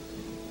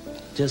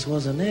 just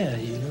wasn't there,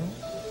 you know.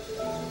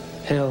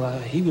 Hell,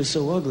 he was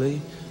so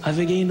ugly, I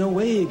figured ain't no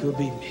way he could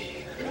beat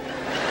me.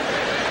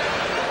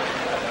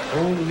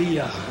 Oh,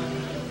 Leon.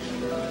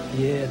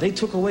 Yeah, they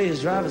took away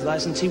his driver's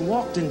license. He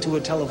walked into a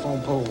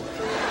telephone pole.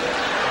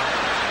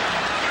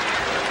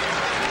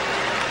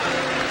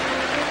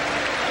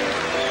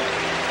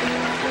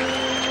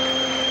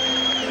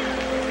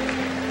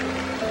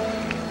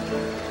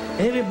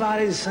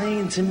 Everybody's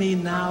saying to me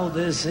now,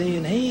 they're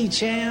saying, hey,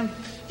 champ,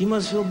 you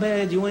must feel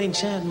bad you ain't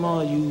champ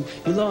more. You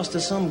lost to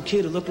some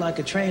kid who looked like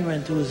a train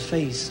ran through his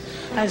face.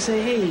 I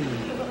say,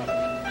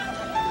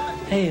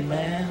 hey,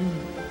 man,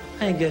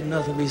 I ain't got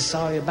nothing to be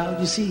sorry about.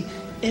 You see,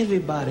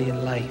 everybody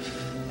in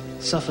life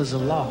suffers a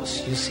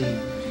loss, you see.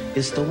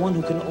 It's the one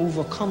who can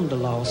overcome the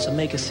loss and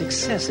make a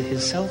success of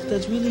himself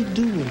that's really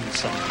doing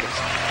something.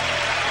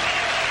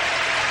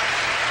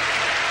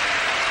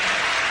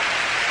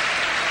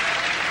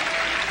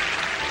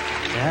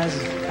 As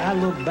I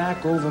look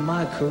back over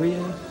my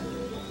career,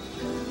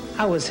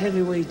 I was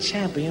heavyweight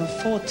champion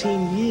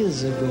 14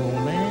 years ago,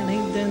 man.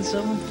 Ain't that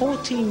something?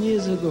 14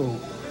 years ago.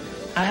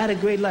 I had a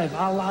great life.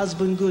 Allah's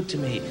been good to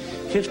me.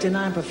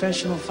 59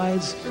 professional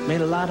fights,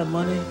 made a lot of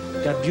money,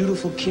 got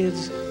beautiful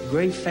kids,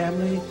 great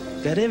family,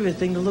 got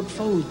everything to look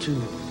forward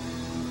to.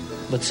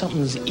 But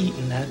something's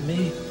eating at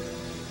me.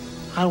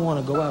 I don't want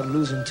to go out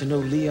losing to no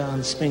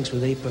Leon Spinks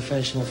with 8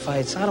 professional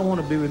fights. I don't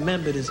want to be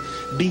remembered as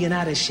being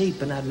out of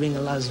shape in that ring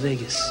of Las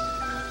Vegas.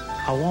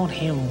 I want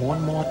him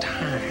one more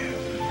time.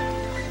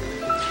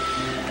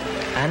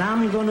 And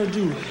I'm going to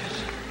do it.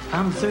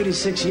 I'm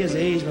 36 years of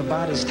age, my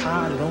body's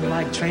tired, I don't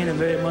like training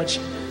very much.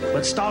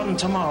 But starting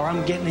tomorrow,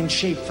 I'm getting in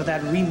shape for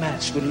that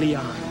rematch with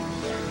Leon.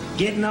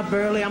 Getting up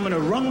early, I'm going to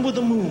run with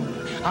the moon.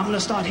 I'm going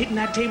to start hitting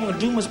that table, I'm going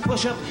to do my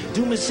push-up,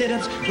 do my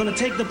sit-ups, going to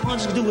take the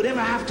punches, do whatever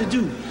I have to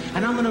do.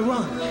 And I'm going to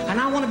run. And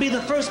I want to be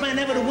the first man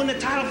ever to win the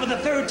title for the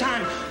 3rd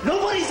time.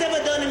 Nobody's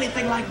ever done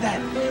anything like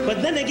that.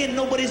 But then again,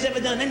 nobody's ever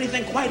done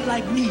anything quite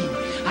like me.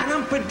 And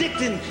I'm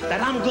predicting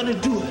that I'm going to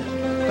do it.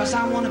 Because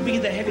I want to be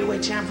the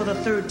heavyweight champ for the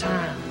 3rd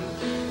time.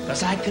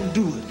 Because I can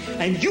do it.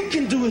 And you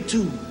can do it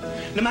too.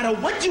 No matter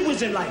what you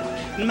was in life,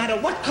 no matter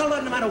what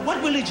color, no matter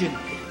what religion,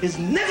 it's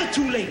never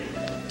too late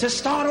to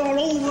start all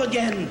over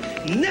again.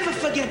 Never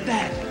forget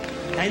that.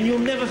 And you'll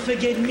never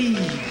forget me.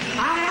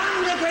 I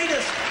am the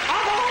greatest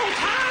of all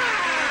time.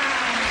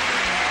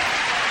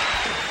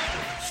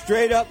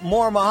 Straight up,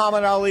 more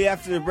Muhammad Ali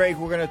after the break.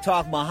 We're going to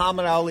talk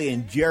Muhammad Ali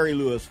and Jerry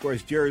Lewis. Of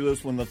course, Jerry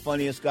Lewis, one of the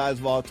funniest guys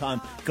of all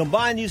time.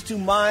 Combine these two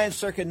minds,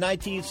 circa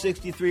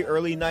 1963,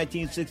 early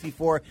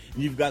 1964,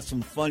 and you've got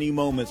some funny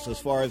moments as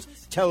far as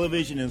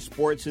television and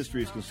sports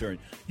history is concerned.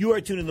 You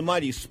are tuned to the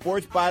mighty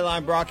Sports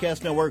Byline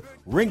Broadcast Network,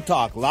 Ring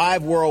Talk,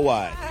 live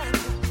worldwide.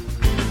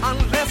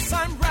 Unless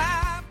I'm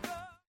right.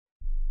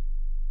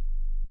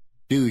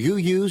 Do you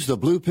use the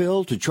blue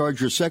pill to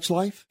charge your sex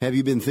life? Have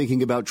you been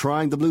thinking about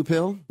trying the blue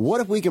pill? What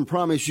if we can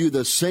promise you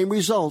the same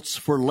results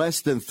for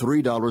less than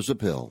 $3 a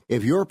pill?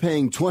 If you're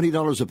paying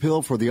 $20 a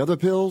pill for the other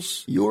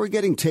pills, you're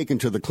getting taken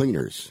to the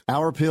cleaners.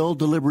 Our pill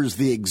delivers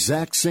the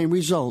exact same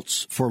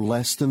results for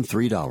less than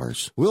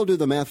 $3. We'll do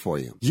the math for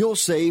you. You'll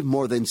save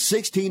more than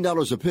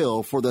 $16 a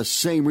pill for the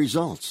same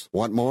results.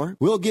 Want more?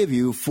 We'll give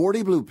you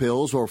 40 blue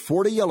pills or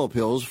 40 yellow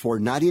pills for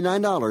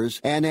 $99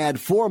 and add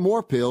 4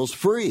 more pills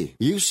free.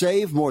 You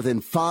save more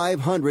than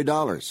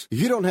 $500.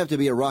 You don't have to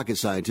be a rocket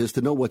scientist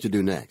to know what to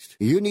do next.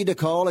 You need to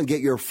call and get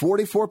your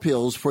 44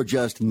 pills for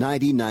just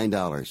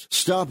 $99.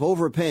 Stop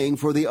overpaying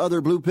for the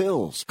other blue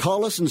pills.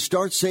 Call us and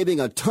start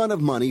saving a ton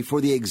of money for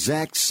the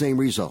exact same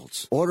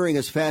results. Ordering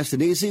is fast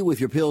and easy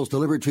with your pills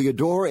delivered to your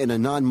door in a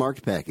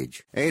non-marked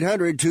package.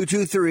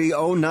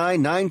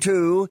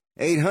 800-223-0992.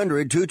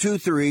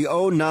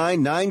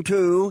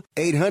 800-223-0992.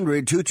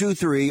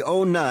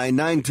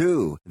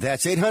 800-223-0992.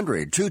 That's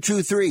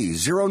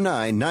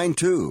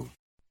 800-223-0992.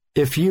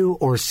 If you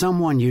or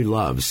someone you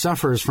love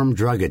suffers from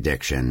drug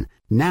addiction,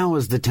 now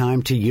is the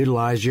time to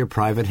utilize your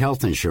private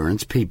health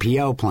insurance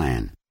PPO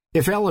plan.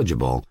 If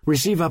eligible,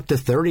 receive up to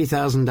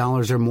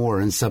 $30,000 or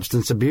more in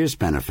substance abuse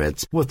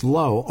benefits with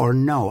low or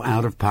no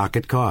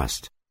out-of-pocket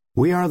cost.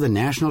 We are the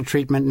National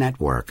Treatment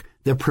Network,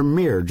 the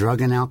premier drug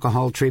and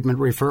alcohol treatment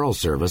referral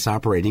service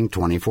operating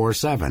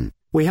 24/7.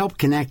 We help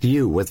connect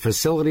you with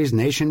facilities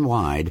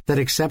nationwide that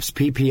accepts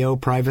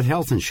PPO private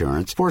health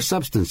insurance for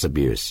substance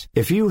abuse.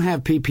 If you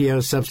have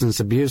PPO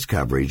substance abuse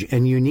coverage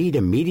and you need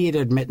immediate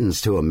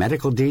admittance to a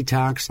medical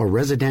detox or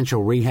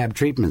residential rehab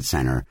treatment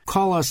center,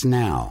 call us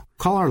now.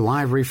 Call our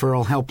live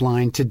referral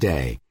helpline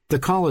today. The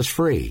call is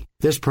free.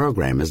 This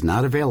program is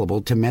not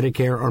available to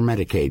Medicare or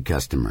Medicaid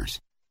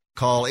customers.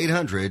 Call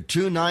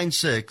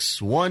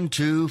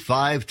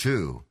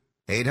 800-296-1252.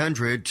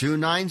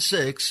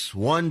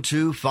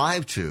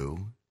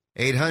 800-296-1252.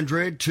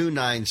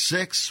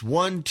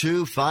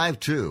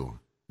 800-296-1252.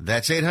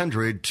 That's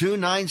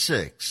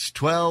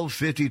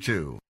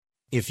 800-296-1252.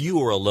 If you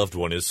or a loved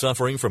one is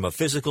suffering from a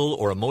physical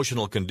or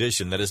emotional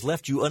condition that has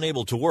left you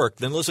unable to work,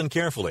 then listen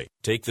carefully.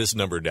 Take this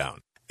number down.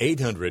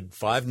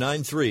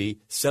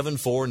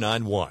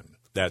 800-593-7491.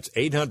 That's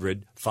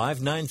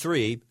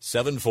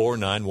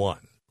 800-593-7491.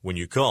 When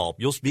you call,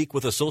 you'll speak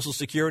with a Social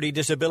Security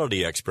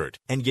disability expert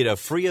and get a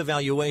free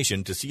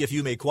evaluation to see if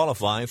you may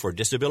qualify for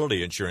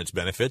disability insurance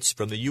benefits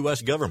from the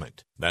U.S.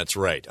 government. That's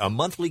right, a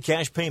monthly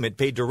cash payment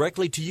paid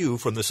directly to you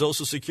from the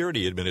Social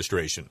Security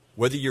Administration.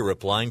 Whether you're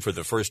applying for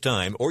the first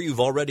time or you've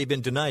already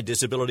been denied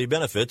disability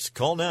benefits,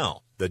 call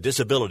now. The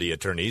disability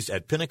attorneys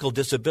at Pinnacle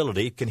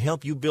Disability can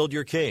help you build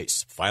your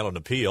case, file an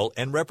appeal,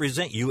 and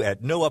represent you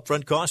at no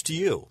upfront cost to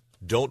you.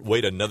 Don't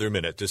wait another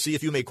minute to see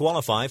if you may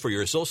qualify for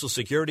your Social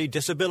Security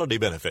disability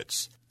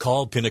benefits.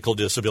 Call Pinnacle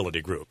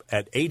Disability Group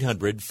at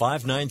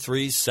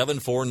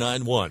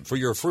 800-593-7491 for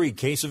your free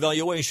case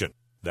evaluation.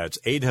 That's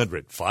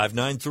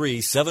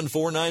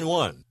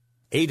 800-593-7491.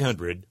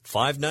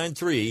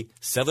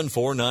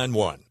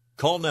 800-593-7491.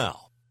 Call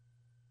now.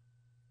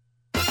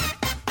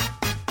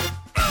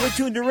 We're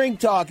tuned to Ring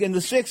Talk. In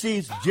the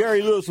 60s,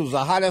 Jerry Lewis was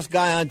the hottest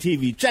guy on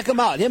TV. Check him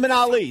out. Him and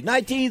Ali,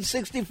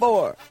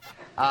 1964.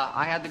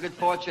 I had the good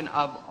fortune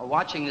of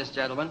watching this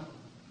gentleman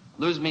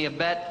lose me a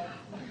bet,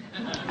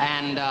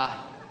 and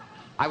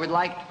I would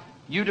like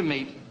you to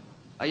meet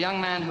a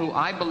young man who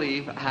I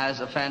believe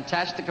has a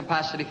fantastic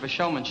capacity for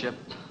showmanship.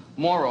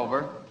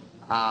 Moreover,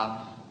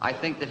 I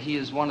think that he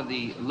is one of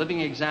the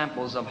living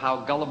examples of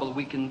how gullible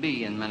we can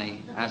be in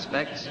many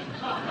aspects.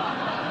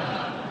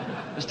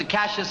 Mr.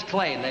 Cassius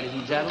Clay, ladies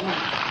and gentlemen.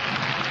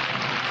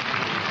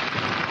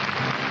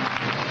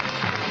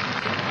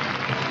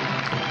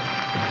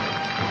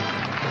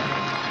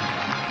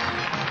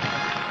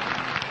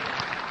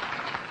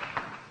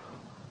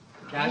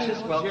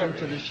 Cassius, welcome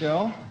to the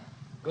show.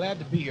 Glad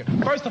to be here.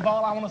 First of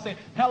all, I want to say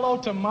hello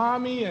to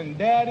Mommy and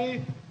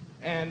Daddy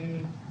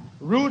and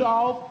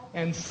Rudolph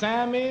and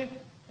Sammy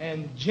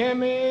and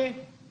Jimmy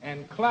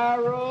and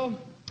Clara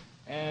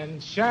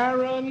and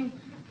Sharon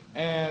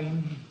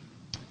and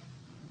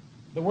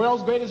the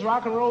world's greatest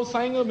rock and roll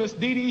singer, Miss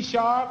Dee Dee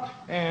Sharp,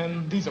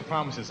 and these are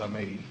promises I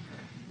made.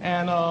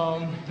 And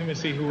let me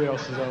see who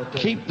else is out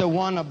there. Keep the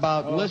one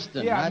about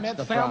Liston. Yeah, that's I met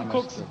the Sam promise.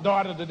 Cooke's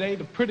daughter today,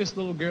 the prettiest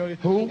little girl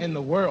in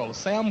the world.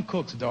 Sam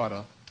Cooke's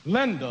daughter.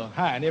 Linda,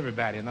 hi, and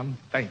everybody, and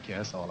thank you,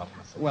 that's all I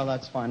want to say. Well,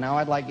 that's fine. Now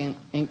I'd like in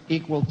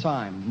equal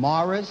time.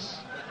 Morris.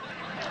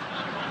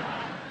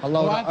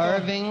 Hello to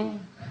Irving.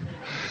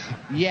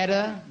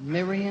 Yetta,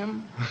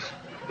 Miriam,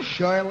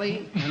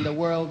 Shirley, and the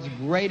world's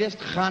greatest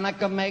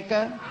Hanukkah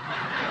maker.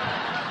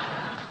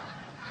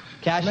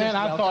 Cassius, man,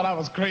 I welcome. thought I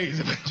was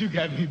crazy, but you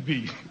got me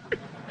beat.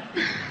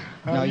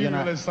 No, you're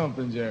not. Really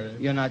something, Jerry.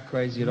 You're not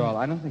crazy at all.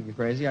 I don't think you're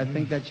crazy. I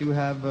think that you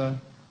have.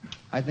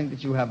 I think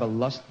that you have a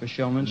lust for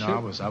showmanship.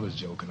 No, I was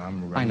joking.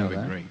 I'm I know really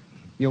that. great.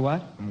 You're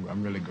what?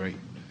 I'm really great.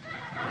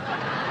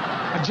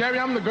 Jerry,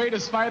 I'm the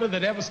greatest fighter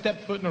that ever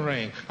stepped foot in the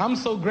ring. I'm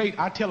so great,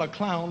 I tell a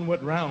clown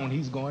what round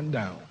he's going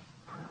down.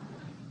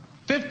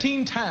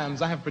 15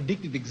 times I have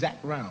predicted the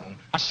exact round.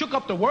 I shook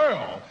up the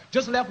world.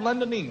 Just left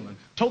London, England.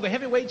 Told the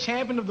heavyweight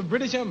champion of the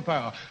British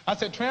Empire. I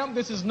said, Tramp,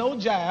 this is no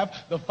jive.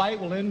 The fight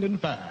will end in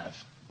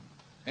 5.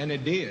 And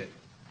it did.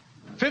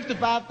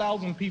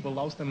 55,000 people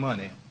lost their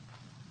money.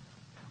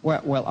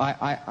 Well,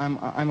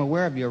 I'm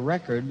aware of your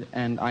record,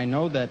 and I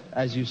know that,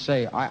 as you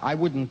say, I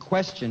wouldn't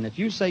question. If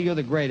you say you're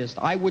the greatest,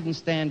 I wouldn't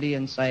stand here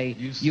and say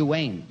you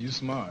ain't. You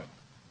smart.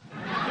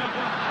 You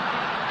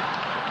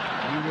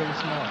really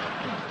smart.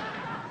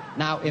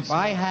 Now, if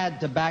I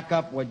had to back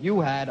up what you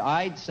had,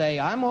 I'd say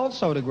I'm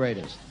also the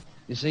greatest.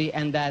 You see,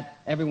 and that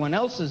everyone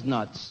else is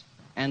nuts,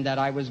 and that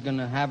I was going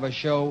to have a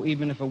show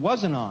even if it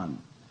wasn't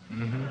on.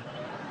 Mm-hmm.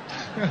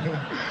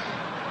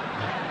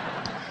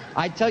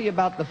 I tell you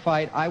about the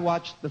fight. I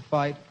watched the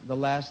fight, the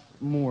last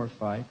Moore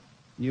fight,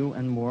 you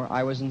and Moore.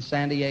 I was in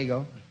San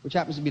Diego, which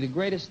happens to be the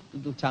greatest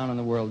little town in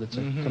the world. It's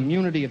a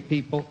community of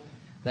people.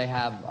 They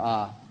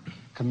have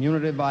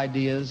community of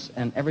ideas,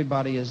 and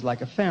everybody is like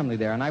a family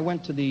there. And I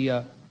went to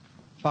the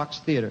Fox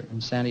Theater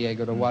in San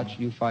Diego to watch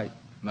you fight.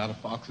 A lot of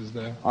foxes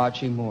there?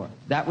 Archie Moore.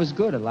 That was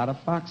good. A lot of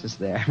foxes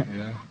there.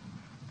 Yeah.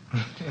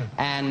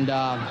 And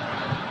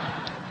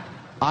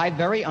I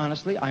very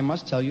honestly, I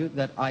must tell you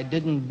that I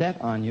didn't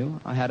bet on you.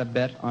 I had a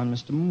bet on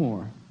Mr.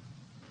 Moore.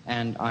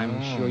 And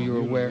I'm sure you're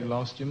aware. You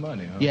lost your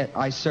money, huh? Yeah,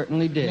 I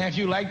certainly did. Now, if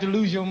you like to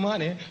lose your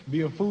money,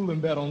 be a fool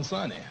and bet on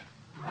Sonny.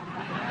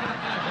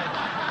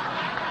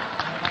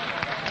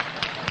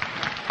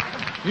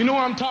 You know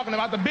what I'm talking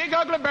about. The big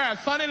ugly bear,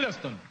 Sonny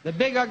Liston. The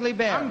big ugly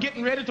bear. I'm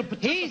getting ready to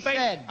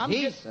participate.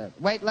 He said.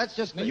 Wait, let's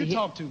just... Now, you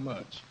talk too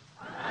much.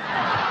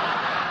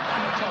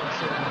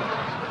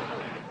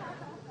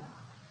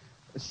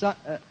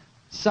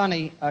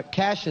 Sonny,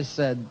 Cassius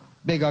said,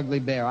 big ugly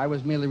bear. I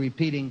was merely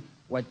repeating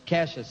what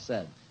Cassius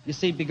said. You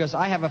see, because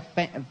I have a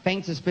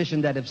faint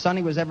suspicion that if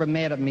Sonny was ever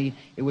mad at me,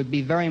 it would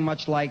be very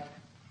much like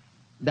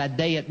that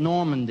day at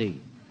Normandy.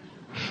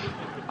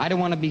 I don't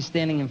want to be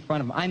standing in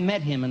front of him. I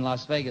met him in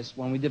Las Vegas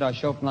when we did our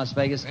show from Las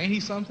Vegas. Ain't he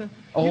something?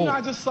 Oh. You know,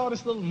 I just saw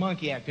this little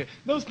monkey act here.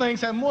 Those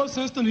things have more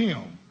sense than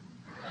him.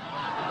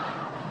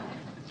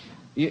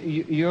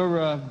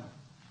 You're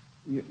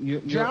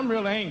I'm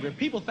real angry.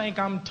 People think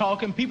I'm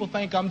talking. People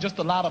think I'm just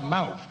a lot of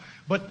mouth.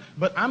 But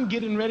I'm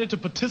getting ready to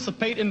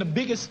participate in the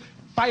biggest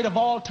fight of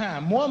all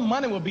time. More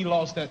money will be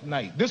lost that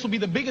night. This will be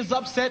the biggest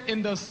upset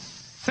in the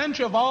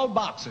century of all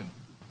boxing.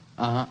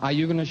 Are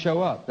you going to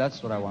show up?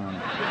 That's what I want to know.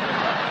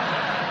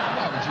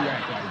 Why would you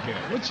act like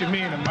that? What you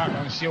mean I'm not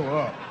going to show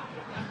up?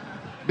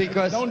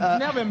 Because... Don't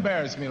never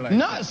embarrass me like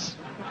that.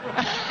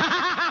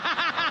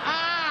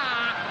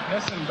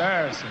 That's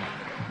embarrassing.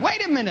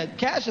 Wait a minute,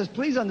 Cassius,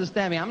 please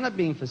understand me. I'm not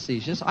being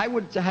facetious. I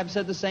would have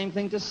said the same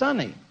thing to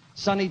Sonny.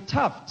 Sonny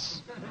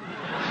Tufts.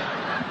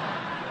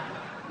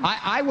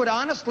 I would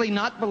honestly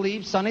not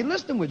believe Sonny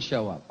Liston would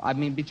show up. I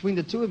mean, between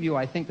the two of you,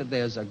 I think that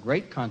there's a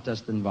great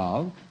contest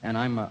involved, and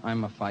I'm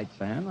a fight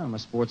fan. I'm a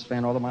sports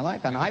fan all of my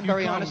life, and I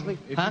very honestly...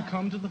 If you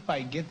come to the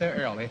fight, get there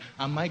early,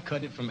 I might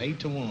cut it from 8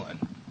 to 1.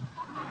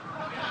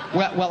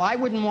 Well, I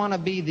wouldn't want to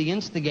be the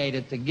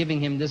instigator to giving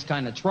him this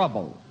kind of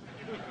trouble.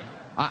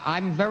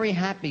 I'm very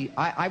happy.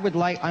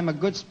 I'm a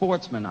good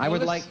sportsman. I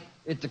would like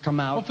it to come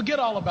out. Well, forget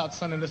all about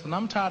Sonny Liston.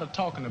 I'm tired of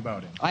talking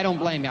about him. I don't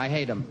blame you. I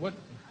hate him. What?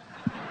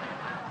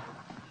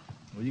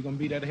 Well, you going to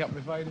be there to help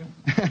me fight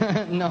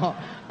him? No,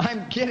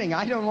 I'm kidding.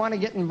 I don't want to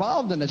get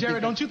involved in it. Jerry,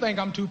 don't you think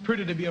I'm too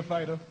pretty to be a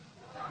fighter?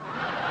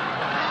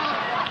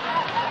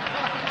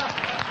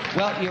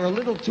 Well, you're a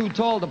little too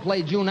tall to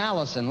play June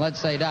Allison, let's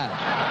say that.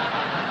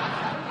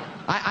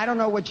 I don't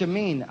know what you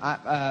mean.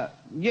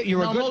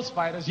 Most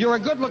fighters... You're a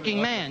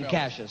good-looking man,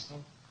 Cassius.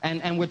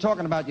 And we're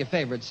talking about your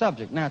favorite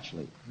subject,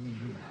 naturally.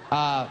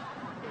 That's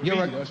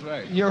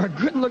right. You're a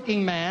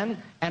good-looking man,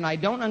 and I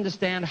don't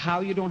understand how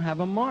you don't have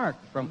a mark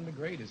from... I'm the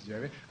greatest,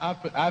 Jerry.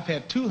 I've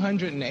had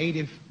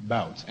 280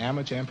 bouts,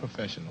 amateur and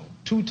professional.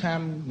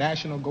 2-time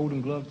national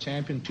Golden Glove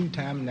champion,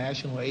 2-time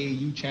national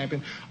AAU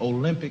champion,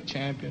 Olympic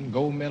champion,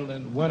 gold medal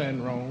and winner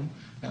in Rome.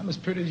 I'm as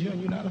pretty as you, and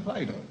you're not a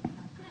fighter.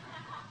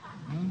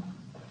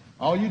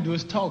 All you do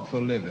is talk for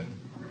a living.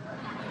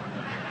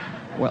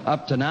 Well,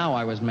 up to now,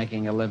 I was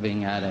making a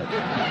living at it.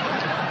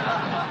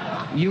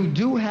 You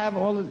do have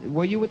all of...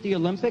 Were you at the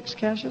Olympics,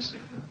 Cassius?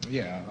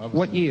 Yeah.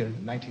 What year?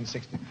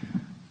 1960.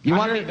 You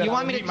want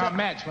me to my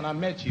match when I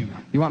met you.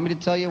 You want me to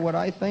tell you what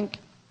I think?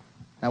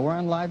 Now, we're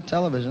on live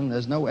television.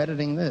 There's no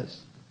editing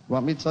this. You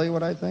want me to tell you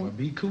what I think? Well,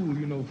 be cool.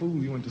 You know,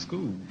 fool. You went to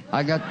school.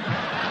 I got...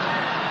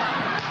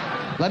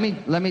 Let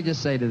me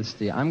just say this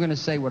to you. I'm going to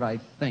say what I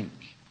think.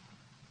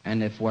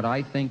 And if what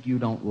I think you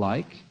don't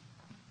like,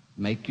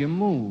 make your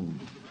move.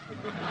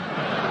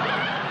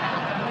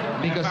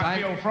 Because if I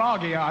feel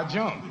froggy, I'll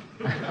jump.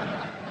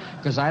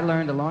 Because I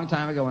learned a long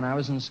time ago when I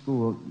was in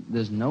school,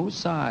 there's no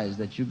size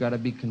that you got to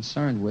be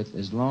concerned with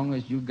as long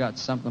as you got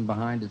something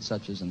behind it,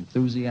 such as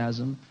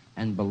enthusiasm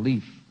and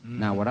belief.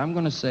 Now, what I'm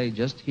going to say,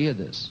 just hear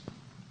this.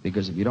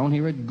 Because if you don't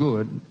hear it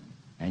good,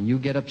 and you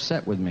get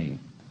upset with me,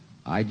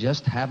 I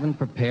just haven't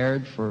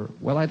prepared for...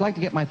 Well, I'd like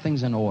to get my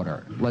things in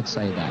order. Let's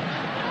say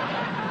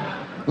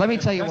that. Let me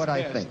tell you what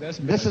I think.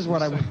 This is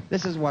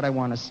what I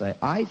want to say.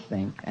 I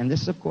think, and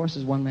this, of course,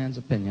 is one man's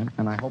opinion,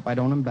 and I hope I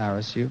don't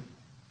embarrass you.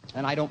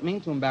 And I don't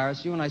mean to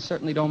embarrass you, and I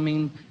certainly don't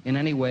mean in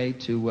any way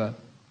to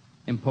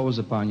impose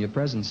upon your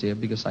presence here,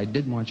 because I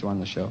did want you on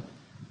the show.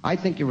 I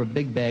think you're a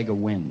big bag of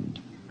wind.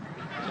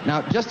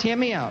 Now, just hear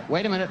me out.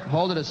 Wait a minute.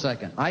 Hold it a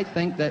second. I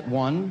think that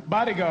one...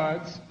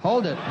 Bodyguards.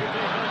 Hold it.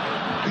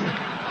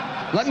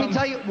 Let me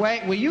tell you...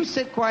 Wait, will you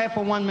sit quiet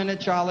for 1 minute,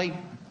 Charlie?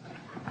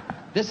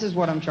 This is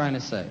what I'm trying to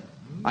say.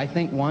 I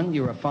think, one,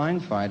 you're a fine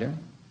fighter.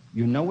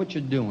 You know what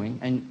you're doing.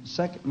 And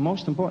second,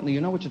 most importantly,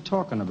 you know what you're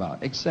talking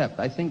about. Except,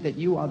 I think that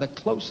you are the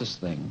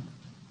closest thing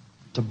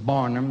to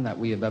Barnum that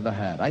we have ever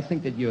had. I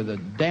think that you're the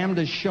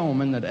damnedest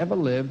showman that ever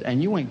lived,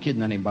 and you ain't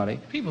kidding anybody.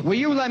 Will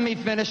you let me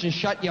finish and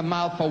shut your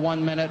mouth for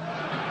 1 minute?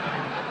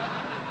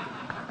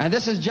 And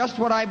this is just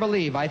what I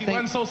believe. He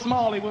wasn't so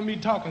small, he wouldn't be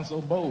talking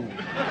so bold.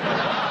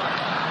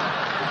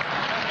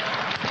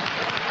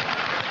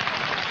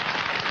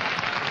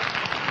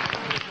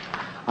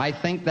 I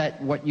think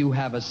that what you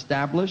have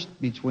established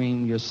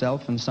between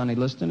yourself and Sonny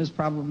Liston is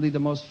probably the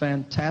most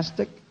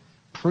fantastic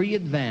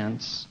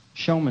pre-advance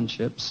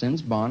showmanship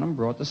since Barnum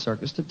brought the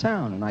circus to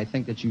town. And I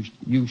think that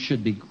you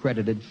should be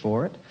credited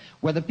for it.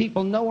 Whether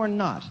people know or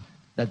not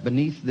that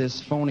beneath this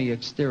phony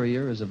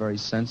exterior is a very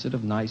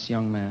sensitive, nice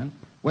young man,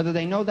 whether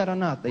they know that or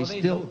not, they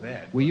still... know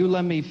that. Will you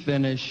let me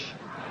finish?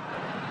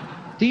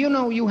 Do you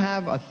know you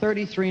have a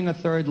 33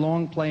 1/3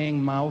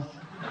 long-playing mouth?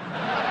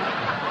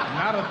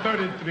 Not a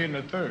 33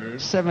 1/3.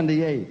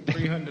 78.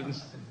 300.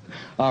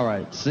 All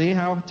right. See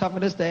how tough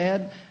it is to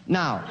add?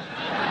 Now,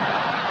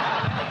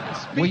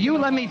 will you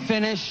let me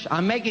finish?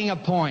 I'm making a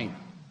point.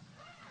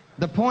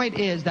 The point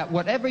is that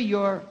whatever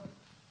your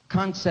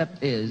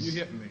concept is... You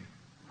hit me.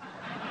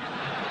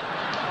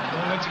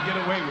 Don't let you get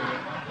away with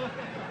it.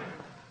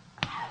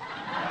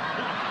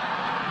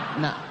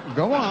 Now,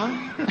 go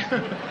on.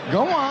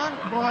 Go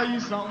on. Boy,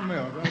 you something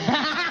else.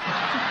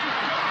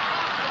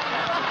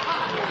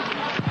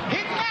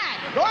 Hit back.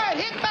 Go ahead,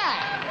 hit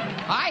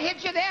back. I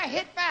hit you there,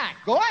 hit back.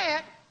 Go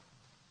ahead.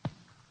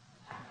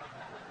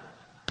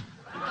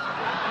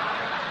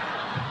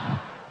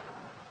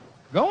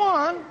 Go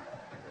on.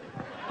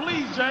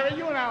 Please, Jerry,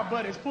 you and our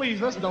buddies,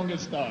 please, let's don't get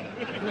started.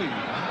 Please.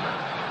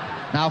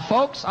 Now,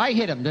 folks, I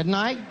hit him, didn't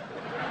I?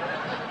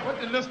 What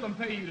did Liston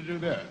pay you to do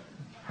that?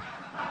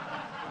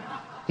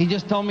 He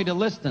just told me to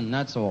listen,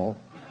 that's all.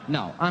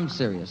 No, I'm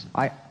serious.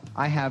 I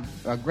have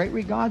a great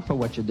regard for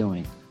what you're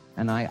doing.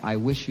 And I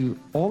wish you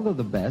all of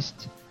the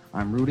best.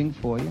 I'm rooting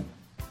for you.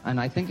 And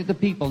I think that the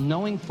people,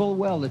 knowing full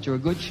well that you're a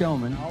good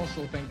showman... I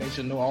also think they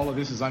should know all of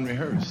this is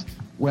unrehearsed.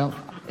 Well,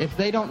 if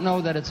they don't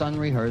know that it's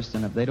unrehearsed,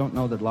 and if they don't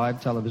know that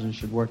live television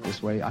should work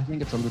this way, I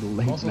think it's a little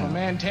late also, now. Also, the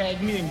man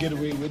tagged me and get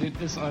away with it.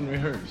 It's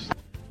unrehearsed.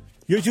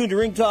 You're tuned to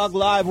Ring Talk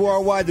Live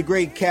Worldwide. The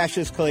great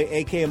Cassius Clay,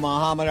 a.k.a.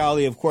 Muhammad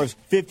Ali, of course,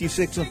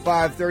 56 and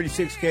 5,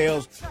 36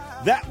 KOs.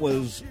 That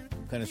was,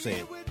 kind of say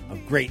it, a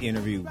great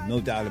interview,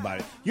 no doubt about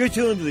it. You're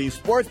tuned to the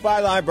Sports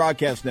Byline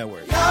Broadcast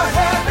Network.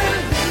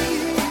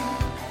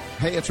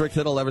 Hey, it's Rick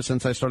Tittle. Ever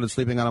since I started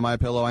sleeping on a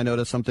MyPillow, I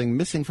noticed something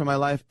missing from my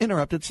life: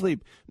 interrupted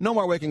sleep. No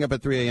more waking up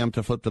at 3 a.m.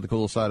 to flip to the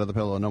cool side of the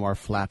pillow. No more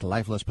flat,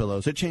 lifeless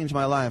pillows. It changed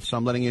my life, so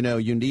I'm letting you know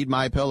you need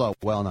MyPillow.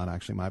 Well, not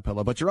actually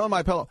MyPillow, but your own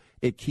MyPillow.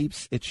 It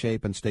keeps its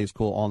shape and stays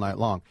cool all night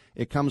long.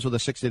 It comes with a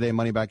 60-day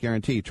money-back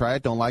guarantee. Try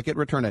it, don't like it,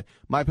 return it.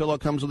 MyPillow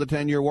comes with a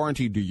 10-year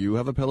warranty. Do you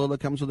have a pillow that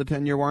comes with a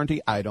 10-year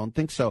warranty? I don't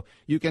think so.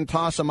 You can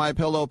toss a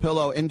MyPillow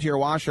pillow into your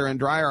washer and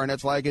dryer, and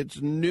it's like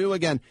it's new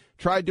again.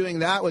 Try doing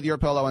that with your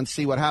pillow and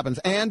see what happens.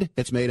 And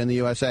it's made in the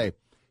USA.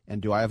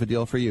 And do I have a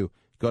deal for you?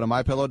 Go to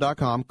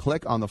MyPillow.com,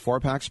 click on the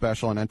 4-pack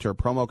special, and enter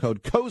promo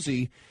code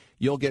COZY.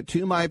 You'll get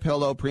 2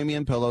 MyPillow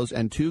premium pillows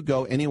and 2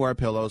 Go Anywhere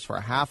pillows for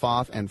half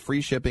off and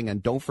free shipping.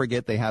 And don't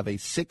forget, they have a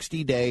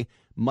 60-day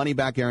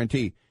money-back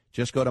guarantee.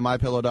 Just go to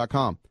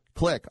MyPillow.com,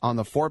 click on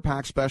the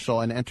 4-pack special,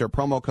 and enter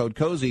promo code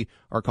COZY,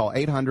 or call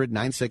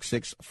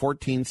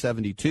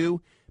 800-966-1472.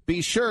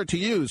 Be sure to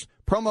use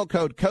promo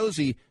code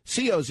COZY,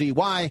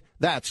 C-O-Z-Y.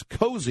 That's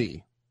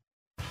COZY.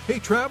 Hey,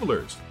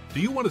 travelers, do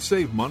you want to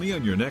save money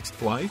on your next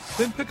flight?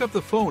 Then pick up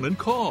the phone and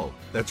call.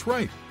 That's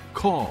right,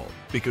 call,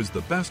 because the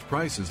best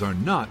prices are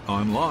not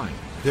online.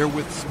 They're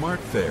with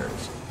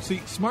SmartFares. See,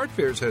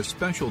 SmartFares has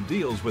special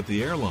deals with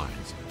the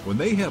airlines. When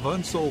they have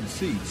unsold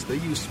seats, they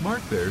use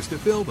SmartFares to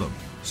fill them.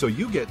 So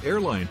you get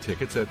airline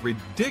tickets at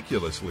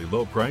ridiculously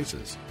low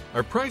prices.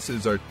 Our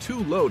prices are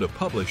too low to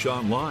publish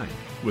online.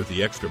 With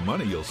the extra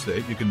money you'll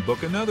save, you can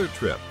book another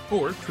trip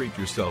or treat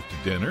yourself to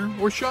dinner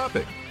or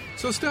shopping.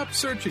 So stop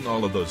searching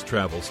all of those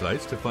travel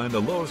sites to find the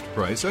lowest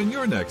price on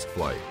your next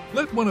flight.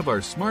 Let one of our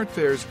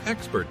SmartFares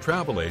expert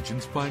travel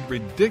agents find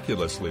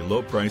ridiculously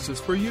low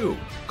prices for you.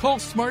 Call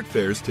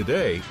SmartFares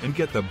today and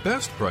get the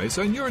best price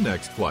on your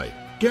next flight.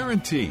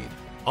 Guaranteed.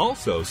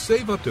 Also,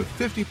 save up to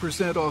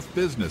 50% off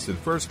business and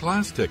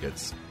first-class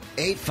tickets.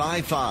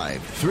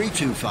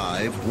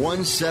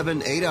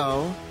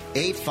 855-325-1780.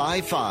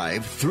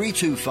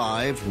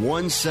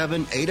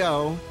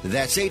 855-325-1780.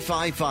 That's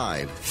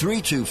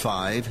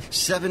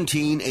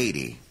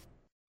 855-325-1780.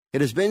 It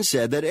has been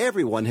said that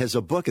everyone has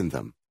a book in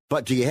them.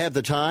 But do you have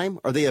the time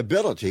or the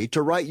ability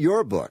to write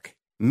your book?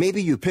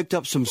 Maybe you picked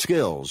up some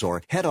skills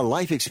or had a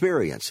life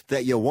experience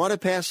that you want to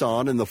pass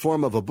on in the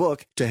form of a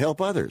book to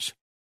help others.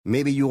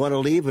 Maybe you want to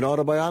leave an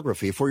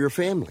autobiography for your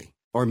family.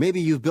 Or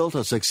maybe you've built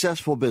a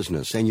successful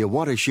business and you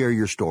want to share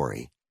your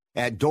story.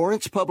 At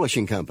Dorrance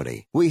Publishing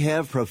Company, we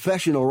have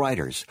professional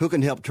writers who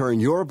can help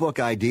turn your book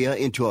idea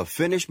into a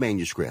finished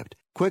manuscript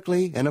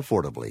quickly and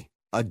affordably.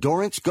 A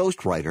Dorrance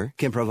ghostwriter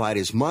can provide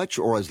as much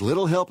or as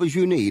little help as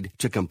you need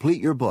to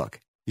complete your book.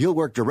 You'll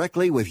work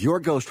directly with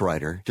your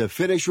ghostwriter to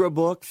finish your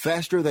book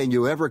faster than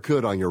you ever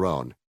could on your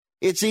own.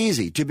 It's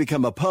easy to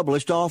become a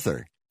published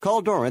author.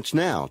 Call Dorrance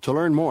now to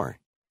learn more.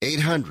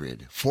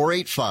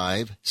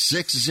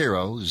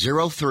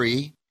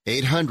 800-485-6003.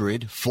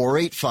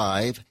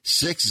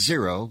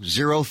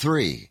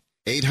 800-485-6003.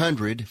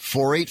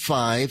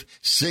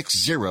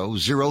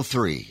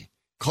 800-485-6003.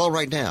 Call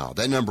right now.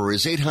 That number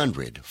is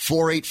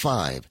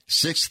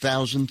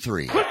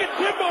 800-485-6003. Look at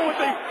Kimbo with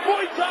the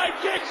Muay Thai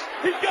kicks.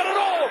 He's got it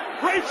all.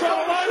 Ray's trying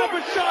to line up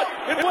a shot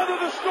and weather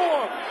the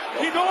storm.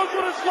 He knows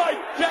what it's like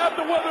to have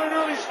to weather an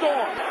early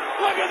storm.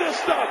 Look at this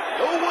stuff.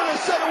 Who would have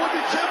said it would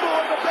be Kimbo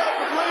on the back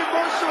with Ray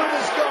Mercer in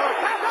his guard?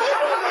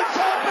 Over the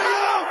top of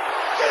you.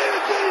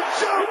 Guillotine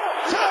choke.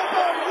 Tap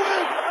out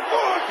win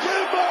for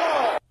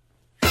Kimbo.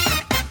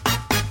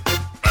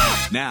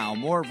 Now,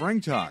 more of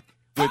Ring Talk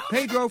with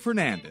Pedro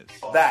Fernandez.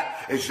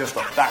 That is just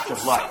a fact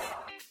of life.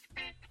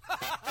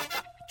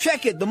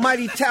 Check it, the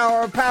mighty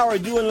Tower of Power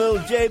doing a little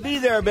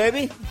JB there,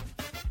 baby.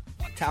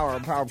 Tower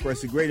of Power, of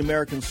course, the great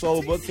American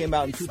soul book, came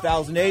out in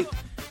 2008.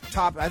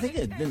 I think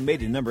it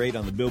made it number 8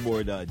 on the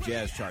Billboard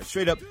Jazz chart.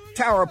 Straight up,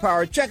 Tower of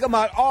Power. Check them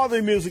out, all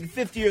their music,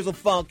 50 years of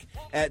funk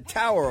at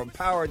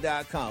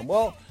towerofpower.com.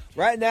 Well,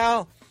 right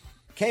now,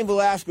 Cain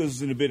Velasquez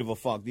is in a bit of a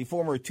funk. The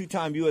former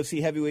 2-time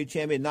UFC heavyweight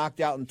champion knocked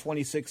out in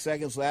 26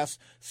 seconds last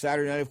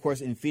Saturday night, of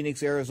course, in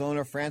Phoenix,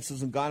 Arizona.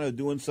 Francis Ngannou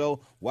doing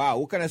so. Wow,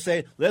 what can I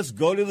say? Let's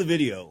go to the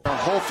video. A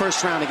whole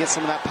first round to get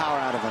some of that power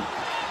out of him.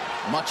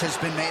 Much has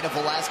been made of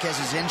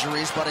Velasquez's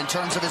injuries, but in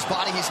terms of his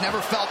body, he's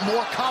never felt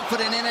more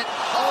confident in it.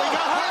 Oh, he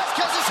got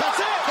Velasquez's hurt.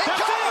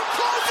 Ngannou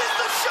closes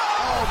the show.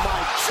 Oh, my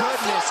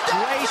goodness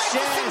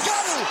gracious.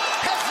 Ngannou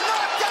has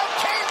knocked out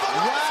Cain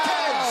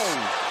Velasquez.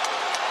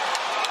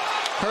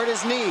 Wow. Hurt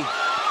his knee.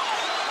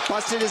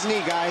 Busted his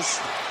knee, guys.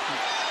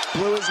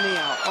 Blew his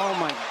knee out. Oh,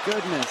 my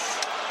goodness.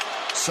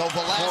 So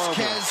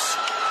Velasquez.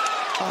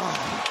 Oh,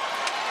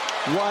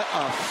 what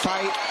a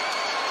fight.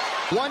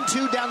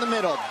 1-2 down the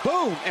middle.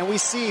 Boom. And we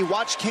see,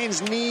 watch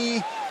Cain's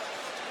knee.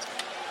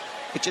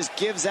 It just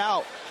gives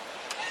out.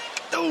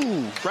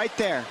 Ooh, right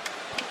there.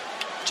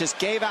 Just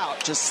gave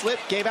out. Just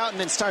slipped, gave out, and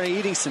then started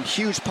eating some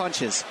huge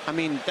punches. I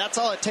mean, that's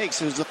all it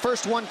takes. It was the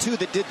first 1-2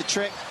 that did the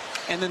trick.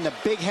 And then the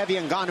big, heavy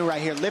Ngannou right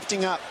here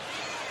lifting up.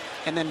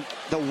 And then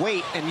the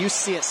weight, and you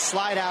see it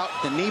slide out.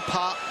 The knee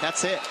pop.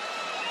 That's it.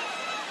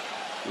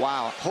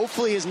 Wow.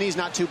 Hopefully his knee's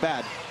not too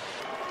bad.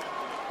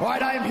 All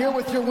right, I am here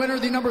with your winner,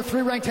 the number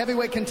 3 ranked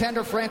heavyweight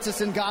contender,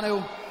 Francis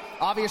Ngannou.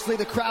 Obviously,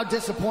 the crowd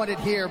disappointed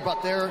here,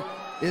 but there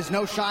is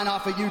no shine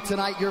off of you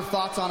tonight. Your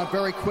thoughts on a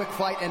very quick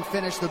fight and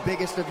finish, the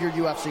biggest of your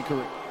UFC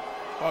career.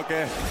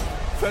 Okay.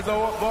 First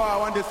of all, I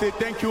want to say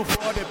thank you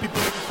for all the people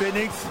in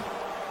Phoenix.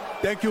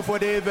 Thank you for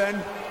the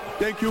event.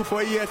 Thank you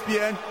for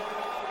ESPN.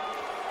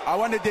 I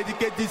want to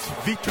dedicate this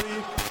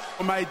victory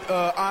to my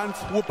aunt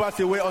who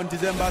passed away on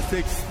December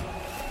 6th.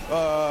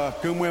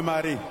 Kumwe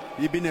Mari.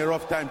 It's been a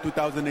rough time,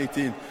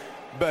 2018.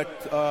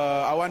 But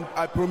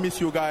I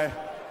promise you guys,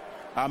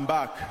 I'm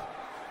back.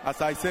 As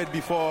I said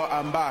before,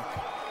 I'm back.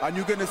 And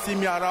you're going to see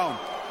me around.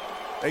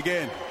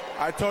 Again,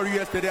 I told you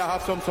yesterday I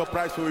have some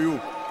surprise for you.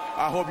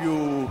 I hope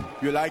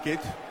you like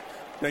it.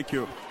 Thank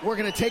you. We're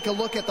going to take a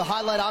look at the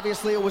highlight.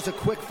 Obviously, it was a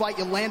quick fight.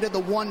 You landed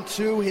the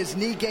 1-2. His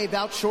knee gave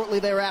out shortly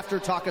thereafter.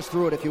 Talk us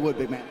through it, if you would,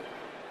 big man.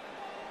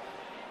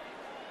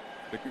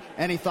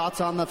 Any thoughts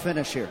on the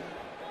finish here?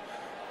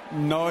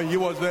 No, he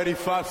was very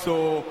fast,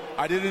 so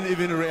I didn't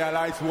even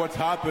realize what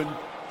happened,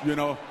 you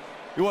know.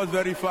 It was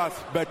very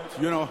fast, but,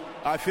 you know,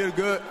 I feel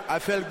good. I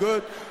felt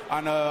good,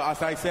 and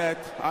as I said,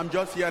 I'm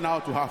just here now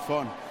to have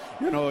fun.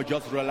 You know,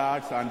 just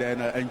relax and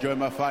then enjoy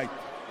my fight.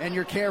 And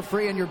you're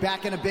carefree and you're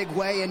back in a big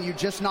way, and you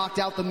just knocked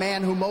out the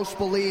man who most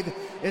believe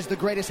is the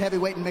greatest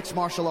heavyweight in mixed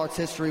martial arts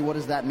history. What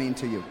does that mean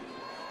to you?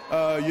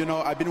 You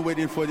know, I've been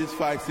waiting for this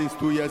fight since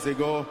 2 years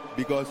ago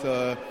because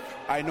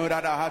I know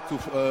that I had to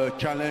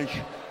challenge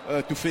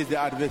to face the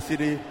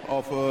adversity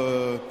of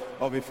a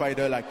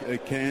fighter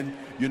like Cain,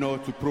 you know,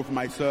 to prove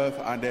myself.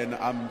 And then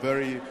I'm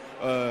very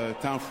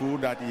thankful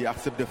that he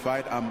accepted the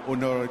fight. I'm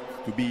honored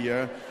to be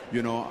here,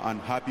 you know, and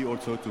happy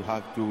also to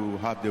have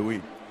the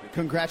win.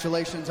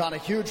 Congratulations on a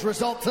huge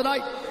result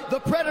tonight. The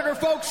Predator,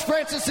 folks,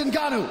 Francis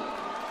Ngannou.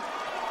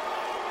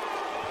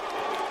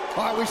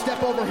 All right, we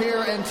step over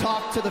here and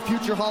talk to the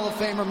future Hall of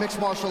Famer, mixed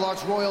martial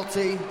arts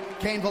royalty,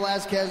 Cain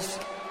Velasquez,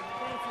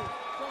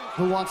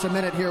 who wants a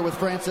minute here with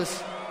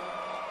Francis.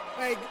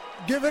 Hey,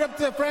 give it up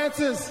to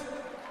Francis.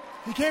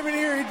 He came in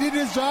here, he did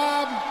his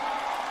job.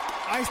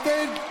 I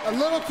stayed a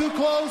little too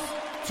close,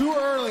 too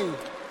early.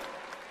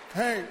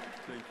 Hey,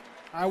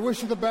 I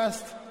wish you the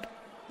best.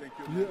 Thank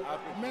you.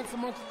 Immense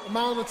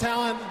amount of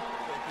talent.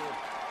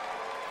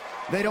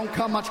 They don't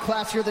come much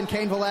classier than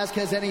Cain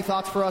Velasquez. Any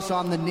thoughts for us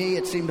on the knee?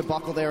 It seemed to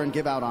buckle there and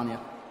give out on you.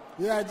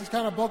 Yeah, I just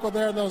kind of buckled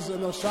there in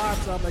those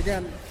shots.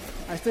 Again,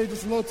 I stayed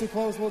just a little too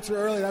close, a little too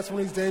early. That's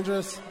when he's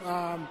dangerous.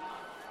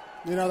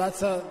 That's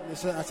how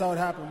it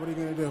happened. What are you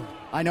going to do?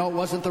 I know it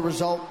wasn't the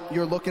result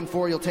you're looking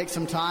for. You'll take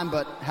some time,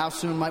 but how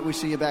soon might we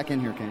see you back in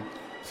here, Cain?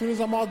 As soon as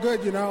I'm all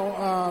good,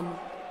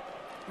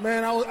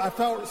 Man, I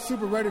felt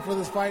super ready for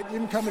this fight.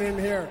 Even coming in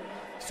here,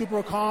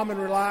 super calm and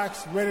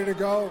relaxed, ready to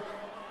go.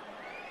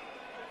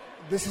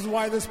 This is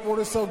why this sport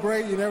is so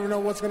great. You never know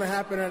what's going to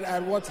happen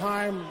at what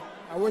time.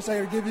 I wish I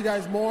could give you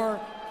guys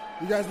more.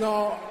 You guys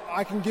know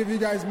I can give you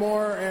guys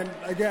more. And,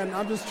 again,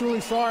 I'm just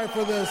truly sorry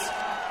for this.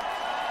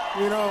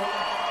 You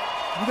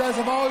guys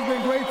have always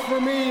been great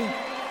for me,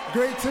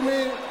 great to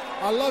me.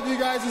 I love you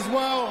guys as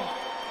well.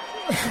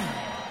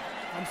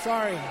 I'm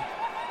sorry.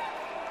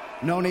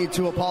 No need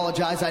to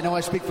apologize. I know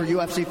I speak for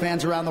UFC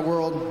fans around the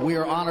world. We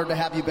are honored to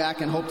have you back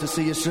and hope to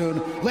see you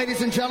soon.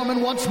 Ladies and gentlemen,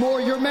 once more,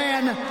 your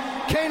man,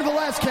 Cain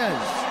Velasquez.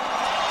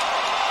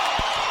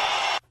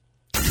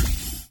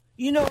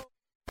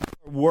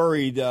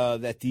 Worried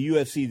that the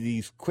UFC,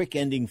 these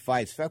quick-ending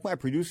fights. In fact, my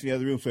producer in the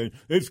other room said,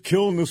 it's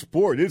killing the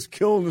sport. It's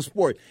killing the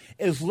sport.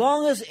 As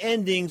long as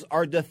endings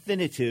are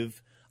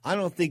definitive, I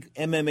don't think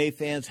MMA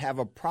fans have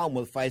a problem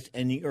with fights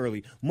ending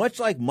early. Much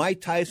like Mike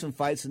Tyson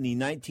fights in the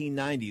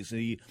 1990s,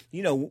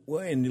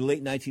 in the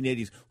late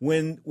 1980s,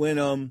 when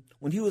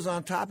he was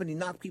on top and he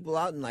knocked people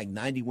out in like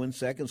 91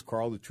 seconds,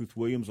 Carl the Truth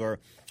Williams,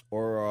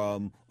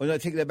 no,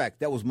 take that back.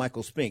 That was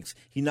Michael Spinks.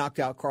 He knocked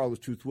out Carl the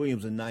Truth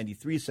Williams in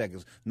 93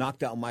 seconds,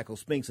 knocked out Michael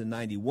Spinks in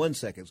 91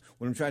 seconds.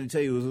 What I'm trying to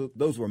tell you is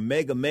those were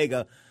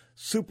mega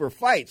super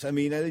fights. I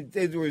mean,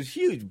 there was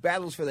huge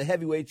battles for the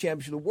heavyweight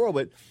championship of the world,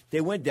 but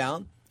they went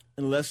down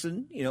in less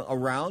than, a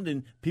round,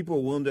 and people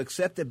were willing to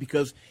accept it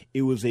because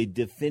it was a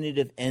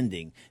definitive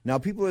ending. Now,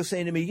 people are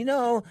saying to me,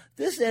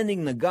 this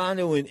ending,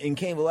 Ngannou and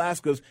Cain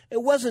Velasquez,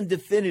 it wasn't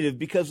definitive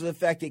because of the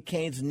fact that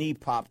Cain's knee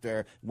popped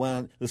there.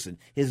 Well, listen,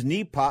 his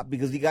knee popped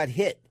because he got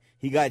hit.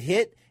 He got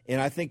hit, and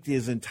I think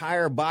his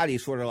entire body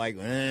sort of like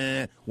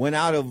went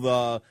out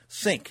of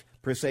sync.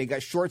 Per se,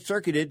 got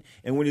short-circuited,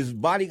 and when his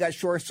body got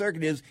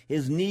short-circuited,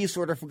 his knee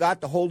sort of forgot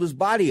to hold his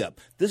body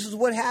up. This is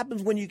what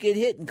happens when you get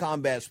hit in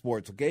combat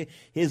sports, okay?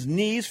 His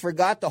knees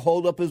forgot to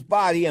hold up his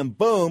body, and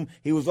boom,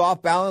 he was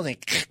off balance and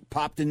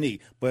popped the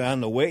knee. But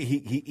on the way,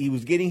 he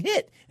was getting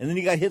hit, and then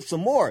he got hit some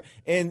more.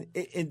 And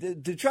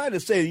to try to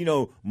say,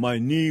 my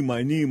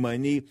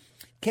knee,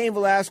 Cain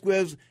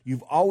Velasquez,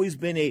 you've always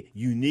been a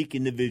unique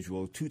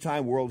individual,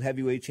 two-time world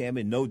heavyweight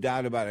champion, no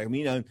doubt about it. I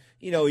mean,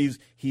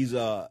 he's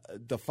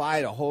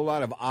defied a whole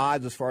lot of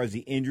odds as far as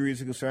the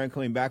injuries are concerned,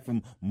 coming back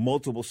from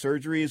multiple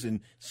surgeries and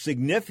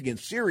significant,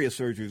 serious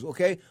surgeries,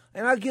 okay?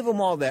 And I give him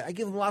all that. I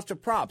give him lots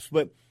of props.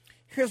 But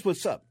here's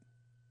what's up.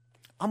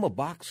 I'm a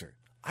boxer.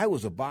 I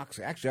was a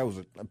boxer. Actually, I was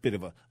a bit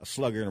of a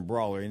slugger and a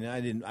brawler,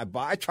 and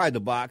I tried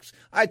to box.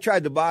 But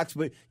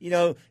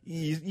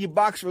you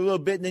box for a little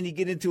bit, and then you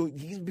get into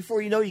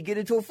before you know, you get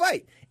into a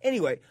fight.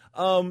 Anyway,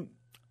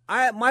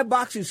 my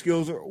boxing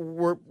skills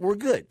were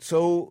good.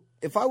 So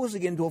if I was to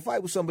get into a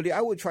fight with somebody,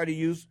 I would try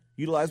to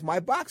utilize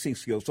my boxing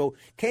skills. So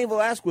Cain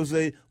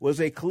Velasquez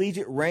was a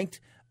collegiate ranked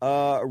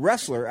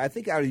wrestler, I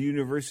think out of the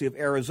University of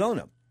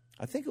Arizona.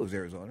 I think it was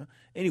Arizona.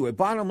 Anyway,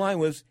 bottom line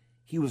was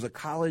he was a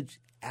college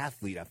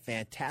athlete, a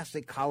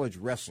fantastic college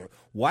wrestler.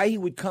 Why he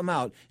would come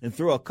out and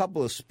throw a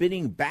couple of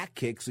spinning back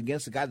kicks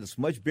against a guy that's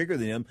much bigger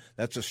than him,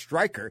 that's a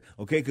striker,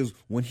 okay? Because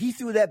when he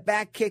threw that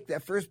back kick,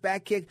 that first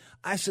back kick,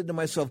 I said to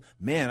myself,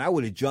 man, I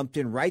would have jumped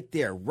in right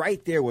there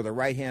with a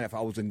right hand if I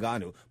was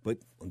Ngannou. But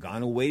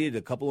Ngannou waited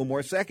a couple of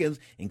more seconds,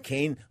 and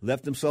Cain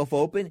left himself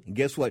open, and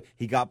guess what?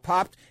 He got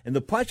popped, and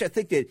the punch, I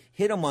think, that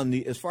hit him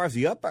as far as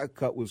the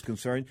uppercut was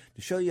concerned,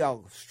 to show you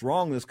how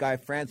strong this guy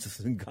Francis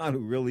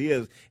Ngannou really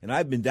is, and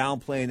I've been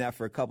downplaying that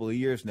for a couple of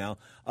years now,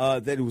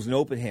 that it was an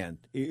open hand.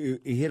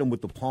 It hit him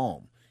with the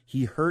palm.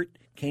 He hurt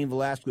Cain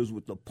Velasquez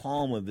with the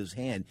palm of his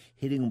hand,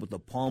 hitting him with the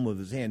palm of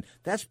his hand.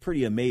 That's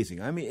pretty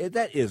amazing. I mean,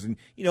 that is. And,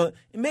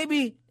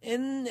 maybe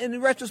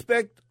in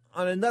retrospect,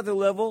 on another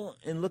level,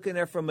 and looking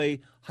at it from a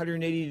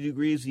 180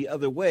 degrees the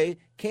other way,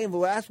 Cain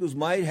Velasquez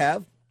might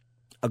have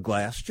a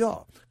glass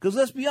jaw. Because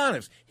let's be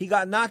honest, he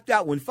got knocked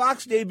out when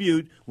Fox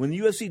debuted, when the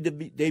UFC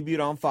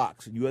debuted on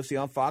Fox, UFC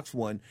on Fox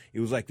 1. It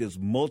was like this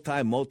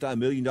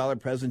multi-million-dollar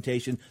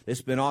presentation. They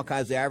spent all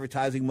kinds of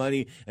advertising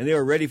money, and they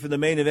were ready for the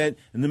main event.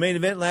 And the main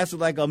event lasted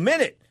like a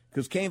minute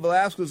because Cain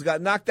Velasquez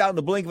got knocked out in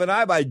the blink of an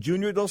eye by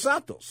Junior Dos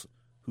Santos,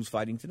 who's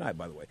fighting tonight,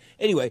 by the way.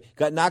 Anyway,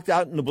 got knocked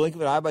out in the blink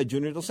of an eye by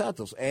Junior Dos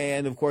Santos.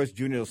 And, of course,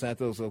 Junior Dos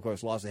Santos,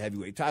 lost the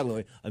heavyweight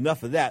title.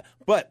 Enough of that.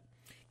 But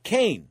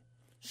Cain,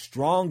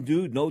 strong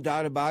dude, no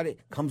doubt about it,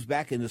 comes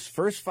back in his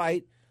first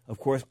fight of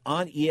course,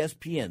 on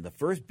ESPN, the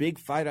first big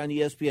fight on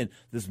ESPN,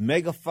 this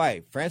mega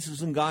fight,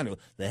 Francis Ngannou,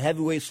 the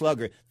heavyweight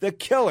slugger, the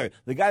killer,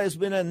 the guy that's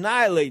been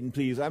annihilating,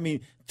 please. I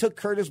mean, took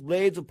Curtis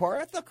Blades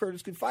apart. I thought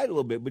Curtis could fight a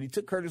little bit, but he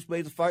took Curtis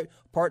Blades apart.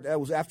 That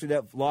was after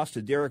that loss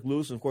to Derek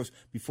Lewis. And, of course,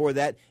 before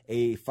that,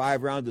 a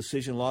 5-round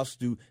decision loss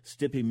to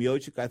Stipe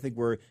Miocic, I think,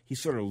 where he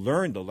sort of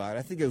learned a lot.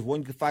 I think there's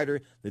one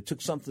fighter that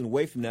took something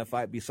away from that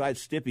fight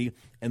besides Stipe,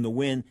 and the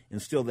win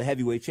and still the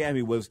heavyweight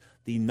champion was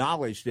the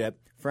knowledge that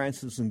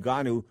Francis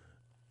Ngannou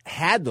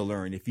had to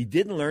learn. If he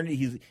didn't learn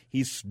it,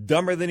 he's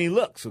dumber than he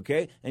looks,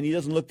 okay? And he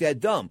doesn't look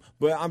that dumb.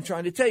 But I'm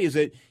trying to tell you is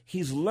that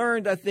he's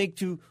learned, I think,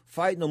 to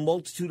fight in a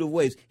multitude of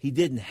ways. He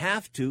didn't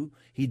have to.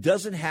 He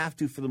doesn't have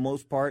to for the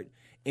most part.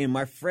 And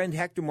my friend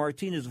Hector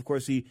Martinez, of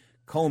course, he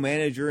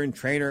co-manager and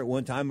trainer at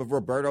one time of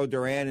Roberto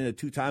Duran and a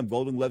 2-time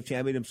Golden Glove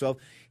champion himself,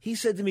 he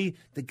said to me,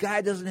 the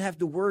guy doesn't have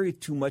to worry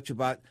too much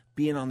about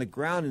being on the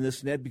ground in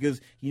this net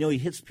because, he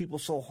hits people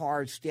so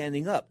hard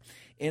standing up.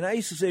 And I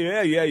used to say,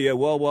 yeah,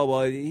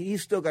 well,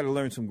 he's still got to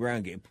learn some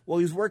ground game. Well,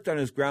 he's worked on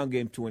his ground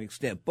game to an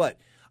extent, but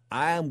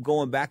I am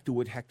going back to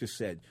what Hector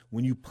said.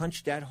 When you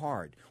punch that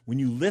hard, when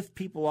you lift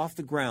people off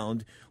the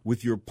ground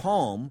with your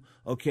palm,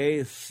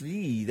 okay,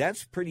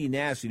 that's pretty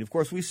nasty. And, of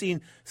course, we've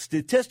seen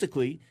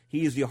statistically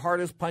he is the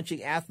hardest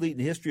punching athlete in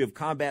the history of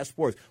combat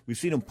sports. We've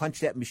seen him punch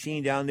that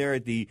machine down there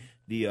at the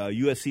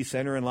USC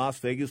Center in Las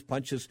Vegas,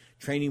 punch his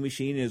training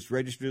machine, and it's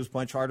registered as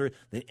punch harder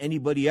than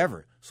anybody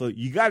ever. So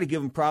you got to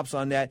give him props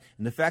on that.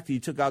 And the fact that he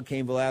took out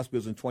Cain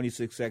Velasquez in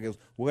 26 seconds,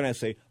 we're going to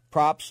say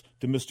props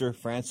to Mr.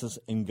 Francis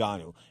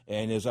Ngannou.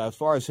 And as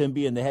far as him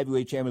being the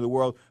heavyweight champion of the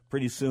world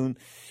pretty soon,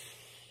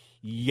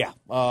 yeah.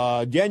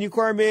 Daniel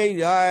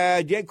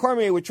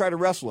Cormier would try to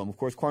wrestle him. Of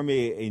course,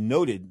 Cormier, a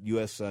noted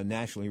U.S.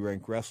 nationally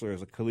ranked wrestler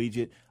as a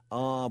collegiate.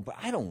 But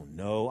I don't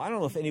know. I don't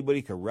know if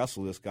anybody can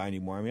wrestle this guy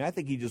anymore. I mean, I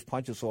think he just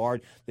punches so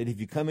hard that if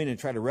you come in and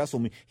try to wrestle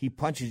him, he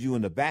punches you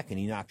in the back and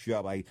he knocks you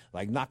out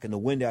like knocking the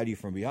wind out of you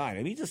from behind.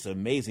 I mean, he's just an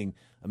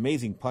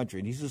amazing puncher,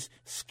 and he's just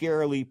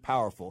scarily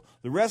powerful.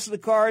 The rest of the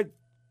card,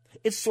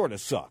 it sort of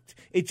sucked.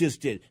 It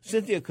just did.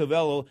 Cynthia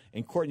Cavello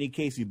and Courtney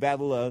Casey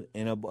battle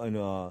in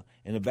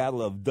a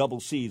battle of double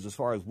C's as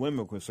far as women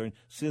are concerned.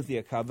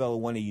 Cynthia Cavello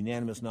won a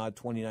unanimous nod,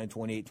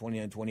 29-28,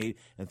 29-28,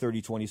 and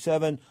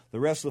 30-27. The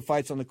rest of the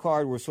fights on the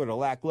card were sort of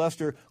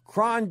lackluster.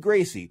 Kron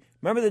Gracie.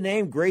 Remember the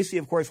name? Gracie,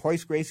 of course,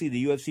 Hoist Gracie,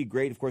 the UFC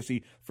great, of course,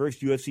 the first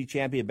UFC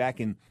champion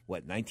back in,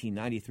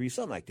 1993,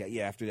 something like that.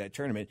 Yeah, after that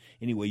tournament.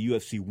 Anyway,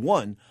 UFC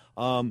won.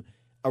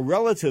 A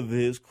relative of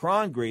his,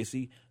 Kron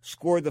Gracie,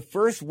 scored the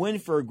first win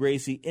for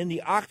Gracie in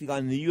the octagon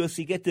in the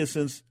UFC, get this,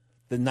 since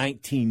the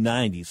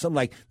 1990s. Something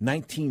like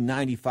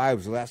 1995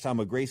 was the last time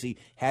a Gracie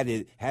had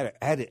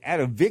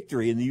a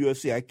victory in the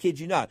UFC. I kid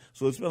you not.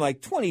 So it's been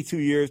like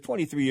 23 years.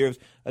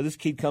 This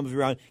kid comes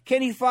around.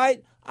 Can he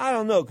fight? I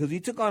don't know, because he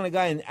took on a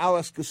guy in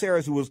Alex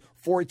Caceres who was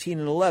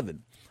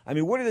 14-11. I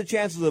mean, what are the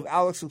chances of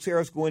Alex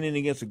Caceres going in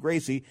against a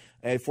Gracie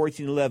at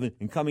 14-11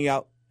 and coming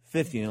out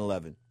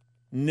 15-11?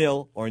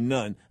 Nil or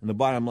none. And the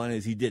bottom line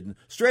is he didn't.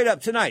 Straight up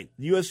tonight,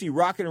 the UFC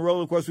rocking and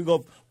rolling. Of course, we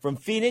go from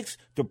Phoenix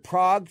to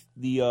Prague,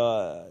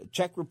 the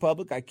Czech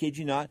Republic. I kid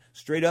you not.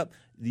 Straight up,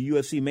 the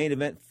UFC main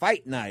event,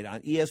 Fight Night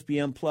on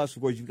ESPN+. Of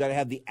course, you've got to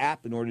have the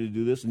app in order to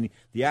do this, and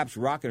the app's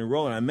rocking and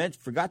rolling. I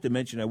forgot to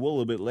mention, I will a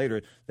little bit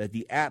later, that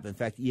the app, in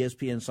fact,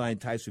 ESPN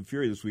signed Tyson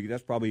Fury this week.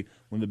 That's probably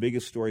one of the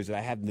biggest stories that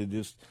I hadn't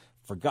just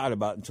forgot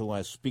about until I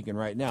was speaking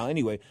right now.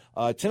 Anyway,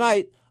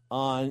 tonight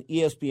on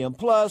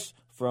ESPN+,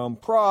 from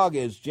Prague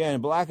is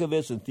Jan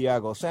Blachowicz and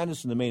Thiago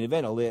Santos in the main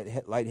event, a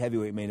light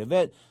heavyweight main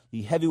event.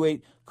 The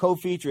heavyweight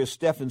co-feature is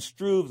Stefan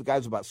Struve. The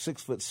guy's about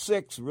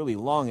 6'6", really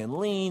long and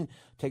lean,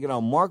 taking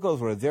on Marcos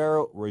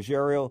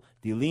Rogerio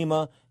de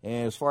Lima.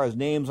 And as far as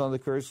names on the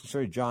card,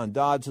 John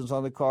Dodson's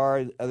on the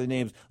card. Other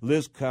names,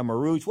 Liz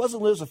Camaruch.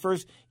 Wasn't Liz the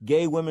first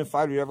gay women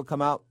fighter to ever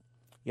come out?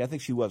 Yeah, I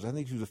think she was. I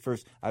think she was the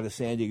first out of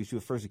San Diego. She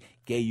was the first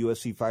gay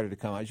UFC fighter to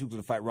come out. She was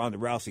going to fight Ronda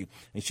Rousey,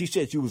 and she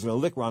said she was going to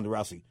lick Ronda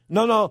Rousey.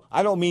 No,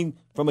 I don't mean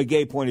from a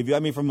gay point of view. I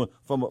mean from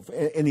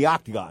in the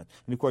octagon.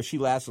 And of course, she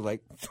lasted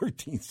like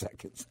 13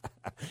 seconds.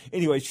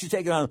 Anyway, she's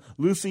taking on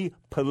Lucy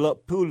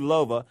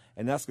Pudilova,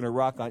 and that's going to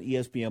rock on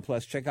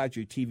ESPN+. Check out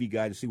your TV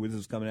guide to see where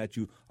this is coming at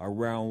you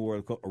around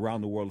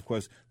the world. Of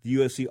course, the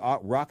UFC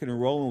rocking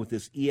and rolling with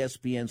this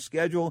ESPN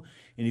schedule.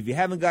 And if you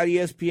haven't got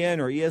ESPN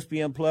or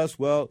ESPN+,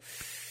 well,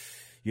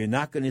 you're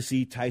not going to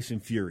see Tyson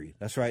Fury.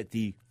 That's right.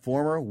 The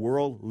former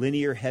world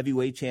linear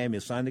heavyweight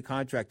champion signed the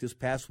contract this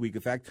past week.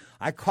 In fact,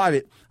 I caught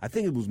it. I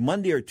think it was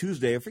Monday or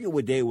Tuesday. I forget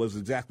what day it was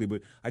exactly,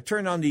 but I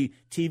turned on the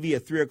TV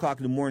at 3 o'clock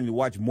in the morning to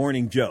watch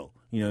Morning Joe.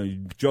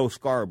 Joe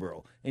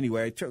Scarborough.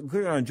 Anyway, I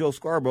clicked on Joe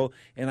Scarborough,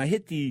 and I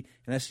see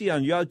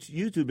on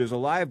YouTube there's a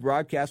live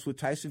broadcast with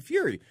Tyson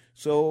Fury.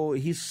 So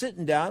he's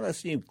sitting down. I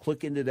see him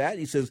click into that.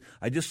 He says,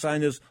 I just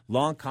signed this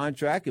long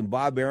contract, and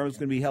Bob Arum's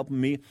going to be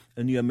helping me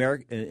in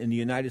the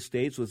United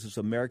States with this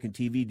American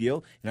TV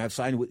deal, and I've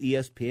signed with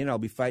ESPN. I'll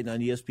be fighting on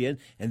ESPN.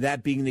 And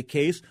that being the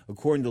case,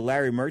 according to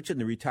Larry Merchant,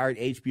 the retired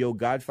HBO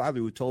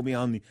Godfather, who told me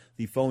on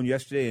the phone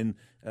yesterday, and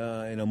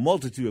a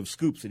multitude of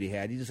scoops that he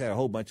just had a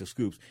whole bunch of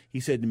scoops. He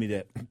said to me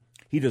that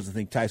he doesn't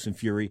think Tyson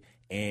Fury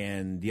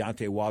and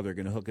Deontay Wilder are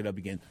going to hook it up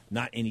again.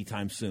 Not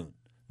anytime soon.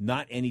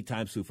 Not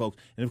anytime soon,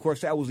 folks. And, of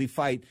course, that was the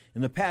fight.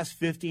 In the past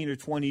 15 or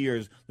 20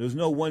 years, there's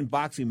no one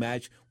boxing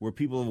match where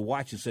people have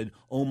watched and said,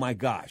 oh, my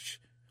gosh.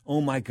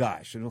 Oh, my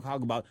gosh. And we'll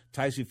talk about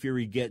Tyson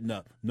Fury getting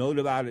up. No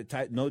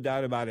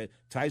doubt about it.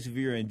 Tyson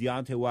Fury and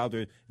Deontay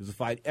Wilder is a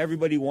fight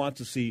everybody wants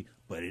to see,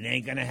 but it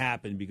ain't going to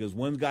happen because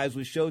one guy's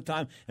with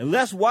Showtime.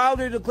 Unless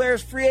Wilder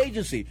declares free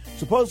agency.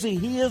 Supposedly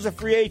he is a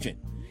free agent.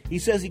 He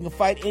says he can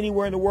fight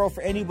anywhere in the world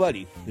for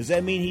anybody. Does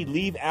that mean he'd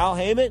leave Al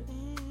Heyman?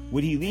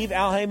 Would he leave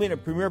Al Heyman, a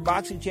premier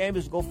boxing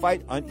champion, to go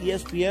fight on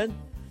ESPN?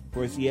 Of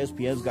course,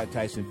 ESPN's got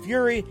Tyson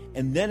Fury,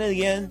 and then in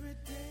the end,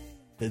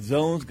 the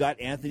Zone's got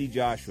Anthony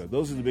Joshua.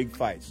 Those are the big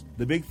fights.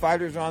 The big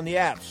fighters are on the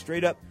app.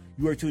 Straight up,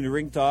 you are tuned to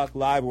Ring Talk,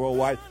 live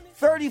worldwide.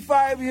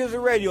 35 years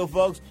of radio,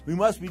 folks. We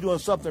must be doing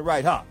something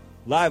right, huh?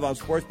 Live on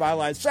Sports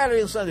Byline,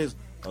 Saturday and Sundays,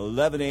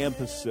 11 a.m.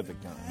 Pacific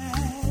time.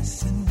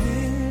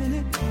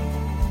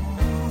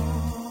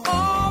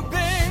 Oh,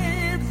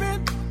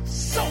 baby,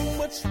 so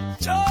much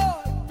joy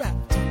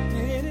wrapped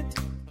in it.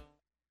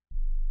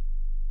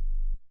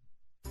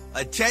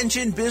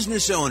 Attention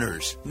business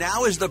owners.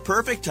 Now is the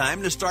perfect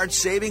time to start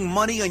saving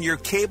money on your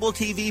cable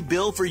TV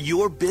bill for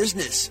your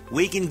business.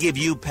 We can give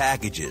you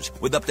packages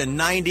with up to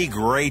 90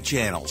 great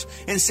channels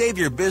and save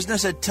your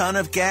business a ton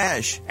of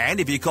cash.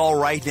 And if you call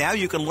right now,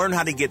 you can learn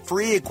how to get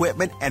free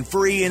equipment and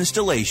free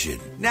installation.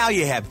 Now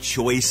you have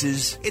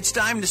choices. It's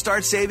time to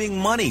start saving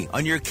money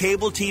on your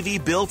cable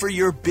TV bill for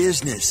your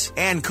business.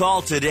 And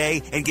call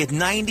today and get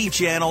 90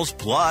 channels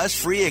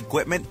plus free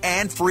equipment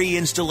and free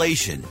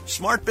installation.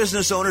 Smart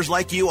business owners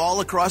like you all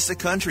across the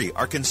country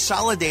are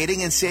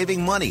consolidating and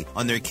saving money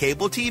on their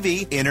cable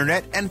TV,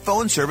 internet, and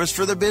phone service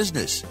for the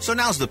business. So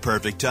now's the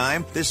perfect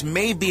time. This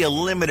may be a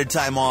limited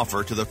time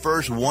offer to the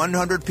first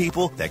 100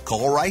 people that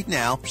call right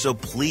now. So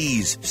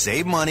please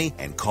save money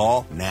and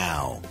call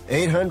now.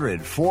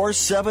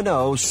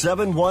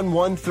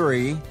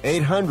 800-470-7113.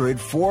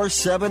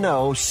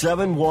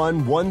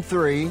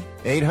 800-470-7113.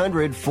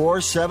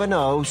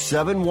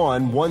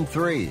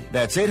 800-470-7113.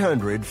 That's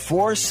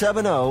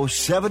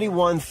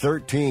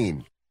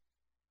 800-470-7113.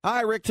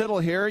 Hi, Rick Tittle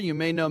here. You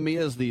may know me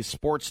as the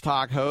sports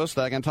talk host.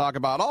 I can talk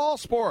about all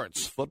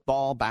sports: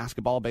 football,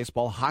 basketball,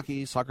 baseball,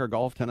 hockey, soccer,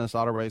 golf, tennis,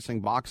 auto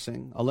racing,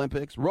 boxing,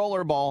 Olympics,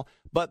 rollerball.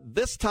 But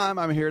this time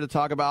I'm here to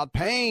talk about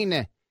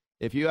pain.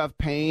 If you have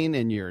pain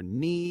in your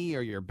knee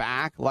or your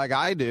back like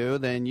I do,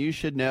 then you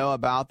should know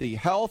about the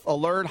Health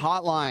Alert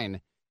Hotline.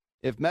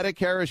 If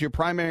Medicare is your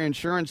primary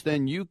insurance,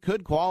 then you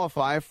could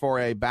qualify for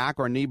a back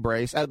or knee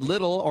brace at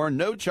little or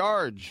no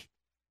charge.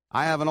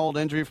 I have an old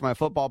injury from my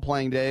football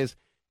playing days,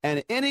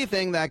 and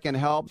anything that can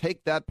help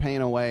take that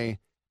pain away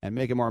and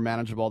make it more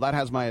manageable, that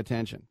has my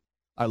attention.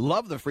 I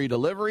love the free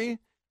delivery,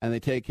 and they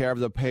take care of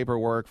the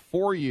paperwork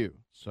for you.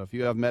 So if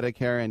you have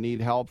Medicare and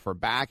need help for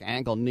back,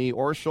 ankle, knee,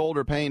 or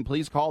shoulder pain,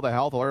 please call the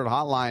Health Alert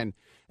Hotline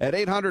at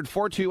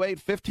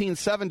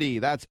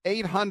 800-428-1570. That's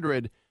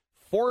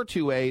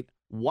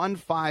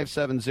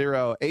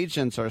 800-428-1570.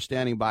 Agents are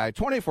standing by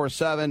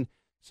 24/7,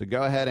 so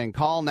go ahead and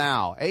call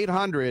now.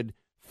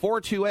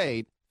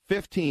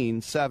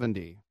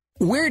 800-428-1570.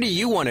 Where do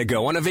you want to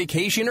go on a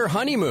vacation or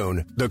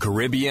honeymoon? The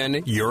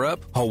Caribbean,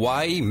 Europe,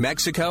 Hawaii,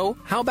 Mexico?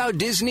 How about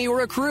Disney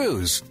or a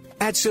cruise?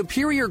 At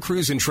Superior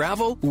Cruise and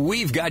Travel,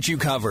 we've got you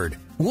covered.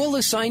 We'll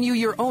assign you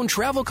your own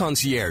travel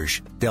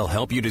concierge. They'll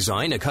help you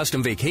design a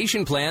custom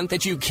vacation plan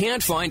that you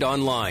can't find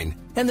online.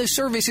 And the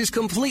service is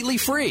completely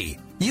free.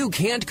 You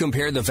can't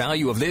compare the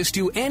value of this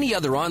to any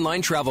other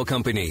online travel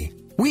company.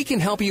 We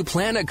can help you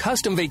plan a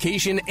custom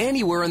vacation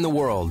anywhere in the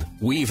world.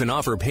 We even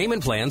offer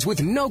payment plans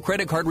with no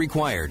credit card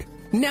required.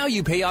 Now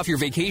you pay off your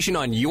vacation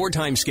on your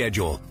time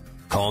schedule.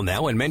 Call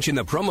now and mention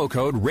the promo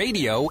code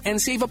RADIO and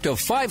save up to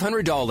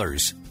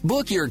 $500.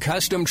 Book your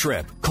custom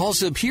trip. Call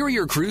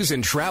Superior Cruise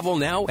and Travel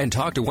now and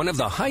talk to one of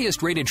the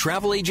highest rated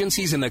travel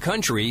agencies in the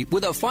country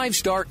with a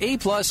 5-star A+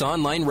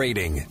 online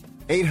rating.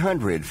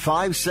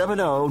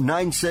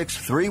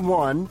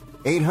 800-570-9631.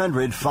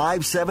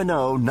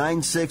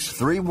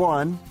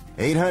 800-570-9631.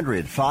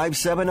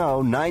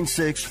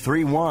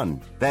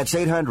 800-570-9631. That's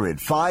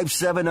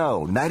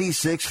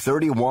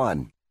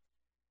 800-570-9631.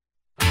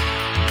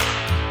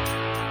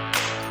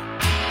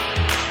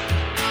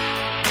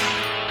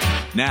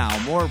 Now,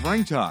 more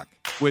Ring Talk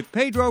with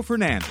Pedro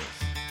Fernandez.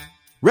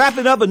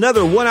 Wrapping up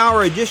another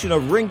 1-hour edition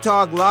of Ring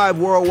Talk Live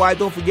Worldwide.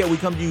 Don't forget, we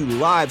come to you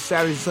live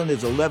Saturdays and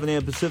Sundays, 11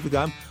 a.m. Pacific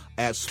time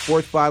at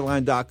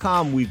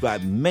sportsbyline.com. We've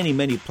got many,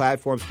 many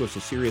platforms. Of course,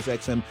 the Sirius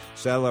XM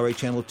satellite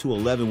channel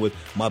 211 with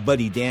my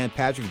buddy Dan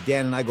Patrick.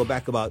 Dan and I go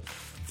back about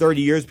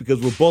 30 years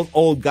because we're both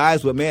old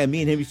guys, but man,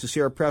 me and him used to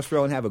share a press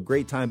row and have a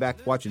great time back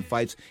watching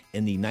fights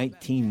in the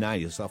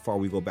 1990s. That's how far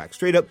we go back.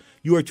 Straight up,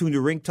 you are tuned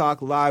to Ring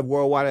Talk Live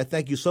Worldwide. I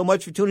thank you so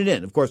much for tuning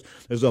in. Of course,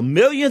 there's a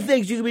million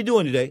things you can be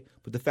doing today,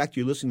 but the fact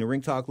you're listening to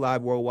Ring Talk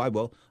Live Worldwide,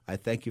 well, I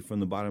thank you from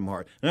the bottom of my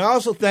heart. And I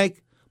also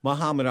thank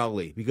Muhammad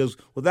Ali, because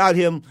without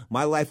him,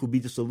 my life would be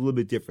just a little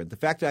bit different. The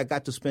fact that I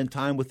got to spend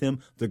time with him,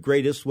 the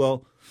greatest,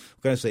 well,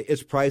 I'm going to say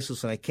it's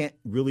priceless, and I can't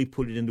really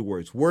put it into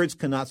words. Words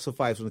cannot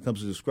suffice when it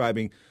comes to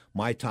describing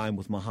my time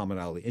with Muhammad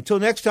Ali. Until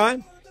next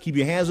time, keep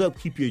your hands up,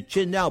 keep your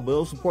chin down, but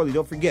most importantly,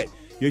 don't forget,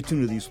 you're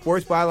tuned to the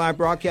Sports Byline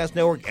Broadcast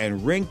Network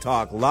and Ring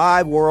Talk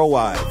Live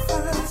Worldwide.